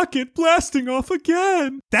Team Rocket blasting off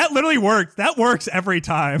again. That literally works. That works every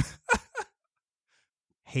time.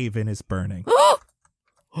 Haven is burning.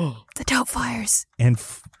 The dope fires. And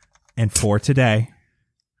for today,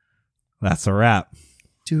 that's a wrap.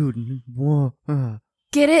 Dude, whoa,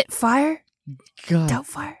 Get it? Fire? God. Dope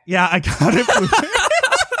fire. Yeah, I got it.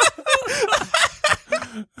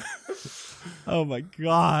 Oh my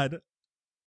god.